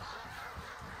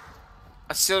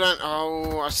 I still don't.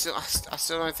 Oh, I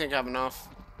still don't think I have enough.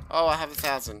 Oh, I have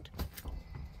 1,000.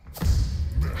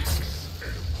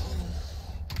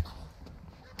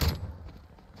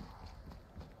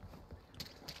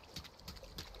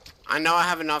 I know I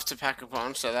have enough to pack up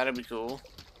on, so that'll be cool.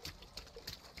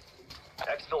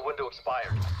 Exfil window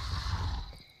expired.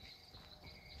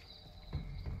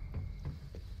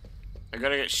 I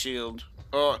gotta get shield.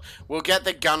 Or we'll get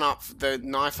the gun up, the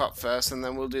knife up first, and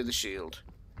then we'll do the shield.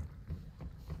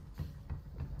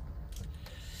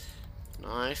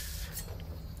 Knife.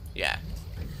 Yeah.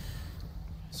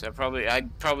 So I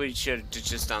probably should have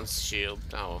just done shield.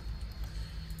 Oh well.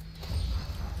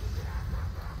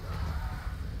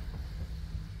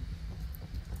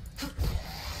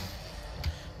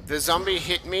 The zombie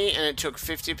hit me and it took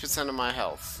 50% of my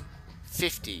health.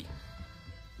 50.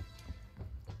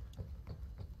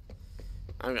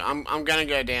 I'm gonna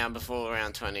go down before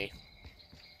round 20.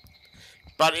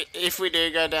 But if we do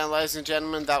go down, ladies and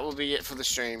gentlemen, that will be it for the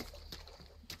stream.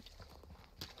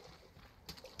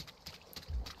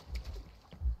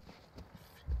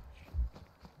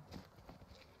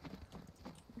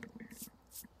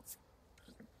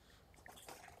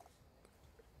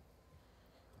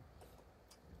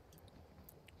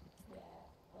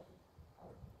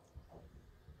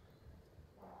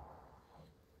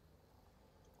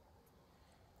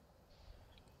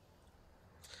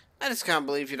 I just can't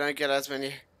believe you don't get as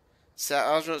many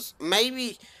salvages.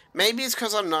 Maybe it's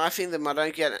because I'm knifing them. I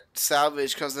don't get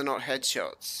salvage because they're not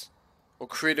headshots or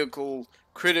critical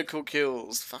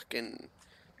kills. Fucking.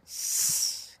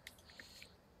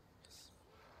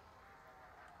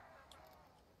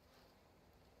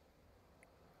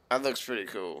 That looks pretty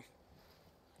cool.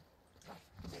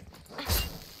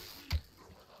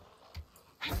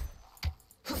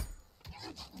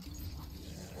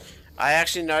 I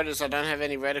actually noticed I don't have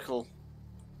any reticle.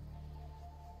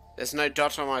 There's no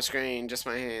dot on my screen, just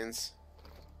my hands.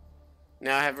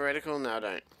 Now I have a reticle, now I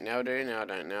don't. Now I do, now I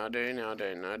don't, now I do, now I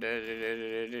don't, now I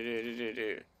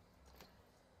do.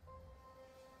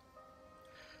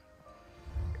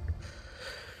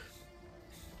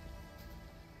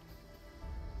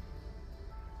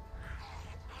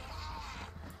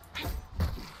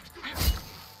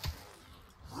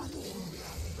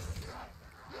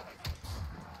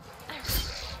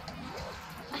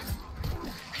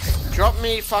 Drop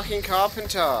me, fucking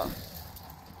carpenter!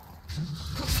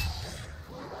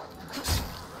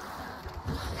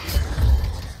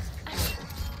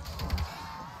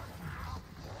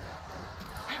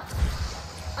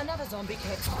 Another zombie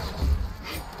came.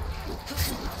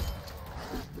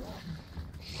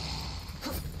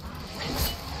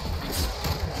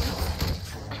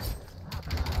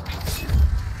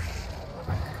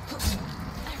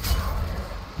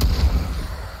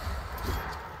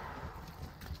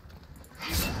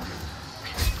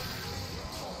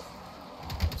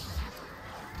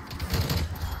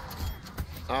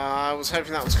 I was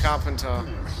hoping that was carpenter.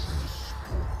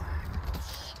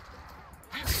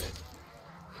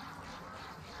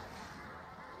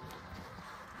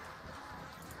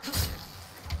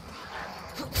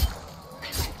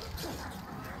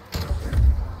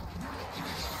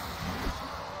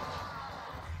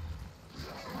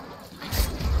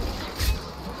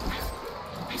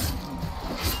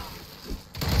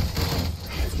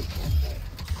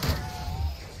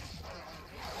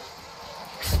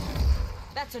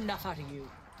 That's enough out of you.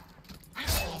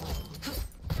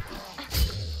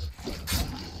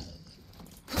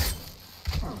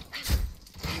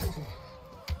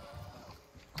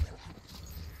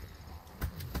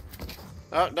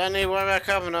 Oh, don't need to worry about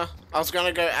carpenter. I was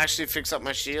gonna go actually fix up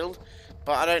my shield,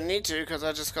 but I don't need to because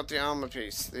I just got the armor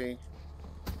piece.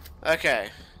 Okay.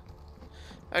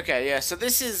 Okay, yeah. So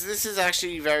this is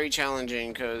actually very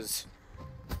challenging because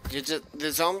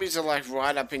the zombies are like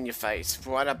right up in your face,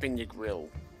 right up in your grill.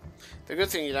 The good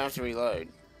thing you don't have to reload.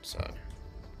 So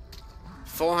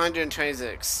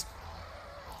 426.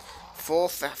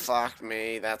 Fuck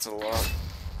me, that's a lot.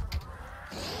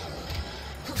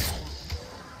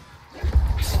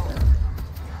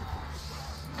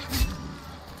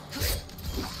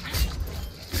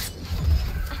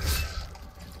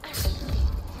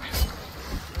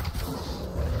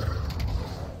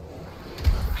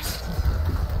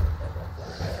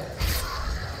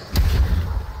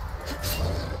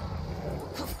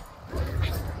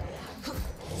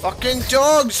 Fucking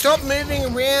dog, stop moving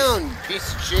around,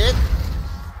 piece of shit.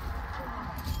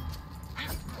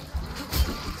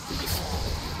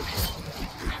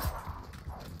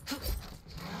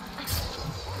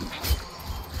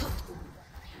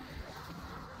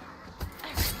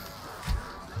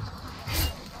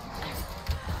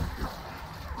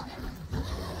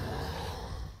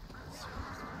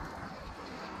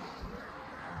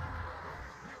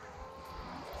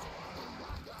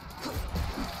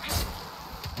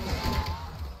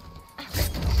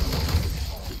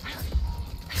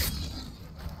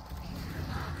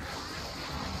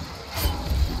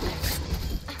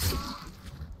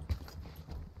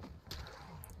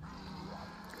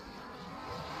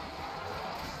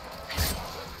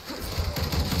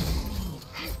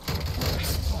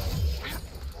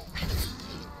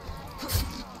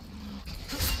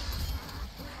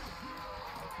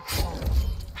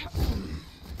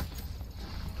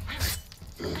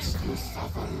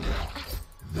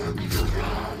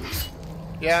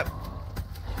 Yep.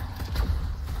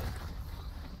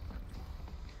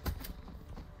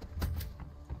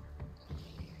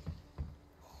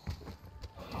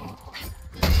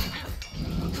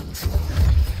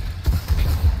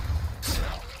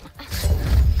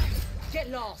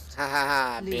 Get lost. Ha ha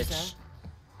ha, Loser. bitch.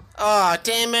 Oh,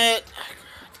 damn it.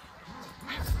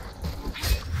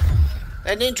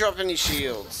 They didn't drop any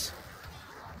shields.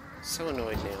 So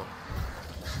annoyed now.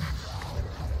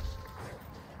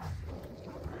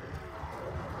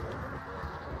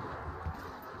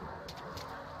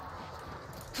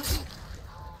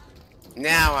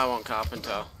 Now I want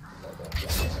carpenter.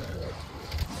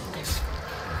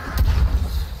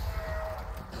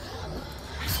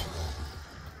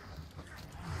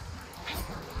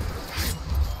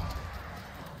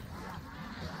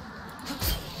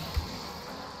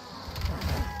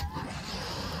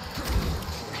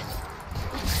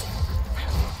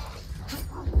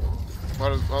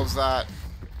 What was that?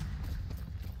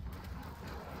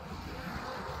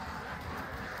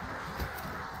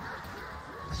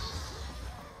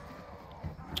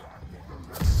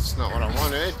 It's not what I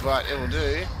wanted, but it will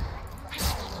do.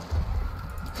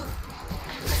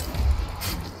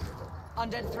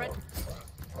 Undead threat.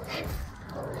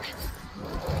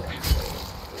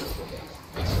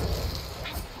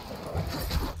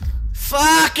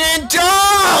 Fucking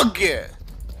dog!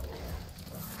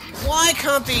 Why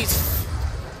can't these...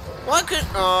 Why could...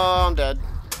 Oh, I'm dead.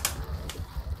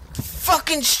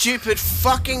 Fucking stupid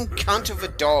fucking cunt of a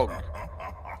dog.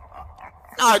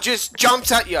 Oh, just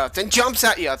jumps at you, then jumps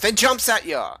at you, then jumps at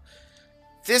you.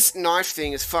 This knife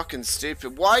thing is fucking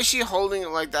stupid. Why is she holding it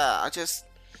like that? I just...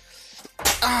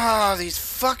 Ah, these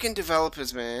fucking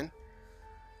developers, man.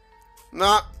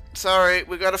 Nah, sorry,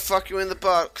 we gotta fuck you in the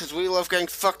butt, because we love getting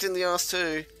fucked in the ass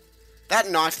too.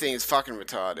 That knife thing is fucking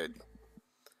retarded.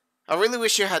 I really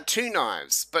wish you had two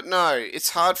knives, but no, it's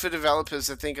hard for developers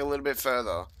to think a little bit further.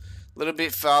 A little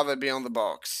bit farther beyond the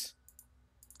box.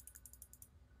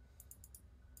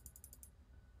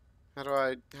 How do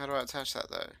I attach that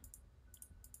though?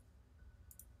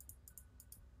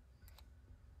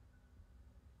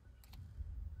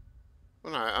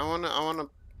 Well, no, I wanna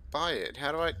buy it.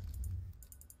 How do I?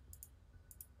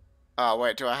 Oh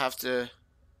wait, do I have to?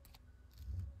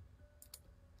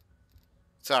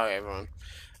 Sorry, everyone.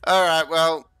 All right,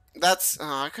 well, that's.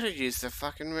 Oh, I could have used the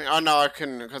fucking. Oh no, I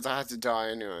couldn't because I had to die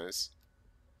anyways.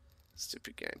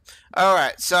 Stupid game.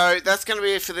 Alright, so that's going to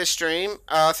be it for this stream.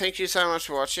 Thank you so much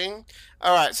for watching.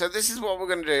 Alright, so this is what we're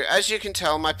going to do. As you can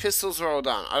tell, my pistols are all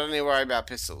done. I don't need to worry about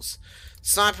pistols.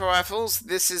 Sniper rifles,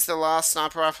 this is the last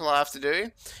sniper rifle I have to do.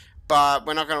 But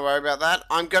we're not going to worry about that.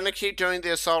 I'm going to keep doing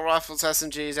the assault rifles,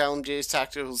 SMGs, LMGs,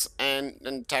 tacticals, and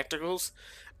tacticals.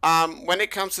 When it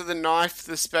comes to the knife,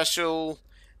 the special,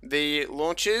 the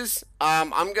launchers,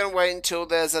 I'm going to wait until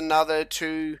there's another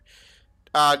two...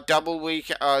 double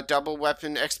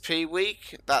weapon XP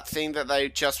week, that thing that they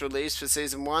just released for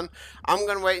season 1. I'm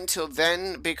going to wait until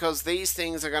then because these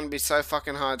things are going to be so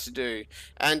fucking hard to do.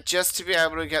 And just to be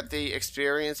able to get the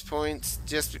experience points,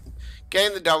 just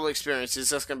getting the double experience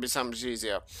is just going to be so much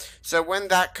easier. So when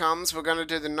that comes, we're going to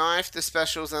do the knife, the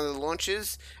specials and the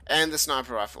launches, and the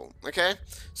sniper rifle. Okay?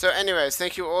 So anyways,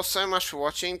 thank you all so much for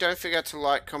watching. Don't forget to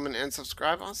like, comment, and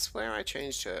subscribe. I swear I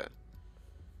changed her.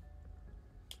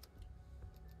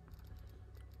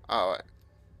 Oh,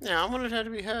 yeah, I wanted her to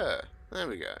be her. There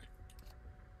we go.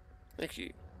 Thank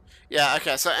you. Yeah,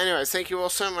 okay, so anyways, thank you all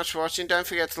so much for watching. Don't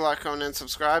forget to like, comment, and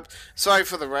subscribe. Sorry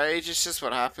for the rage, it's just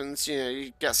what happens. You know,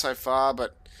 you get so far,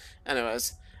 but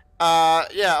anyways.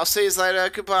 Yeah, I'll see you later.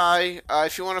 Goodbye.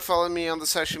 If you want to follow me on the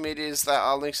social medias, there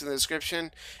are links in the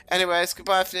description. Anyways,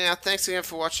 goodbye for now. Thanks again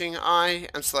for watching. I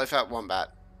am SlowFat Wombat.